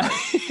backyard.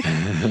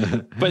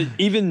 Yeah. But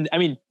even, I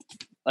mean,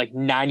 like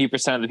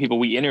 90% of the people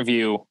we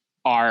interview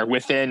are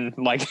within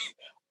like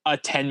a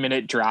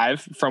 10-minute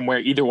drive from where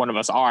either one of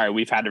us are.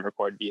 We've had to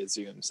record via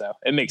Zoom. So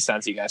it makes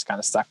sense you guys kind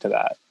of stuck to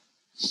that.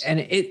 And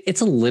it's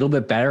a little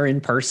bit better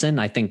in person.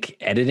 I think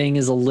editing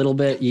is a little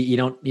bit, you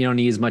don't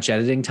need as much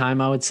editing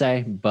time, I would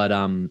say. But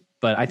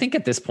I think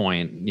at this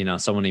point,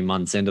 so many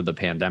months into the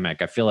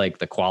pandemic, I feel like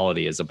the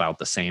quality is about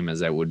the same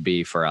as it would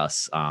be for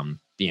us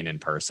being in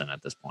person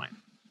at this point.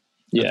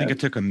 Yeah. I think it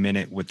took a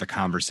minute with the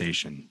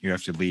conversation. You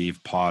have to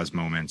leave pause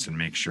moments and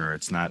make sure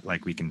it's not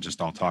like we can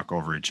just all talk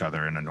over each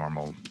other in a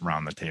normal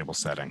round the table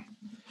setting.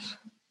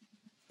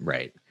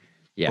 Right.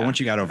 Yeah. But once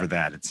you got over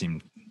that, it's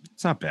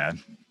not bad.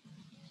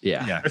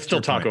 Yeah. I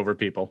still talk over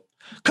people.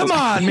 Come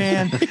on,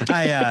 man.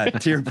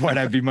 To your point,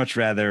 I'd be much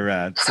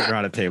rather sit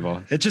around a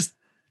table. There's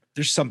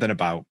something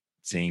about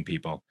seeing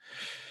people.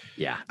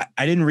 Yeah.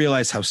 I didn't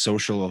realize how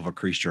social of a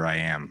creature I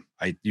am.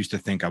 I used to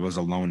think I was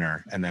a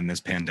loner, and then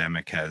this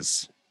pandemic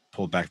has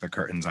pulled back the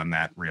curtains on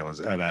that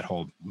that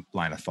whole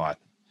line of thought.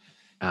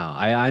 Oh,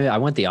 I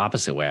went the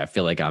opposite way. I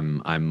feel like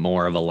I'm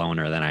more of a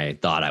loner than I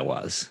thought I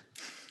was.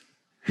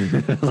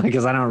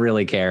 Because I don't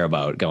really care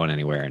about going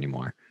anywhere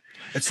anymore.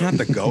 It's not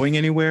the going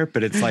anywhere,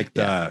 but it's like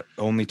the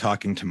only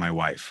talking to my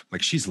wife.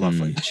 Like, she's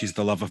lovely. She's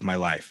the love of my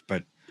life.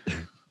 But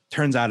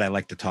turns out I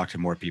like to talk to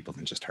more people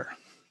than just her.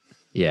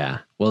 Yeah.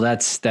 Well,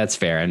 that's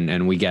fair.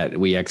 And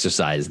we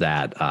exercise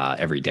that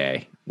every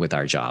day with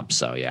our job.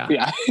 So yeah.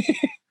 Yeah.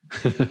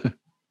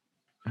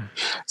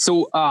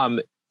 So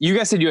you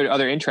guys said you had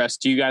other interests.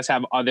 Do you guys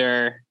have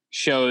other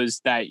shows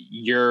do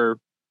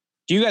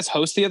you guys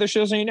host the other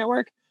shows on your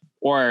network,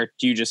 or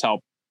do you just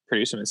help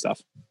produce them and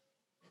stuff?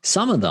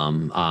 Some of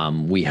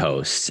them we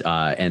host,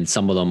 and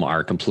some of them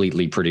are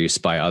completely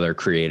produced by other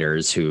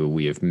creators who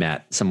we have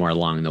met somewhere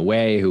along the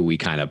way, who we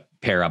kind of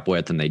pair up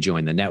with, and they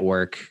join the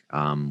network,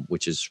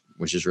 which is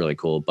really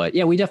cool. But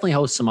yeah, we definitely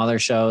host some other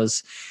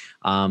shows.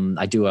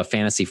 I do a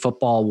fantasy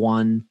football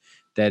one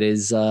that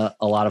is a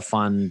lot of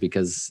fun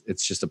because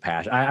it's just a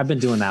passion. I've been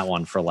doing that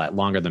one for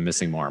longer than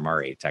Missing Maura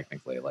Murray,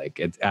 technically. Like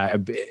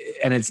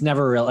and it's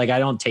never real. Like, I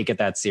don't take it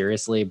that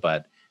seriously,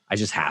 but I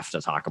just have to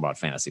talk about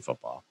fantasy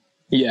football.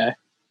 Yeah.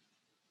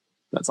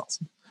 That's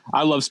awesome.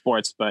 I love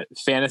sports, but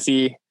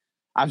fantasy,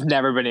 I've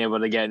never been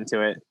able to get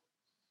into it.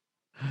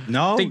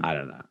 No, I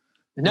don't know.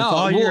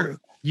 No,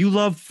 you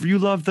love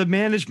the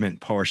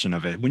management portion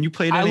of it. When you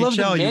played NHL, I love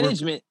the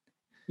management.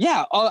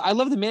 Yeah, I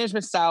love the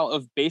management style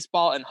of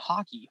baseball and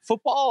hockey.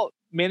 Football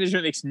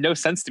management makes no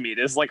sense to me.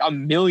 There's like a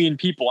million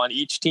people on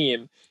each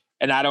team,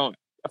 and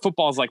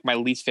football is like my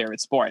least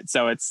favorite sport.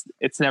 So it's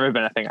never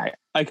been a thing.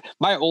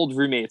 My old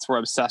roommates were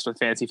obsessed with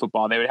fantasy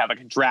football. They would have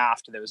like a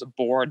draft, and there was a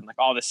board and like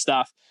all this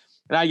stuff.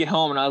 And I'd get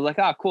home and I was like,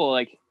 oh, cool.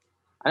 Like,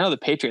 I know the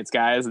Patriots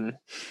guys and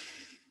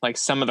like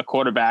some of the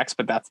quarterbacks,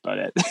 but that's about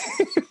it.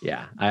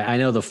 Yeah. I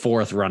know the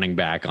fourth running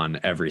back on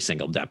every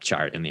single depth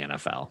chart in the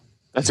NFL.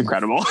 That's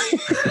incredible.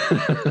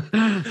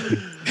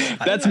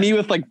 That's me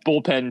with like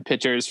bullpen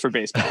pitchers for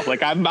baseball.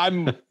 Like,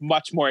 I'm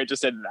much more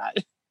interested in that.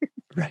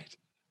 Right.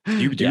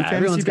 You do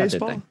fantasy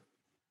baseball?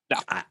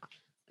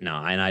 No,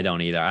 and I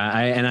don't either.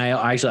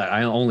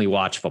 I only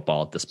watch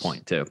football at this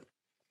point too.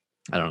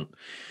 I don't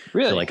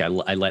really feel like I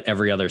let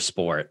every other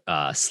sport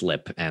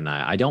slip, and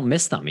I don't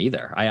miss them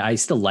either. I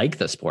still like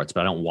the sports, but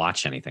I don't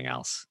watch anything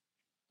else.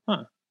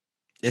 Huh.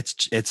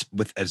 It's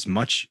with as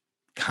much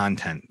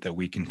content that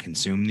we can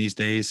consume these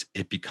days,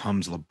 it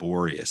becomes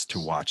laborious to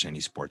watch any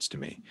sports to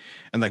me.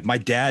 And like, my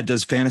dad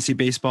does fantasy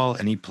baseball,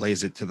 and he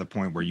plays it to the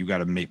point where you got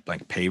to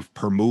pay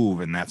per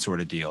move and that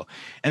sort of deal.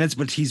 And it's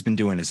what he's been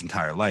doing his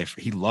entire life.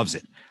 He loves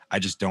it. I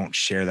just don't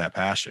share that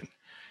passion.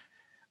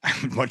 I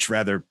would much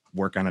rather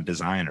work on a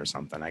design or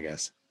something, I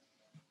guess.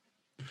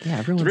 Yeah,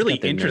 everyone's really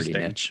got their interesting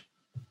nerdy niche.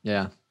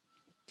 Yeah,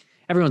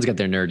 everyone's got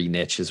their nerdy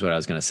niche, is what I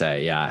was going to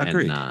say. Yeah,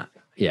 agreed.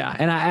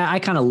 And I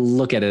kind of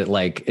look at it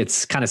like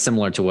it's kind of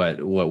similar to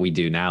what we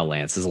do now,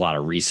 Lance. There's a lot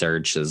of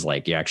research. There's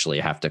like, you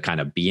actually have to kind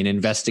of be an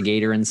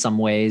investigator in some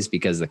ways,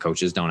 because the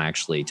coaches don't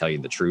actually tell you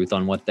the truth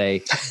on what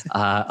they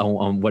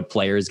on what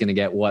player is going to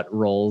get what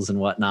roles and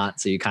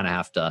whatnot. So you kind of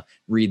have to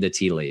read the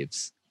tea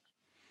leaves.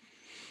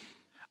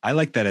 I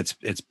like that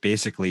it's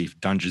basically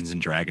Dungeons and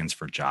Dragons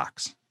for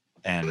jocks,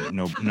 and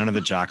none of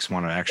the jocks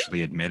want to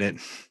actually admit it.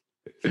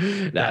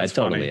 No, it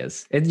totally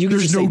is.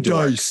 There's no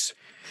dice.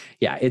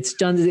 Yeah, it's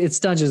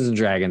Dungeons and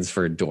Dragons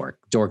for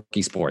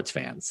dorky sports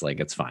fans. Like,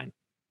 it's fine.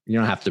 You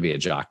don't have to be a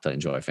jock to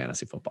enjoy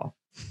fantasy football.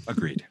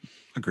 Agreed.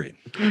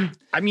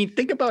 I mean,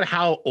 think about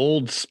how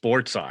old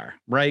sports are,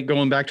 right?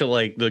 Going back to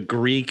like the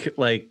Greek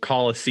like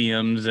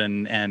Colosseums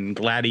and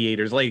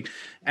gladiators. Like,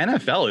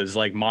 NFL is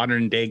like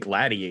modern day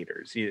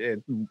gladiators,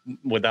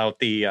 without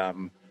the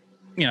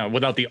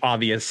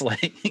obvious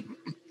like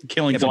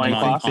killing someone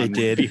on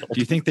Do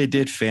you think they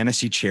did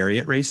fantasy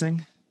chariot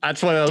racing?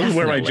 That's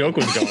where my joke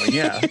was going.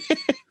 Yeah.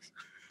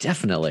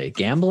 Definitely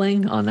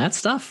gambling on that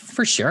stuff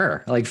for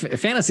sure. Like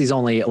fantasy is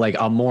only like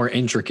a more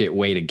intricate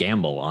way to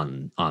gamble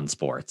on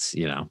sports,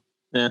 you know?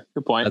 Yeah,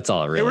 good point. That's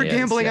all it really They were is.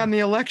 gambling Yeah. on the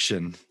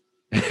election.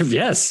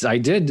 Yes, I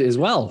did as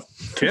well.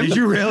 Tim, Did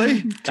you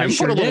really? Tim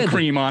sure put a little did.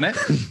 cream on it.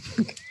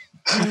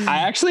 I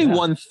actually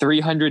won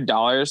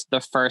 $300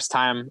 the first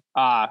time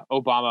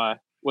Obama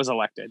was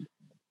elected.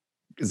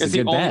 It's a It's the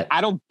good only, bet.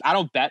 I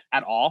don't bet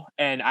at all,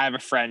 and I have a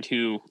friend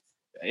who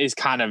is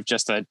kind of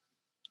just a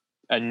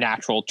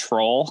natural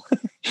troll,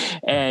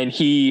 and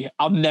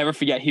I'll never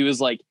forget. He was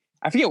like,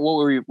 I forget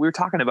what we were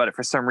talking about it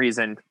for some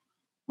reason.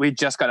 We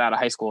just got out of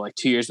high school like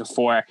 2 years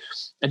before,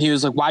 and he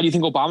was like, "Why do you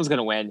think Obama's going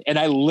to win?" And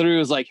I literally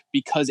was like,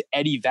 "Because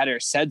Eddie Vedder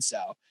said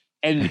so."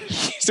 And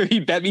so he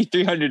bet me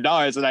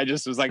 $300, and I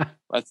just was like,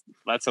 "Let's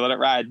let it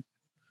ride.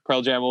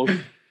 Pearl Jam will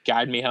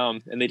guide me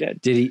home," and they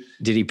did. Did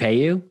he pay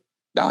you?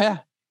 Oh yeah.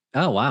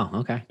 Oh wow.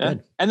 Okay. Yeah.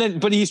 Good. And then,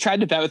 but he's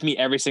tried to bet with me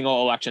every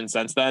single election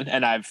since then,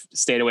 and I've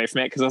stayed away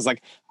from it because I was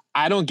like,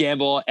 I don't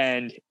gamble,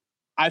 and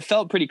I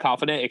felt pretty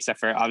confident, except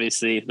for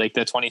obviously like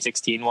the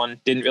 2016 one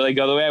didn't really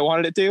go the way I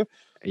wanted it to.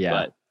 Yeah.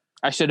 But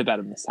I should have bet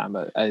him this time,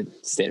 but I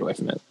stayed away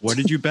from it. What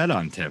did you bet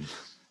on, Tim?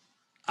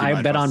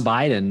 I bet on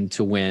Biden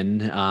to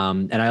win.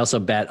 And I also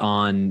bet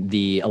on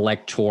the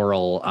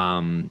electoral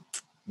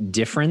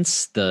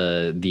difference,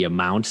 the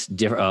amount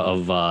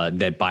of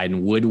that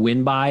Biden would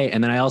win by.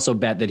 And then I also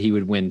bet that he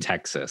would win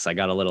Texas. I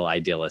got a little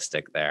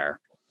idealistic there.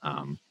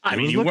 I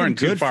mean, you weren't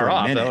too far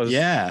off. That was,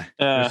 yeah.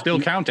 We're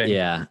still counting.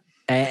 Yeah.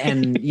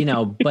 And you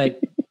know, but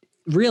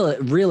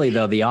really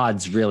though, the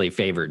odds really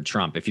favored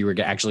Trump. If you were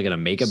actually going to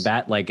make a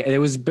bet, like it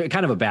was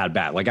kind of a bad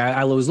bet. Like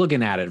I was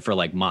looking at it for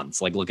like months,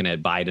 like looking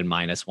at Biden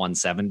minus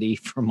 170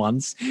 for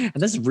months. And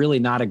this is really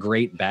not a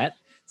great bet.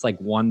 It's like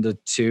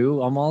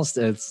 1-2 almost.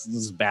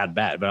 It's a bad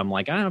bet, but I'm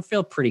like, I don't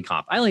feel pretty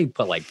confident. I only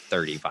put like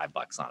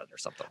 $35 on it or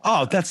something.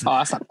 Oh, that's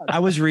Awesome. I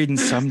was reading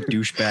some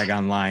douchebag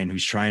online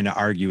who's trying to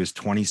argue his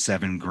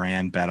 27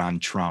 grand bet on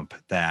Trump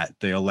that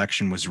the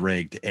election was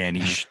rigged and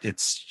it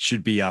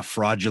should be a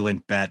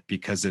fraudulent bet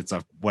because it's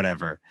a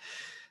whatever.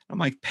 I'm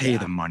like, pay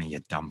the money, you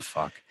dumb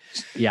fuck.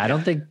 Yeah, I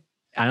don't think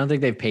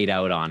they've paid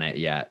out on it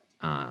yet.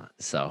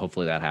 So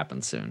hopefully that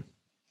happens soon.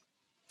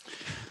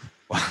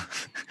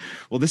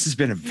 Well, this has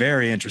been a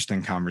very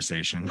interesting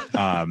conversation.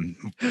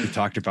 We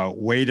talked about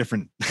way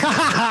different.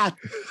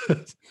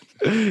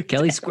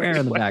 Kelly Square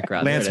in the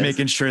background. Lance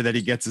making sure that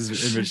he gets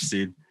his image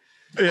seen.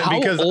 How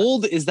Because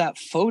old is that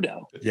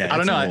photo? Yeah, I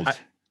don't know. old.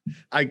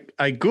 I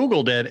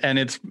Googled it, and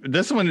it's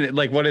this one.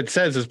 Like what it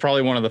says is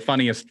probably one of the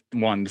funniest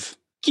ones.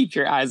 Keep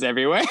your eyes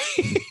everywhere.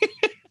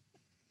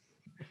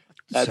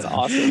 That's So,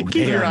 awesome.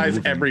 Keep they your are eyes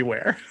moving.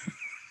 everywhere.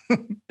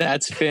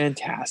 That's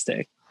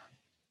fantastic.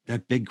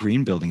 That big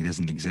green building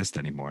doesn't exist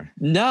anymore.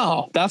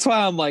 No, that's why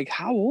I'm like,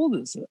 how old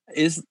is it?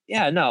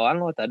 I don't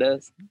know what that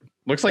is.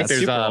 Looks like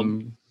That's there's super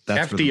old.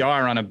 That's for the-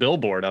 FDR on a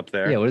billboard up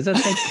there. Yeah, what does that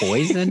say?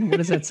 Poison? What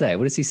does that say?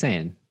 What is he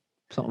saying?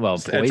 Something about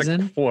It's a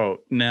poison?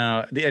 quote.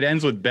 No, it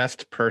ends with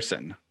best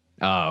person.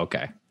 Oh,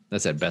 okay.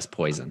 That said best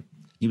poison.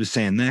 He was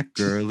saying that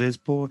girl is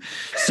poor.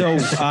 So,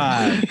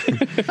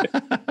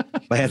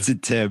 Lance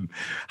and Tim,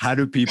 how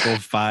do people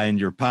find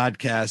your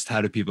podcast?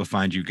 How do people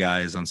find you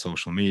guys on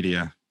social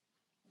media?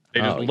 They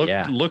just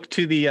look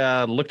to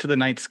the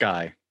night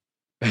sky.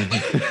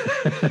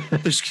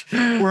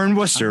 We're in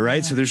Worcester,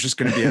 right? So there's just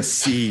going to be a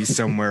sea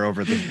somewhere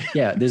over the.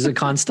 Yeah, there's a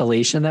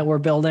constellation that we're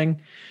building.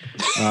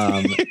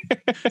 And you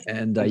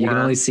can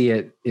only see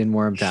it in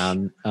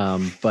Wormtown.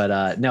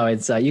 But no,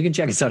 it's you can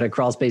check us out at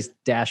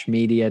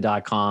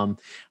crawlspace-media.com.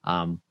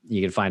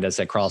 You can find us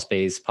at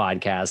Crawlspace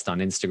Podcast on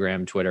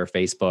Instagram, Twitter,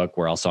 Facebook.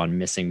 We're also on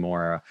Missing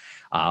Maura,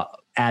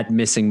 at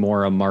Missing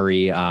Maura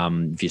Murray.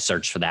 If you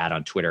search for that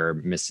on Twitter,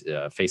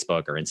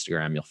 Facebook, or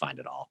Instagram, you'll find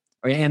it all.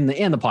 And the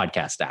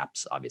podcast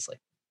apps, obviously.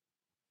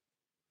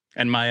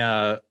 And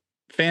my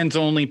fans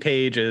only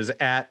page is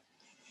at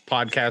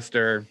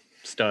podcaster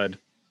stud.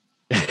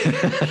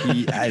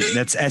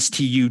 That's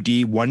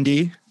STUD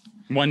 1D.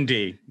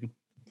 1D.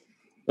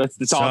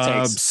 That's all it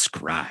takes.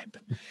 Subscribe.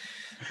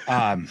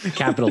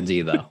 Capital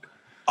D, though.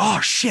 Oh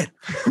shit!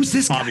 Who's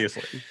this guy?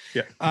 Obviously.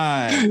 Yeah.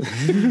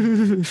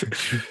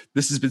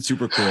 This has been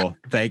super cool.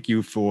 Thank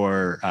you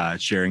for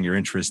sharing your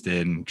interest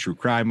in true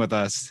crime with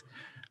us,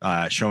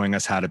 showing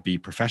us how to be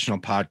professional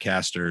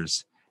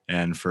podcasters,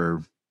 and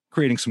for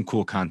creating some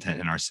cool content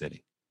in our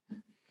city.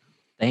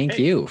 Thank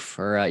you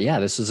for,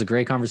 this was a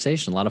great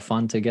conversation. A lot of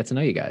fun to get to know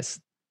you guys.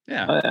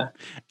 Yeah. Oh, yeah.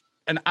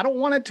 And I don't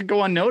want it to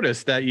go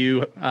unnoticed that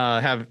you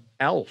have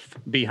Elf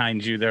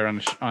behind you there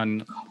on.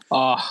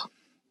 Oh,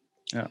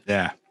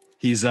 Yeah,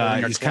 he's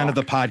kind of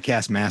the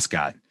podcast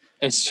mascot,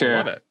 it's I true.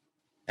 love it.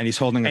 and he's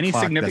holding Any a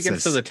clock significance that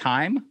to says, the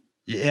time?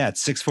 Yeah,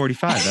 it's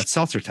 6:45. That's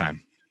seltzer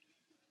time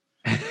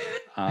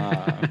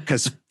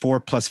because 4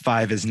 +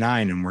 5 is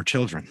 9, and we're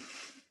children.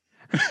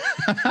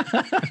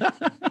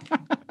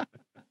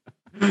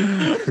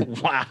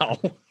 Wow.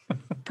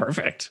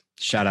 Perfect.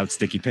 Shout out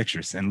Sticky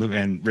Pictures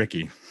and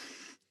Ricky.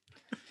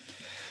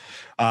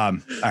 All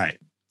right,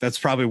 that's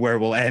probably where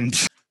we'll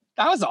end.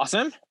 That was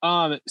awesome.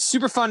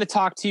 Super fun to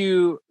talk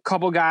to. A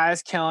couple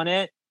guys killing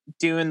it,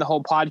 doing the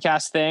whole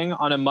podcast thing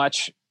on a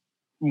much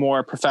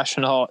more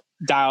professional,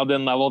 dialed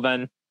in level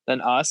than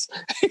us.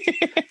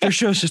 Their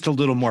show's just a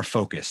little more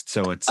focused,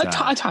 so it's a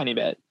tiny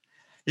bit.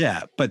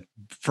 Yeah, but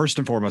first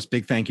and foremost,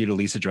 big thank you to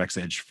Lisa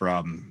Drexage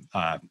from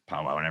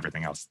Powwow and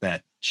everything else.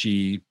 That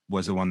she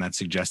was the one that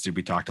suggested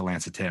we talk to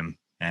Lance and Tim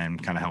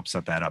and kind of help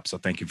set that up. So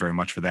thank you very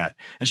much for that.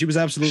 And she was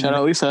absolutely shout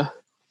out Lisa.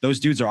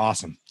 Those dudes are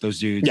awesome. Those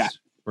dudes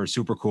were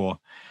super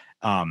cool.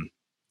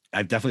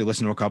 I've definitely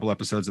listened to a couple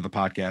episodes of the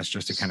podcast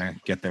just to kind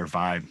of get their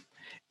vibe.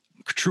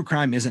 True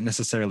crime isn't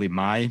necessarily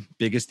my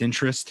biggest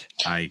interest.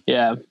 Kind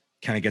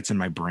of gets in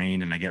my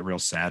brain and I get real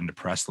sad and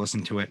depressed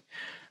listening to it.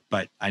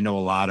 But I know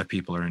a lot of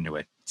people are into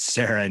it.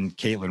 Sarah and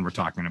Caitlin were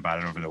talking about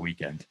it over the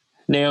weekend.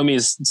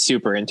 Naomi's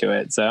super into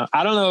it. So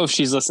I don't know if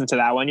she's listened to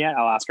that one yet.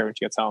 I'll ask her when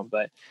she gets home.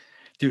 But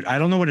dude, I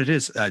don't know what it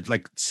is.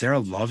 Like Sarah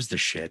loves the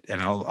shit,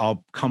 and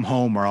I'll come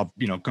home or I'll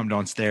come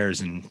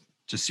downstairs and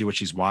just see what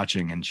she's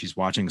watching, and she's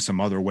watching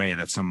some other way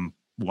that some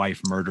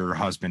wife murdered her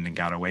husband and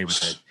got away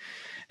with it.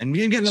 And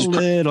we're getting a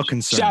little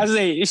concerned.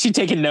 Is she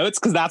taking notes?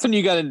 Because that's when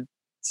you got to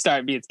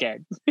start being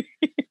scared.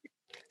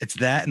 It's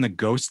that and the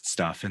ghost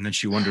stuff, and then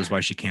she wonders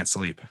why she can't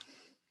sleep.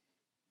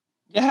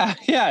 Yeah.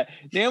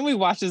 Naomi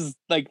watches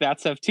like that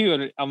stuff too,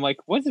 and I'm like,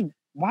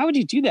 why would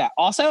you do that?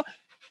 Also,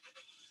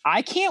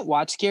 I can't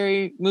watch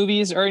scary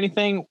movies or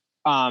anything.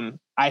 I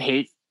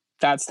hate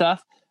that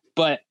stuff.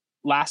 But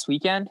last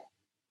weekend,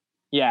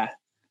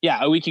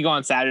 a week ago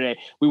on Saturday,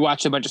 we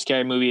watched a bunch of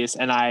scary movies,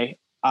 and I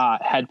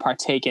had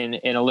partaken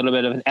in a little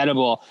bit of an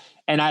edible,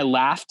 and I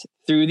laughed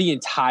through the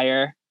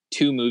entire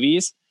 2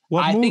 movies.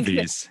 What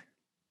movies?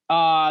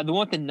 The one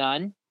with the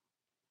nun.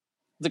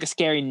 It's like a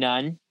scary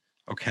nun.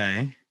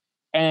 Okay.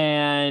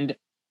 And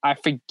I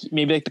forget,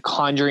 maybe like The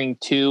Conjuring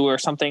 2 or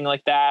something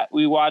like that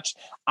we watched.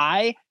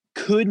 I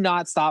could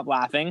not stop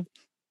laughing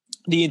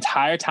the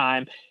entire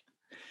time.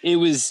 It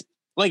was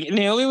like,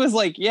 Naomi was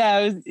like,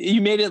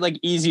 you made it like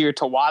easier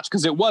to watch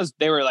because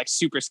they were like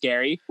super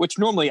scary, which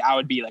normally I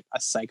would be like a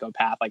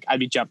psychopath. Like I'd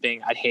be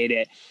jumping, I'd hate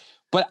it.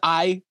 But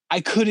I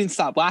couldn't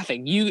stop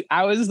laughing.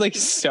 I was like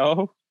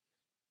so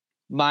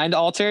mind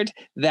altered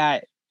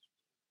that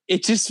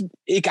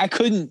I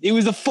couldn't. It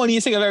was the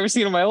funniest thing I've ever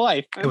seen in my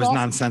life. It was awesome.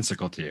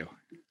 Nonsensical to you.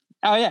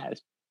 Oh yeah,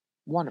 it's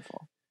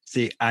wonderful.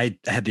 See, I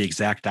had the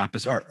exact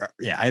opposite.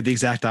 I had the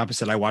exact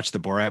opposite. I watched the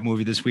Borat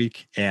movie this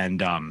week,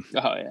 and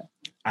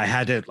I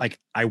had to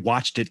I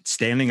watched it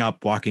standing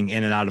up, walking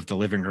in and out of the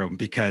living room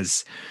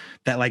because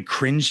that like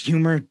cringe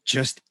humor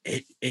just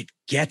it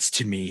gets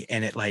to me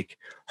and it like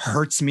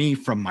hurts me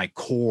from my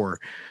core.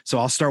 So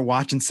I'll start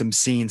watching some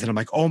scenes and I'm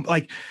like, oh,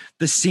 like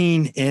the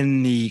scene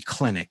in the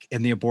clinic,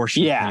 in the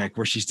abortion clinic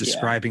where she's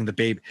describing the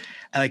baby.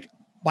 Like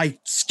my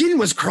skin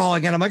was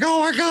crawling and I'm like, oh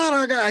my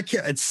God, I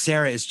can't. And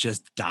Sarah is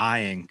just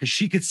dying because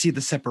she could see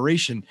the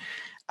separation.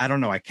 I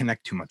don't know. I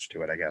connect too much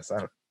to it, I guess.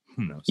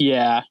 Who knows?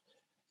 Yeah.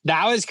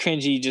 That was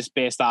cringy just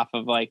based off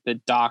of like the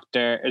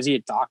doctor. Is he a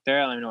doctor?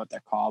 I don't even know what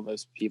they're called,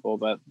 those people,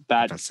 but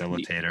that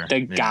facilitator,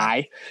 the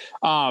guy,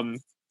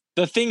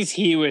 the things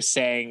he was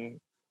saying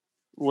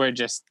were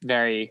just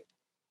very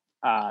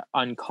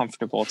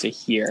uncomfortable to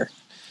hear.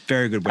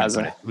 Very good way to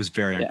put it. It was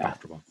very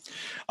uncomfortable.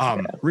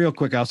 Real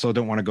quick, I also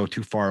don't want to go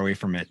too far away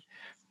from it.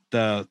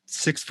 The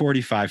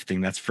 645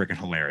 thing, that's freaking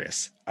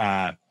hilarious.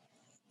 I'm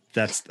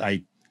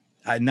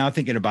now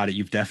thinking about it.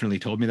 You've definitely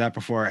told me that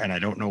before, and I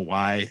don't know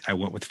why I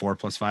went with 4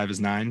 + 5 is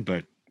 9,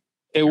 but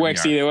it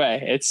works either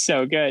way. It's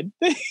so good.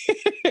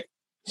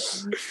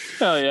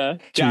 Oh yeah,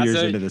 2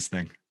 years into this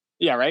thing.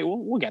 Yeah, right.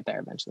 We'll get there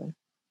eventually.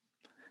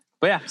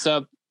 But yeah,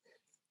 so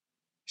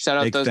shout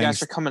out those guys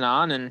for coming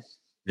on and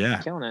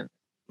killing it.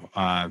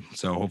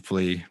 So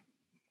hopefully,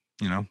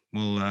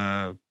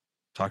 we'll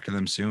talk to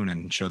them soon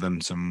and show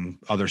them some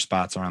other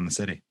spots around the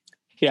city.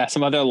 Yeah,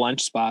 some other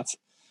lunch spots.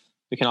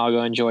 We can all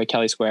go enjoy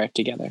Kelly Square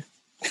together.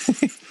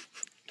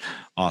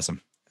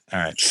 Awesome. All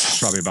right. It's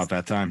probably about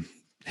that time.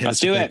 Let's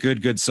do it.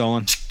 Good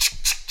Solon.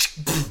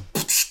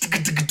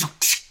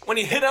 When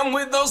you hit them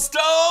with those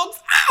stones,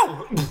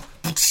 ow!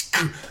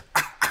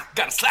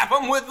 Gotta slap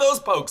them with those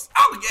pokes.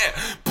 Oh,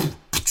 yeah.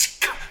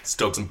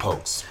 Stokes and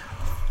pokes.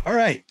 All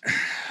right.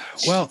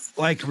 Well,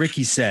 like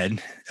Ricky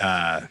said,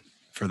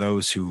 for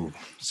those who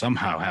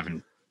somehow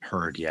haven't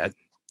heard yet,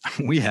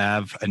 we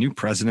have a new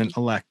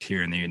president-elect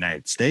here in the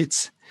United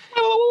States.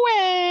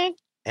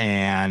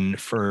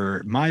 And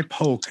for my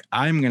poke,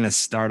 I'm going to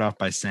start off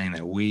by saying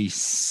that we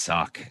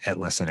suck at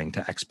listening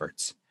to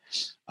experts.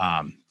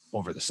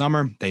 Over the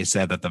summer, they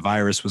said that the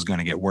virus was going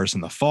to get worse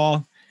in the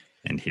fall,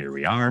 and here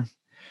we are.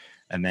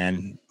 And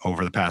then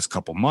over the past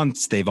couple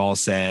months, they've all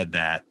said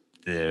that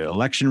the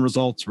election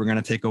results were going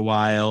to take a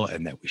while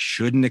and that we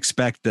shouldn't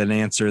expect an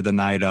answer the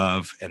night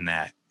of, and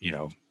that,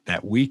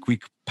 that week we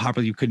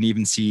probably couldn't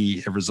even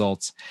see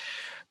results.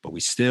 But we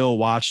still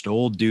watched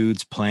old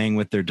dudes playing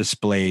with their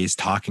displays,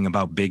 talking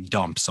about big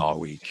dumps all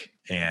week.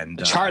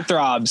 And chart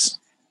throbs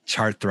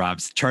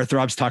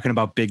talking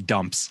about big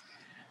dumps.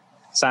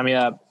 Sign me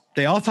up.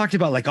 they all talked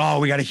about like, oh,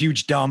 we got a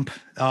huge dump.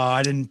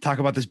 I didn't talk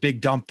about this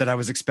big dump that I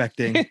was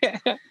expecting.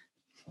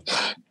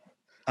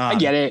 I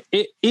get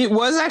it. It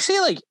was actually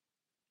like,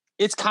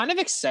 it's kind of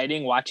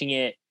exciting watching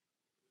it.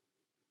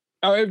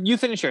 Oh, you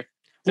finish your.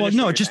 Well,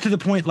 no, just to the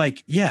point,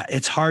 like, yeah,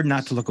 it's hard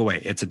not to look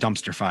away. It's a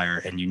dumpster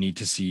fire, and you need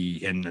to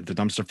see, and the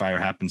dumpster fire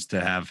happens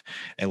to have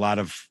a lot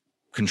of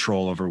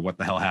control over what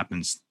the hell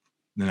happens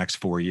the next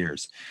 4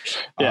 years.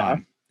 Yeah.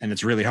 And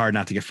it's really hard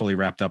not to get fully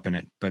wrapped up in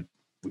it. But,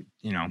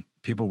 you know,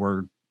 people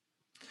were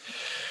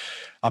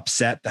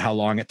upset how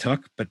long it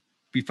took, but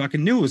we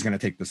fucking knew it was going to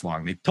take this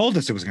long. They told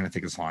us it was going to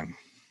take this long.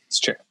 It's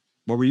true.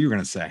 What were you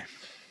going to say?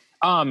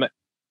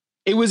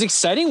 It was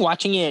exciting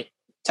watching it.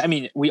 I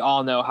mean, we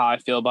all know how I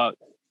feel about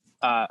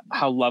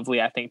how lovely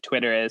I think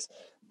Twitter is,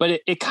 but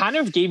it kind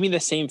of gave me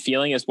the same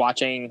feeling as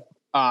watching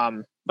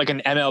like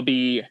an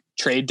MLB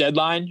trade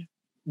deadline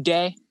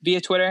day via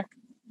Twitter,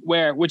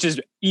 which is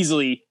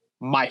easily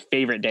my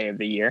favorite day of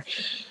the year.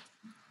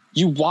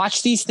 You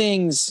watch these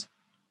things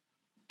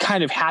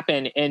kind of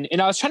happen, and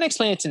I was trying to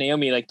explain it to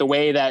Naomi, like the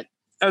way that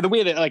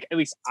like at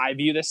least I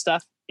view this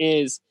stuff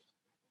is,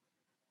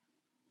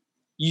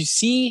 you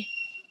see,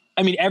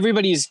 I mean,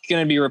 everybody's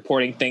going to be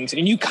reporting things,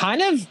 and you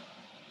kind of,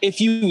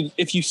 if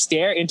you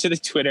stare into the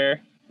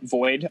Twitter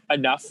void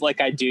enough, like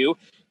I do,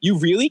 you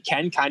really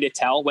can kind of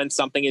tell when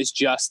something is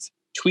just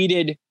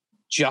tweeted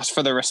just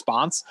for the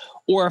response,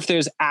 or if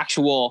there's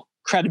actual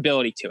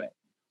credibility to it.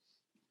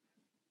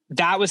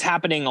 That was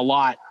happening a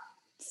lot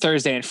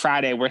Thursday and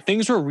Friday, where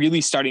things were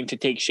really starting to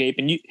take shape.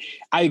 And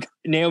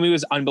Naomi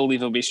was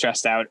unbelievably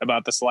stressed out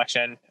about the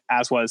selection,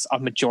 as was a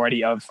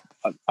majority of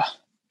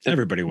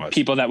everybody was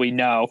people that we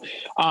know.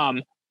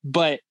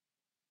 But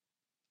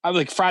I was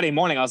like, Friday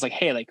morning, I was like,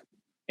 hey, like,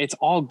 it's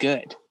all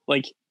good.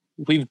 Like,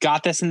 we've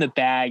got this in the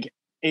bag.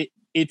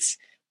 It's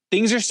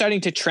things are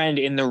starting to trend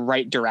in the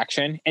right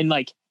direction. And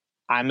like,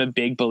 I'm a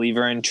big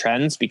believer in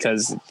trends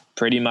because it's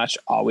pretty much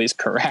always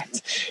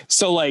correct.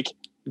 So like,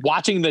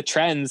 watching the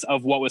trends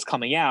of what was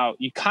coming out,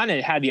 you kind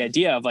of had the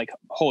idea of like,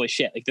 holy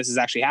shit, like this is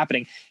actually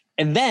happening.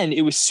 And then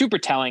it was super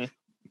telling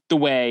the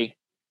way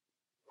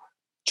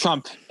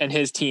Trump and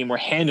his team were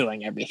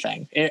handling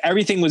everything.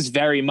 Everything was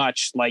very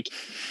much like,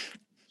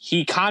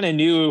 he kind of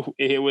knew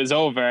it was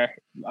over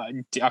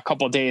a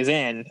couple of days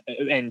in,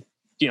 and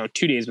 2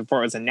 days before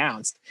it was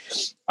announced.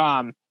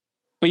 But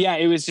yeah,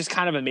 it was just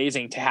kind of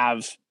amazing to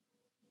have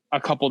a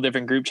couple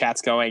different group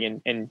chats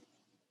going, and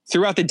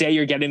throughout the day,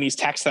 you're getting these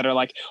texts that are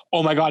like,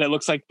 oh my God, it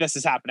looks like this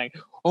is happening.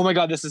 Oh my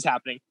God, this is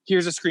happening.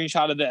 Here's a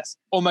screenshot of this.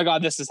 Oh my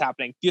God, this is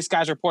happening. This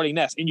guy's reporting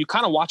this. And you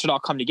kind of watch it all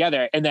come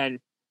together. And then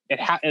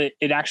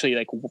it actually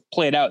like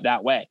played out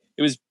that way.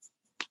 It was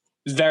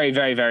very,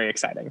 very, very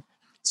exciting.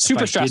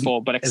 Super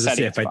stressful, but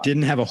exciting. If I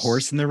didn't have a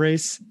horse in the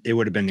race, it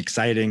would have been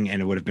exciting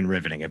and it would have been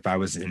riveting. If I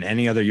was in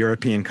any other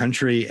European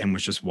country and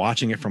was just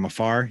watching it from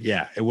afar,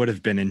 yeah, it would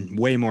have been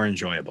way more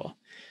enjoyable.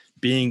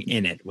 Being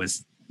in it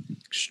was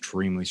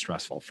extremely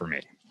stressful for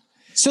me.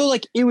 So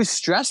like, it was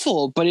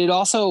stressful, but it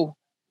also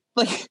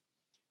like,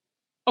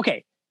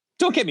 okay,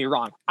 don't get me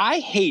wrong. I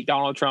hate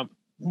Donald Trump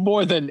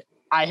more than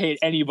I hate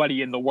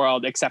anybody in the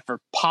world, except for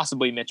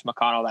possibly Mitch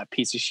McConnell, that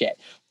piece of shit.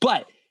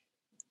 But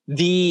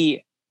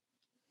did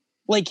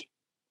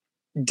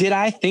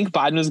I think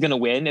Biden was going to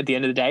win at the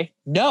end of the day?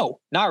 No,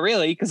 not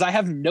really. Because I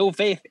have no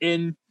faith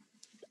in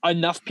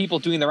enough people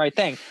doing the right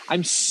thing.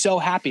 I'm so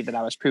happy that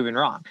I was proven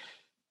wrong.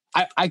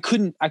 I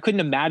couldn't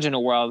imagine a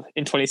world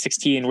in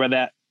 2016 where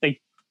that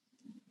like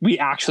we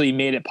actually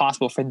made it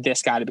possible for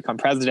this guy to become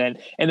president.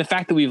 And the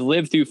fact that we've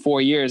lived through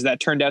 4 years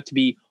that turned out to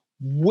be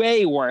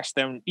way worse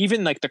than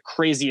even like the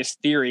craziest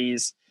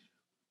theories.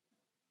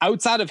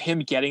 Outside of him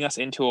getting us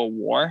into a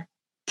war,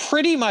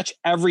 pretty much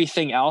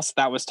everything else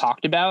that was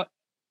talked about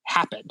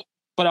happened,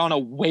 but on a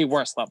way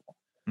worse level.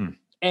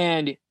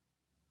 And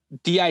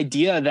the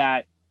idea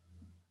that,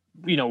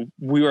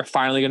 we were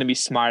finally going to be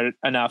smart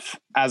enough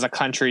as a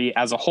country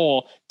as a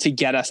whole to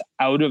get us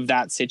out of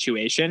that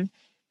situation.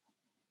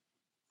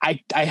 I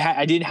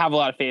didn't have a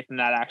lot of faith in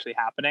that actually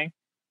happening.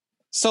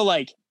 So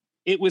like,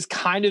 it was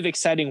kind of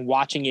exciting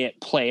watching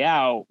it play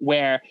out,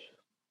 where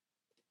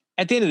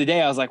at the end of the day,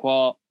 I was like,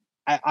 well,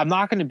 I'm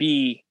going to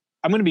be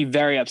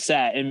very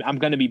upset, and I'm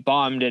going to be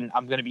bummed, and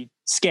I'm going to be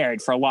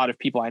scared for a lot of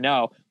people I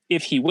know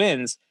if he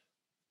wins.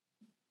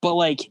 But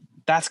like,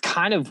 that's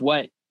kind of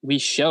what we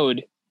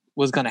showed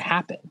was going to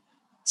happen.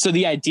 So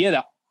the idea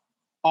that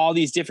all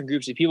these different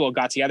groups of people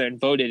got together and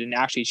voted and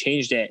actually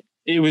changed it,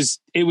 it was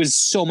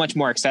so much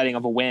more exciting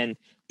of a win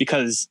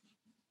because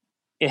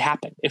it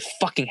happened. It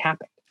fucking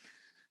happened.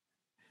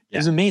 Yeah. It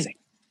was amazing.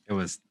 It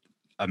was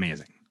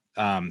amazing.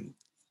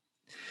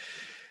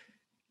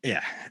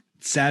 Yeah.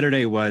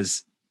 Saturday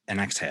was an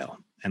exhale.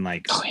 And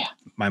like,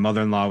 my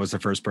mother-in-law was the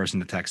first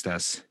person to text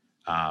us.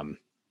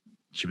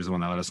 She was the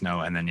one that let us know.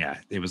 And then,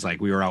 yeah, it was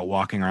like, we were out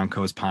walking around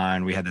Coast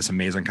Pond. We had this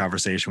amazing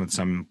conversation with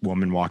some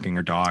woman walking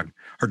her dog.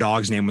 Her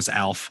dog's name was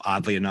Alf,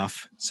 oddly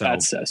enough. So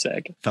that's so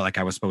sick. Felt like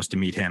I was supposed to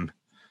meet him.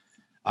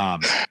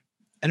 And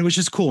it was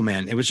just cool,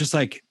 man. It was just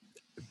like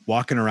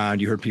walking around.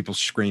 You heard people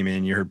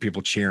screaming, you heard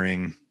people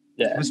cheering.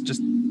 Yeah. It was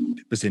just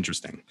was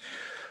interesting.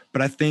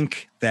 But I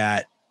think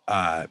that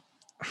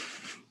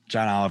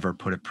John Oliver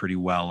put it pretty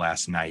well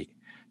last night,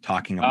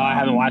 talking about. I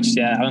haven't watched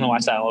yet. I'm going to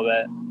watch that a little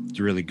bit. It's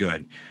really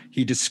good.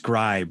 He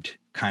described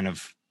kind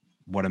of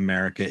what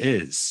America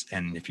is.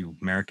 And if you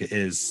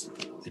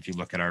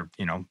look at our,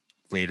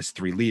 latest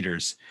three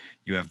leaders,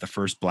 you have the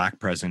first Black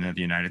president of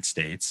the United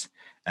States.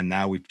 And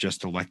now we've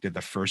just elected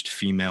the first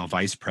female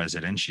vice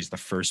president. She's the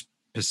first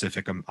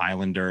Pacific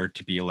Islander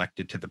to be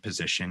elected to the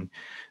position,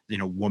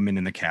 woman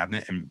in the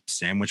cabinet, and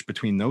sandwiched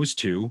between those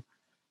two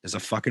is a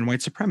fucking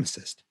white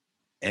supremacist.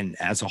 And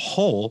as a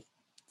whole,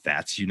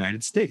 that's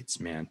United States,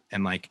 man.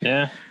 And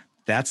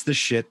that's the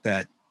shit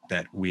that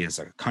we as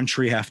a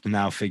country have to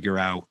now figure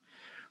out.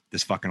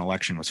 This fucking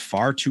election was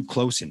far too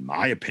close, in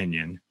my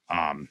opinion.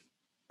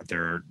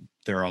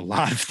 There are a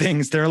lot of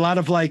things. There are a lot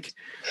of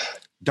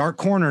dark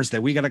corners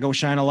that we got to go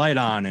shine a light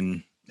on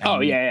and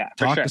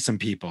talk to some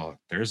people.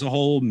 There's a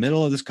whole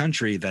middle of this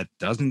country that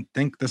doesn't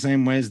think the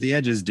same way as the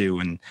edges do.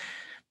 And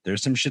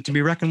there's some shit to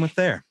be reckoned with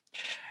there.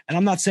 And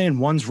I'm not saying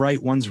one's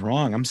right, one's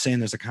wrong. I'm saying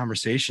there's a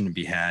conversation to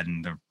be had,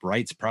 and the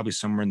right's probably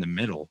somewhere in the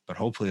middle, but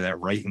hopefully that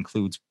right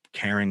includes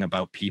caring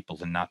about people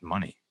and not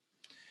money.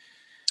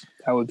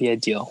 That would be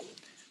ideal.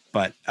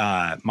 But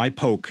my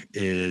poke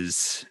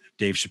is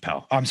Dave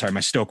Chappelle. Oh, I'm sorry, my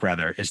stoke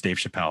rather is Dave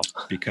Chappelle,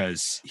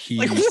 because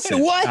he said,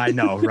 what? I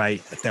know,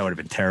 right? That would have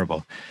been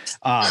terrible.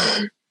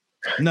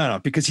 No,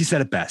 because he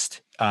said it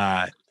best.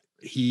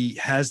 He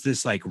has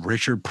this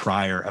Richard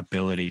Pryor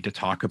ability to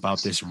talk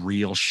about this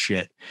real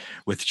shit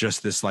with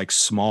just this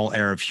small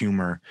air of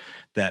humor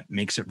that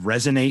makes it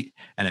resonate,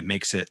 and it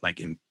makes it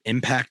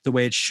impact the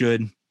way it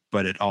should.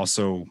 But it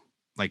also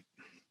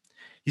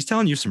he's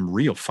telling you some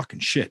real fucking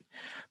shit.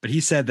 But he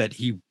said that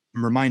he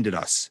reminded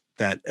us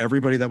that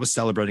everybody that was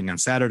celebrating on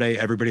Saturday,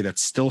 everybody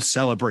that's still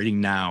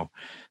celebrating now,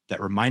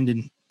 that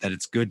reminded that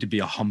it's good to be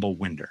a humble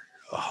winner.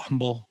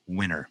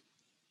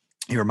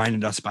 He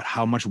reminded us about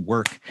how much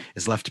work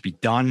is left to be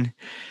done,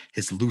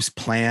 his loose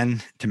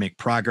plan to make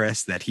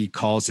progress that he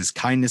calls his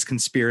kindness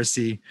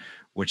conspiracy,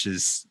 which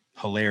is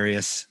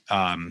hilarious.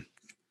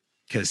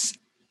 Because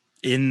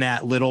in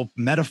that little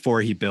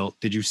metaphor he built,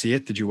 did you see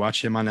it? Did you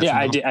watch him on SNL?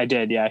 Yeah, I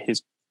did. Yeah,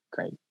 he's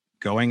great.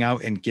 Going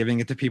out and giving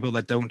it to people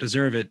that don't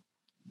deserve it,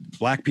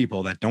 Black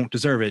people that don't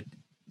deserve it,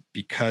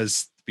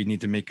 because we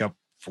need to make up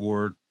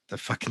for the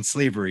fucking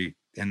slavery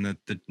and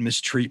the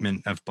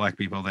mistreatment of Black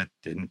people that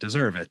didn't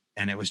deserve it.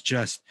 And it was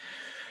just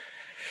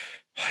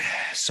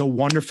so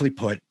wonderfully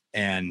put.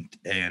 And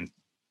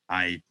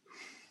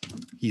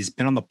he's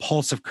been on the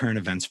pulse of current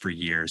events for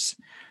years,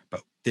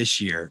 but this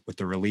year with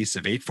the release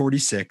of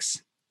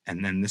 846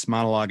 and then this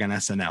monologue on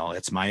SNL,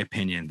 it's my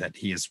opinion that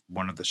he is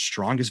one of the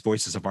strongest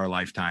voices of our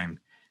lifetime.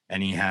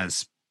 And he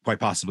has quite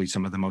possibly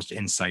some of the most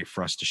insight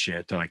for us to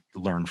share, to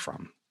learn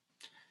from.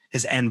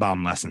 His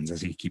N-bomb lessons,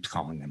 as he keeps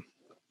calling them.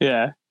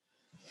 Yeah.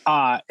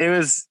 It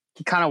was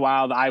kind of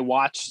wild. I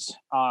watched,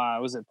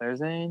 was it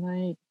Thursday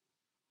night?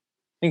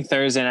 I think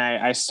Thursday night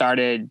I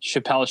started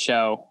Chappelle's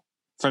Show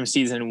from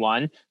season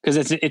 1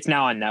 because it's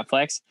now on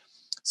Netflix.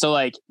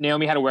 So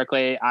Naomi had to work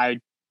late. I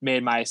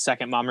made my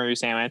second Mamaru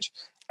sandwich.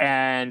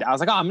 And I was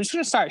like, I'm just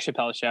going to start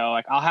Chappelle's Show.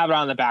 I'll have it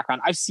on in the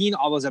background. I've seen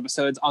all those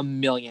episodes a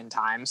million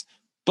times,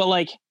 but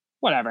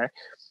whatever.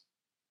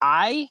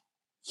 I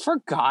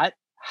forgot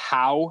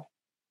how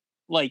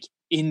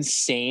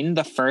insane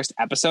the first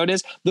episode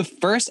is. The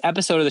first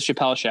episode of the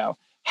Chappelle Show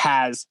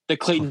has the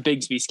Clayton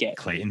Bigsby skit.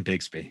 Clayton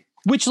Bigsby.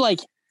 Which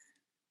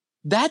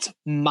that's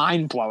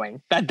mind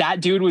blowing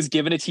that dude was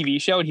given a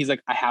TV show and he's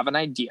like, I have an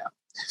idea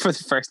for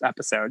the first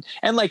episode.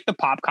 And the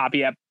pop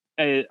copy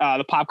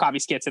the pop copy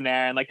skits in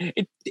there. And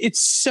it's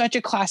such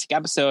a classic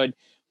episode,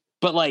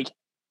 but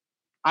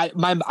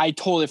I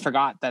totally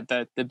forgot that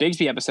the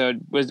Bigsby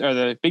episode was, or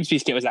the Bigsby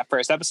skit was that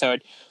first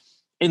episode.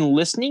 And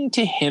listening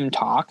to him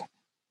talk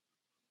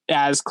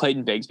as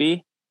Clayton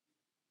Bigsby,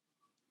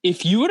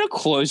 if you were to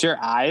close your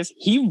eyes,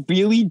 he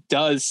really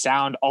does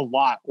sound a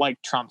lot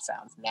like Trump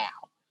sounds now.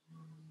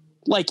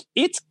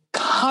 It's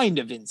kind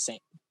of insane.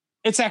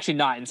 It's actually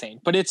not insane,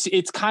 but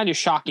it's kind of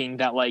shocking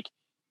that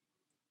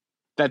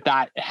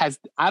that has,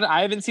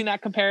 I haven't seen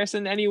that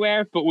comparison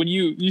anywhere, but when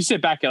you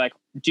sit back, you're like,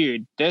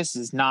 dude, this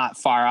is not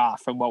far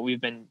off from what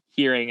we've been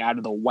hearing out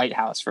of the White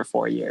House for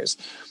 4 years.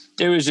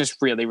 It was just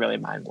really, really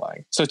mind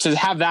blowing. So to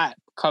have that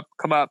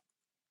come up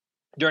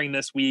during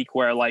this week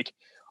where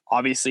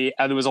obviously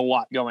there was a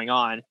lot going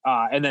on,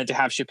 and then to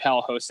have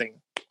Chappelle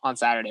hosting on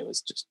Saturday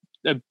was just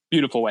a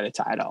beautiful way to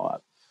tie it all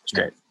up. It's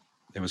great.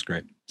 It was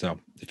great. So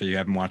if you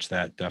haven't watched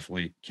that,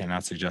 definitely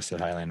cannot suggest it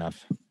highly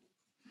enough.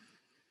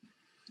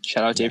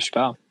 Shout out Dave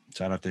Chappelle.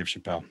 Shout out Dave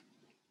Chappelle.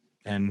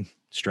 And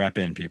strap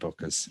in, people,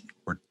 because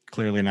we're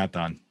clearly not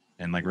done.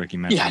 And like Ricky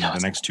mentioned, the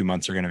next 2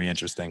 months are going to be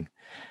interesting.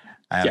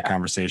 I had a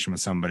conversation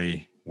with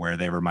somebody where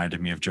they reminded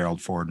me of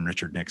Gerald Ford and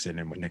Richard Nixon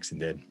and what Nixon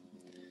did. Do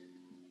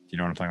you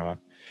know what I'm talking about?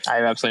 I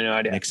have absolutely no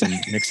idea.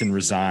 Nixon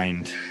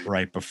resigned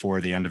right before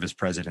the end of his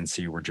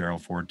presidency, where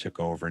Gerald Ford took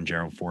over, and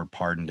Gerald Ford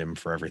pardoned him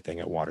for everything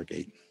at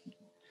Watergate.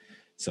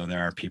 So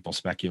there are people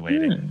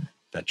speculating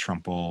that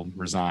Trump will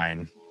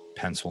resign,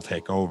 Pence will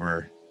take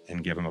over,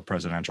 and give him a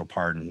presidential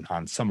pardon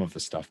on some of the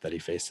stuff that he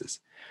faces.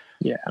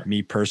 Yeah.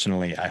 Me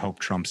personally, I hope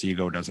Trump's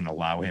ego doesn't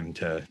allow him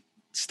to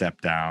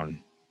step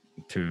down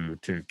to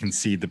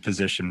concede the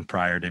position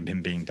prior to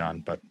him being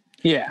done, but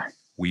yeah,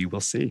 we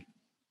will see.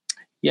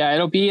 Yeah,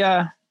 it'll be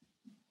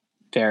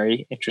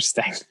very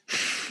interesting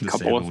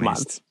couple of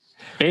months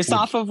based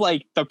off of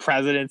like the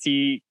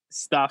presidency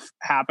stuff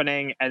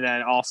happening, and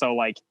then also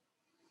like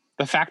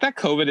the fact that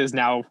COVID is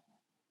now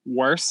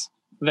worse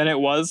than it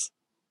was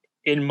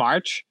in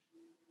March.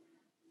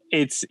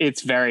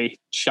 It's very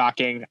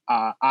shocking.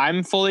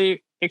 I'm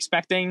fully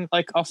expecting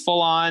like a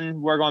full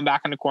on, we're going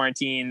back into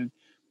quarantine.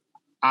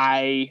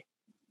 I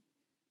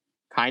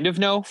kind of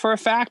know for a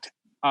fact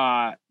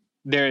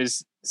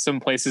there's some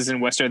places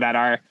in Worcester that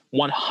are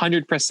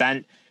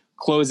 100%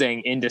 closing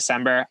in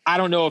December. I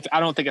don't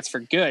think it's for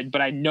good,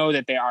 but I know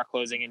that they are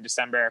closing in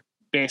December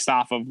based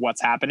off of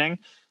what's happening.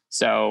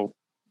 So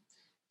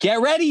get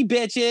ready,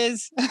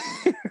 bitches.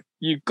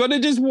 You could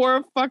have just wore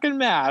a fucking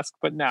mask,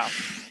 but no.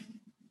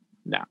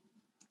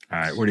 All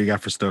right. What do you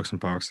got for Stokes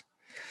and Pokes?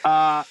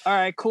 All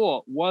right,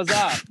 cool. What's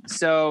up?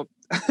 So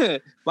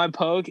my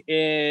poke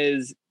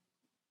is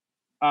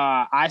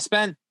I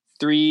spent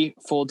 3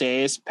 full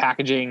days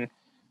packaging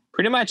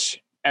pretty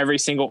much every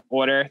single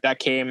order that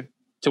came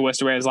to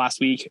Worcester Wares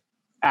last week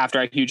after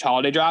a huge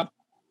holiday drop.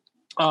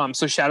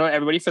 So shout out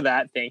everybody for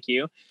that. Thank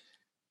you.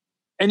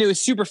 And it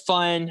was super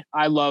fun.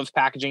 I love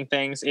packaging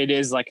things. It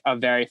is like a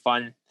very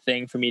fun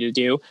thing for me to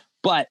do.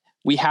 But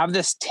we have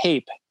this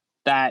tape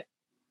that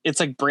it's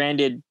like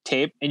branded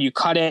tape, and you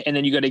cut it and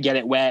then you got to get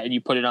it wet and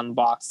you put it on the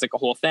box. It's like a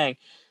whole thing.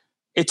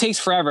 It takes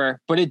forever,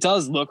 but it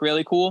does look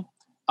really cool.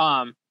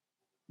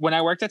 When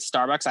I worked at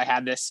Starbucks, I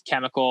had this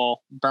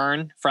chemical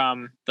burn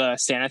from the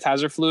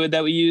sanitizer fluid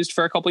that we used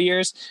for a couple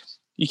years.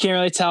 You can't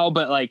really tell,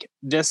 but like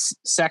this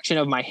section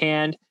of my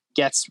hand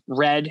gets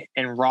red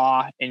and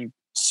raw and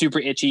super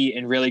itchy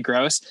and really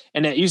gross.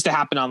 And it used to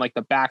happen on like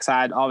the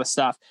backside, all the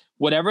stuff.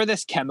 Whatever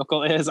this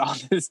chemical is on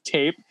this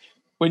tape,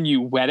 when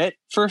you wet it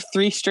for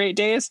 3 straight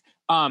days,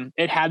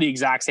 it had the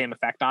exact same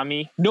effect on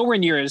me. Nowhere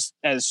near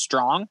as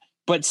strong,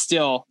 but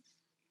still,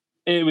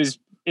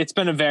 it's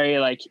been a very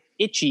like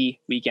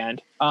itchy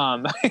weekend.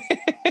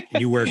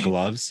 You wear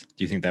gloves?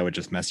 Do you think that would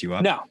just mess you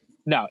up?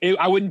 No,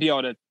 I wouldn't be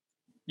able to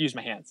use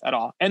my hands at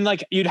all. And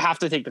like, you'd have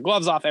to take the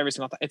gloves off every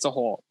single time. It's a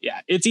whole,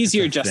 it's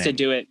easier just to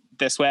do it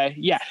this way.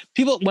 Yeah.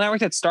 People, when I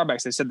worked at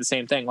Starbucks, they said the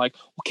same thing. Like,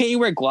 well, can't you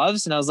wear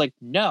gloves? And I was like,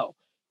 no,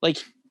 like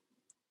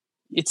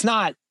it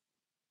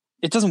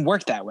doesn't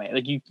work that way.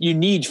 Like you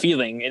need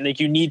feeling, and like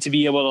you need to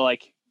be able to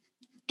like,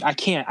 I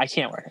can't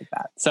work like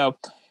that. So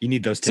you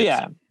need those tips. So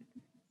yeah,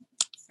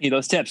 need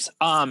those tips.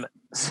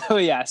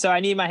 So I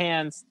need my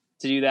hands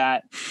to do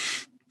that.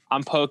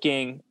 I'm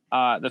poking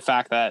the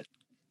fact that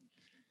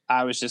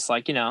I was just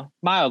like,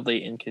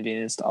 mildly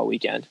inconvenienced all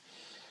weekend.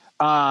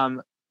 I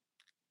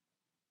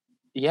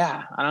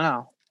don't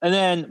know. And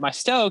then my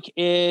stoke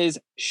is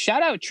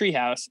shout out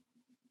Treehouse.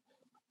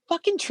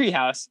 Fucking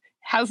Treehouse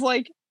has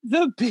like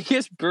the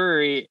biggest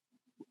brewery,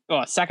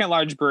 second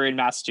largest brewery in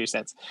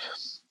Massachusetts,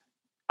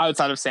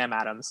 outside of Sam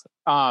Adams,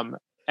 and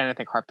I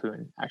think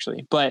Harpoon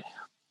actually. But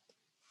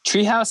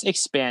Treehouse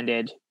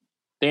expanded.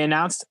 They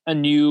announced a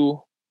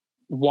new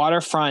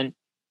waterfront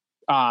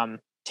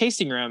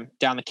tasting room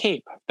down the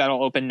Cape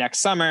that'll open next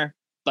summer,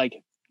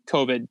 like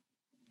COVID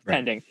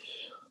pending,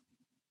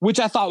 which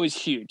I thought was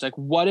huge. Like,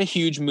 what a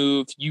huge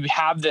move! You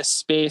have this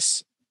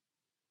space,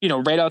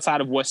 right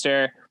outside of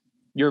Worcester.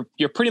 You're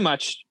pretty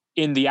much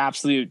in the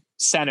absolute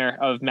center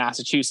of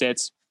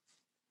Massachusetts.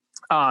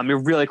 You're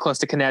really close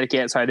to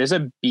Connecticut. Sorry, there's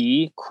a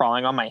bee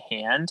crawling on my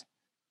hand.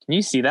 Can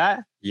you see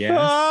that? Yes.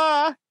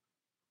 Ah!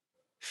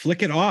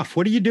 Flick it off.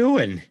 What are you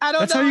doing?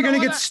 That's how you're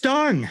going to get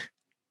stung.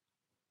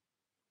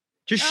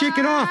 Just shake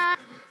it off.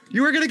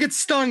 You were going to get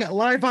stung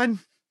live on.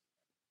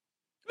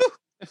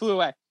 It flew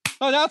away.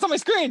 Oh, now it's on my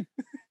screen.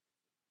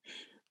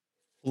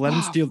 Let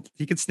him steal.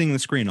 He could sting the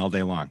screen all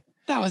day long.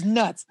 That was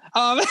nuts.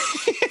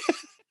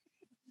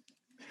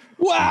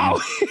 Wow.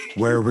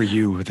 Where were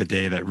you the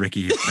day that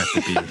Ricky met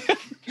the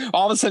bee?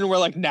 All of a sudden, we're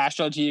like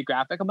National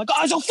Geographic. I'm like,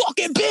 oh, it's a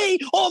fucking bee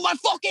on my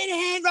fucking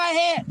hand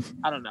right here.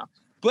 I don't know.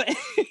 But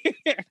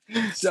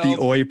so, the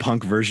oi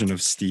punk version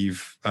of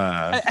Steve.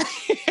 That's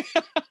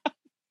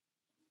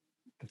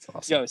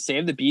awesome. Yo,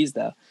 save the bees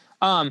though.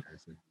 All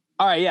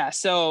right, yeah.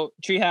 So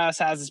Treehouse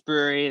has this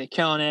brewery. They're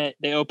killing it.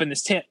 They opened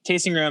this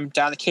tasting room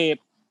down the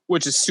Cape,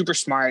 which is super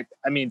smart.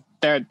 I mean,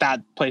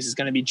 that place is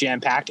going to be jam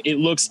packed. It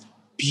looks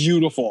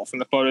beautiful from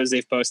the photos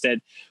they've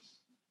posted.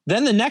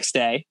 Then the next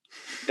day,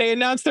 they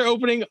announced they're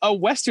opening a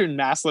Western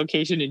Mass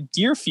location in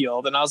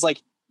Deerfield, and I was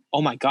like,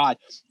 oh my God,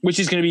 which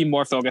is going to be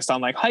more focused on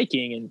like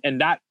hiking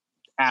and that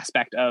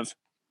aspect of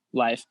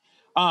life.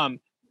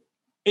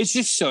 It's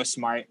just so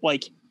smart.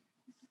 Like,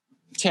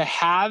 to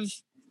have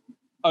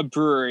a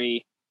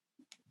brewery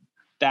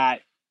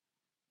that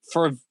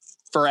for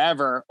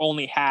forever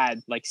only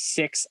had like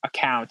 6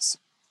 accounts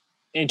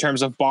in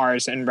terms of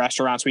bars and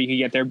restaurants where you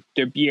could get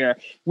their beer,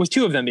 with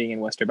 2 of them being in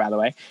Worcester, by the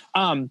way,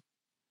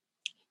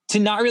 to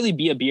not really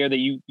be a beer that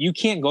you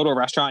can't go to a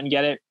restaurant and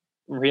get it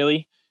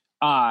really,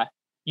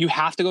 you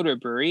have to go to a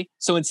brewery.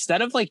 So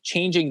instead of like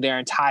changing their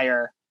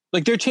entire,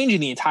 like they're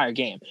changing the entire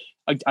game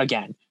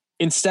again,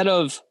 instead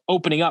of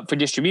opening up for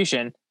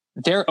distribution,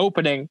 they're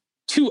opening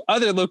 2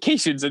 other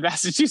locations in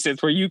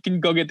Massachusetts where you can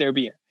go get their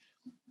beer.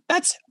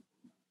 That's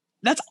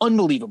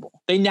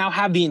unbelievable. They now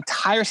have the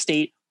entire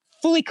state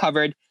fully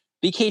covered,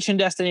 vacation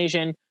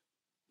destination,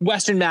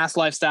 Western Mass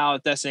lifestyle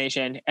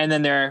destination, and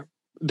then they're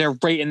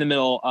right in the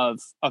middle of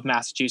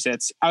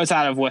Massachusetts,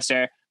 outside of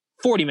Worcester,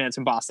 40 minutes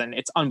from Boston.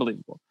 It's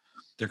unbelievable.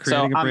 They're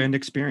creating a brand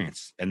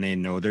experience, and they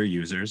know their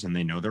users and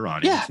they know their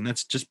audience, and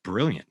that's just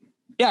brilliant.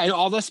 Yeah, and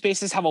all those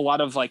spaces have a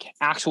lot of like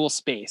actual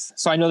space.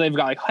 So I know they've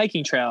got like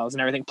hiking trails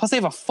and everything. Plus they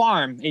have a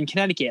farm in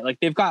Connecticut. Like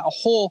they've got a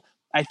whole,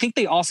 I think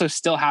they also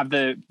still have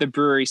the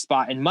brewery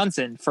spot in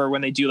Munson for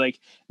when they do like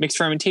mixed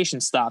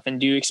fermentation stuff and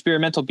do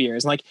experimental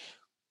beers. And like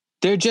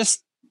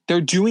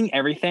they're doing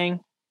everything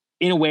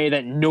in a way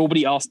that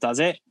nobody else does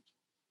it.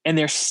 And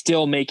they're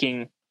still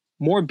making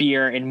more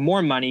beer and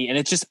more money. And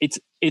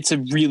it's a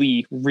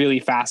really, really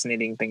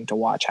fascinating thing to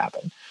watch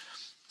happen.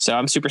 So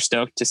I'm super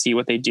stoked to see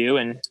what they do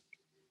and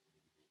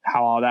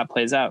how all that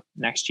plays out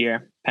next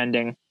year,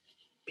 pending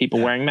people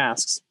wearing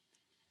masks.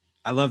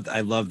 I love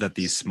that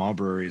these small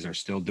breweries are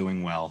still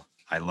doing well.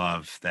 I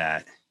love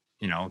that,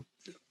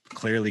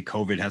 clearly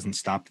COVID hasn't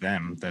stopped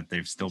them, that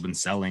they've still been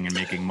selling and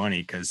making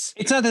money, because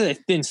it's not that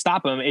it didn't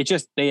stop them. It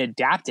just, they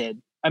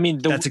adapted. I mean,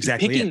 that's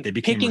exactly it. They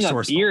became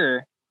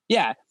resourceful.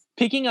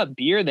 Picking up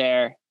beer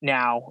there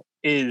now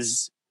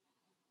is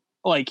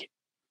like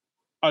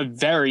a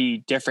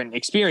very different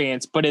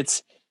experience, but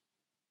it's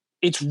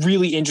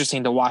really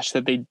interesting to watch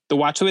the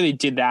way they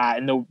did that.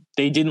 And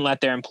they didn't let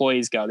their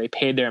employees go. They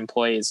paid their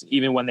employees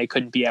even when they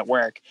couldn't be at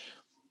work.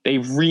 They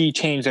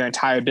changed their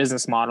entire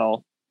business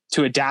model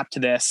to adapt to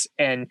this.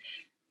 And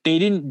they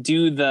didn't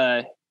do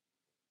I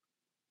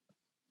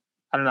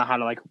don't know how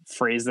to like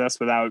phrase this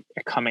without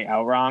it coming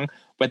out wrong,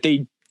 but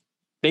they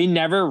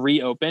never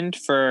reopened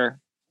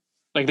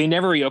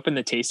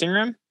the tasting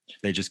room.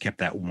 They just kept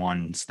that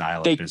one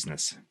style of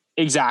business.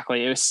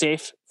 Exactly. It was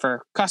safe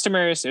for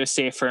customers. It was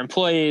safe for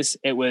employees.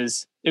 It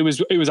was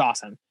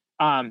awesome.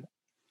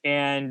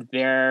 And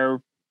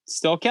they're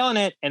still killing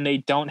it, and they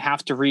don't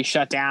have to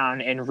shut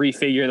down and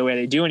refigure the way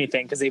they do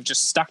anything, because they've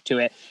just stuck to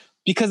it,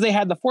 because they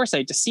had the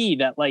foresight to see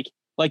that, like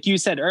you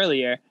said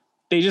earlier,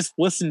 they just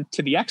listened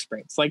to the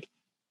experts. Like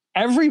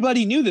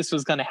everybody knew this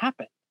was going to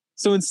happen.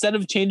 So instead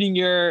of changing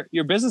your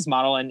business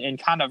model and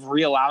kind of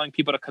allowing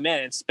people to come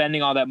in and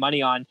spending all that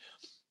money on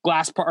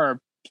or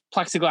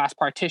plexiglass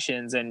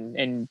partitions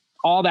and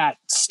all that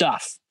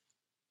stuff,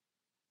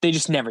 they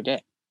just never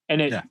did. And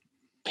it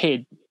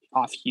paid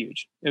off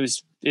huge.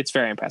 It's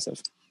very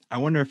impressive. I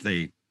wonder if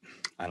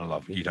I don't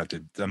know,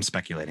 I'm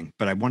speculating,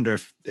 but I wonder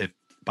if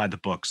by the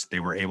books, they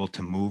were able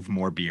to move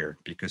more beer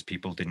because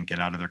people didn't get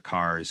out of their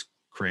cars,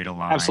 create a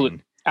line,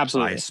 absolutely,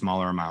 buy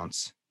smaller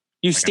amounts.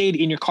 You stayed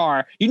in your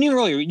car. You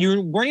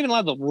weren't even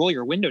allowed to roll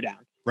your window down.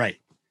 Right.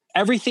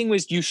 Everything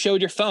was, you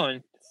showed your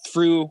phone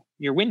through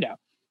your window.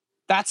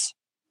 That's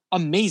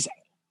amazing.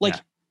 Like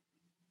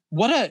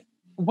what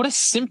a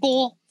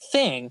simple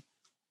thing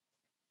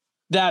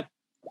that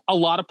a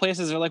lot of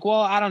places are like,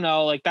 well, I don't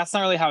know. Like, that's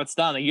not really how it's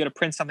done. Like, you got to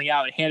print something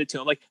out and hand it to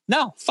them. Like,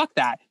 no, fuck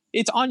that.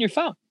 It's on your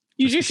phone.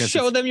 You just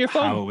show them your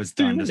phone. How it was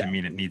done doesn't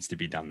mean it needs to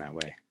be done that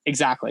way.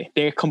 Exactly.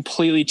 They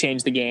completely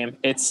changed the game.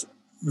 It's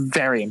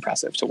very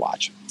impressive to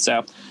watch.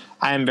 So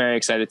I am very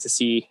excited to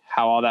see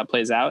how all that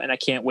plays out. And I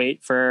can't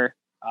wait for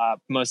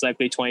most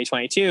likely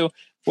 2022,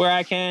 where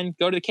I can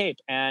go to the Cape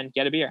and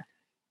get a beer.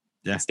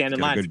 Yeah. Stand in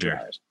line for 2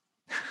 hours.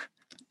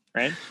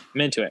 Right?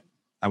 I'm into it.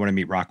 I want to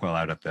meet Rockwell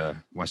out at the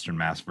Western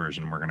Mass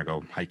version. We're going to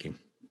go hiking.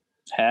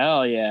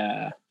 Hell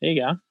yeah. There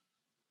you go.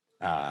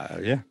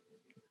 Yeah.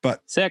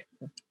 But sick.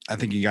 I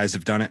think you guys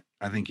have done it.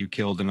 I think you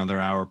killed another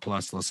hour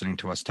plus listening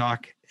to us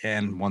talk.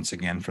 And once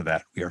again, for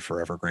that, we are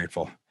forever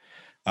grateful.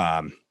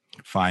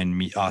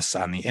 Find us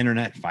on the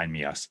internet.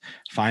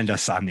 Find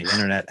us on the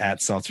internet at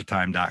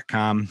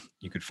seltzertime.com.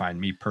 You could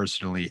find me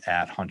personally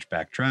at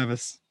Hunchback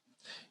Travis.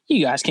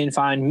 You guys can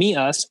find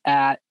us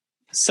at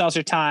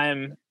Seltzer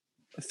Time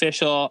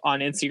Official on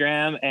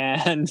Instagram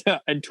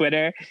and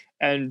Twitter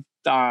and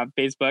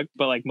Facebook,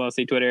 but like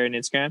mostly Twitter and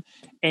Instagram,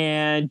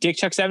 and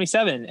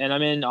DickChuck77, and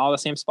I'm in all the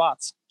same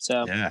spots.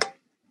 So yeah,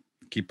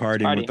 keep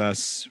partying with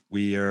us.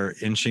 We are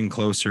inching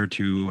closer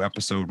to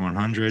episode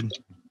 100,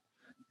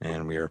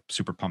 and we are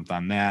super pumped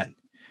on that.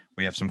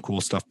 We have some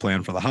cool stuff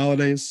planned for the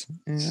holidays,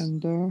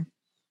 and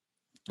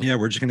yeah,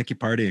 we're just gonna keep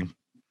partying.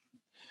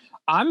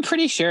 I'm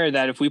pretty sure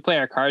that if we play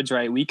our cards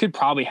right, we could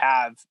probably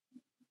have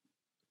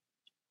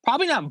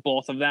not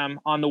both of them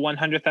on the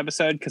 100th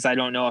episode, because I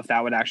don't know if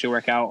that would actually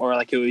work out or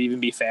like it would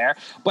even be fair.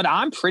 But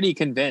I'm pretty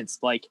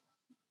convinced like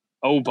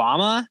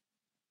Obama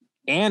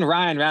and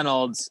Ryan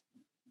Reynolds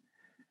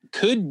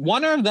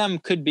one of them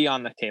could be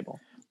on the table.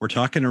 We're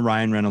talking to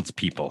Ryan Reynolds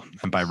people,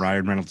 and by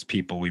Ryan Reynolds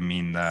people, we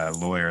mean the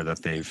lawyer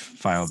that they've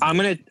filed. I'm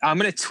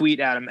gonna tweet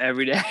at him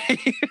every day,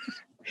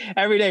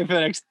 for the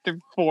next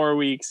 4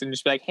 weeks, and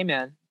just be like, "Hey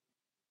man,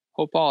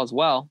 hope all is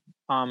well.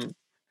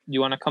 you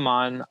want to come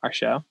on our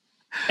show?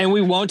 And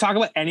we won't talk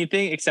about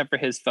anything except for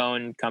his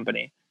phone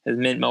company, his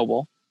Mint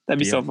Mobile. That'd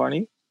be so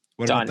funny.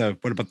 What about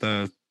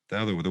the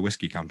other, the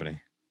whiskey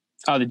company?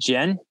 Oh, the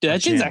gin? Dude,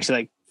 that gin's actually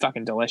like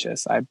fucking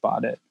delicious. I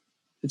bought it.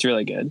 It's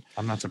really good.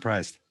 I'm not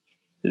surprised.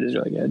 It is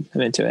really good.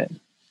 I'm into it.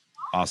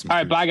 Awesome. All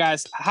right, bye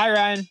guys. Hi,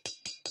 Ryan.